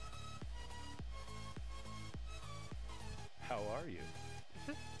 How are you?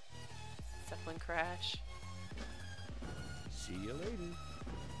 Zeppelin crash. See you later.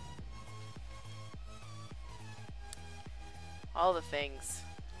 All the things.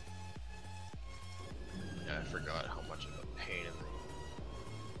 Yeah, I forgot how much of a pain in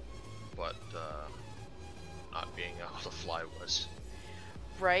the butt not being able to fly was.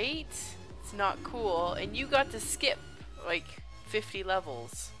 Right? It's not cool. And you got to skip like 50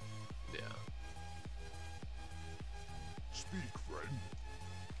 levels. Yeah. Speak, friend.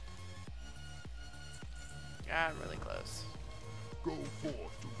 Yeah, I'm really close. Go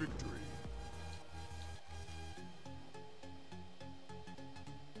forth to victory.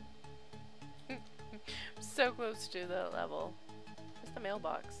 So close to the level. Where's the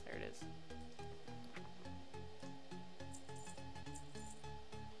mailbox? There it is.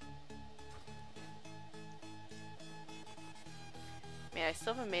 Man, I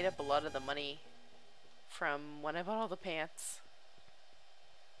still haven't made up a lot of the money from when I bought all the pants.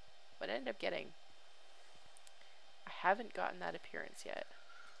 What did I end up getting? I haven't gotten that appearance yet.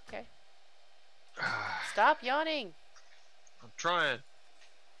 Okay. Stop yawning! I'm trying.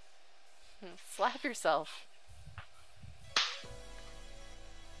 Slap yourself.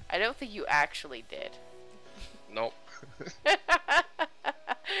 I don't think you actually did. Nope.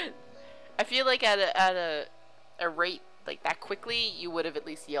 I feel like at a rate like that quickly, you would have at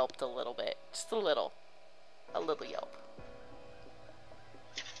least yelped a little bit. Just a little. A little yelp.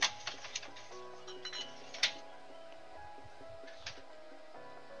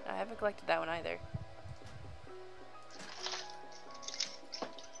 I haven't collected that one either.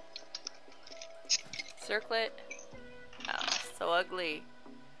 Circlet. Oh, so ugly.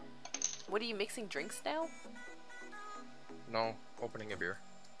 What are you mixing drinks now? No, opening a beer.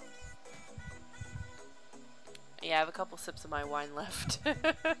 Yeah, I have a couple sips of my wine left.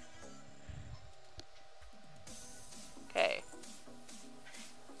 Okay.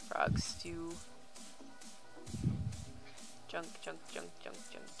 Frog stew. Junk, junk, junk, junk,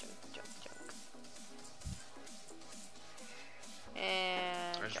 junk, junk, junk, junk.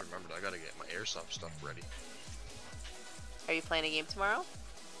 And I just remembered I gotta get my airsoft stuff ready. are you playing a game tomorrow?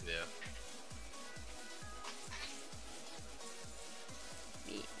 Yeah.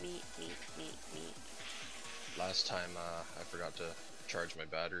 Meat, meat, meat, meat, meat. Last time I forgot to charge my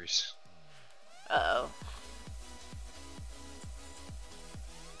batteries. Uh-oh.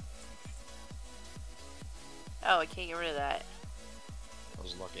 Oh, I can't get rid of that. I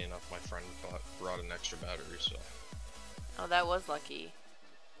was lucky enough my friend brought an extra battery, so Oh, that was lucky.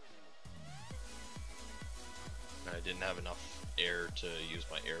 I didn't have enough air to use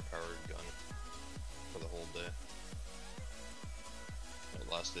my air-powered gun for the whole day.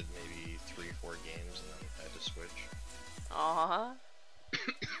 It lasted maybe 3-4 games and then I had to switch. Aww.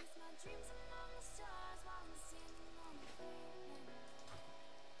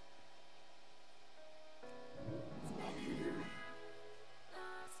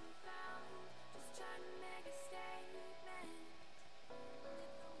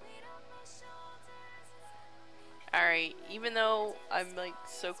 Alright, even though I'm like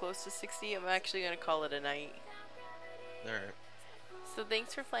so close to 60, I'm actually gonna call it a night. Alright. So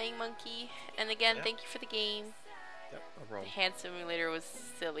thanks for playing, Monkey. And again, Yeah. thank you for the game. Yep, no problem. Hand Simulator was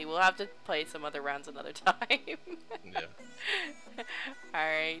silly. We'll have to play some other rounds another time. Yeah.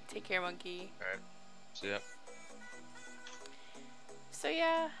 Alright, take care, Monkey. Alright. See ya. So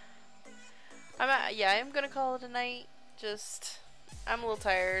yeah, I'm gonna call it a night. Just, I'm a little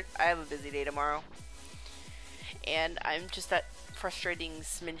tired. I have a busy day tomorrow. And I'm just that frustrating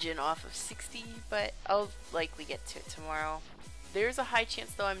smidgen off of 60, but I'll likely get to it tomorrow. There's a high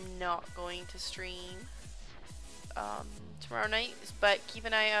chance though I'm not going to stream tomorrow night, but keep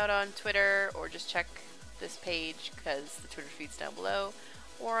an eye out on Twitter or just check this page because the Twitter feed's down below,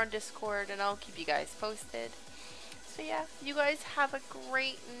 or on Discord, and I'll keep you guys posted. So yeah, you guys have a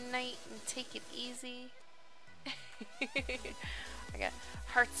great night and take it easy. I got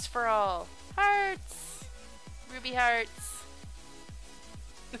hearts for all. Hearts! Ruby hearts.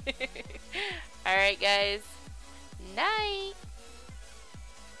 Alright guys. Night!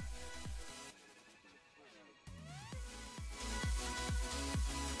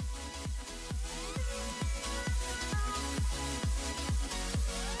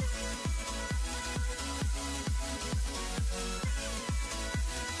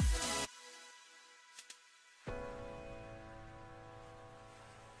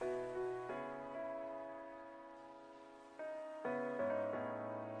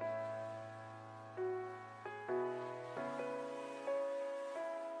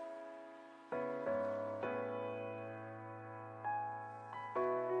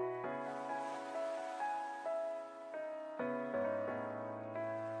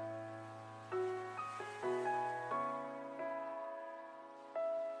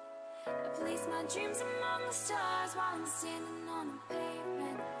 I place my dreams among the stars while I'm standing on the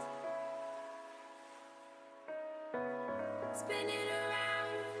pavement, spinning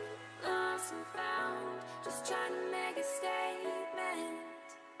around, lost and found, just trying to make a statement.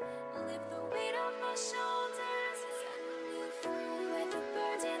 Lift the weight off my shoulders, setting me free.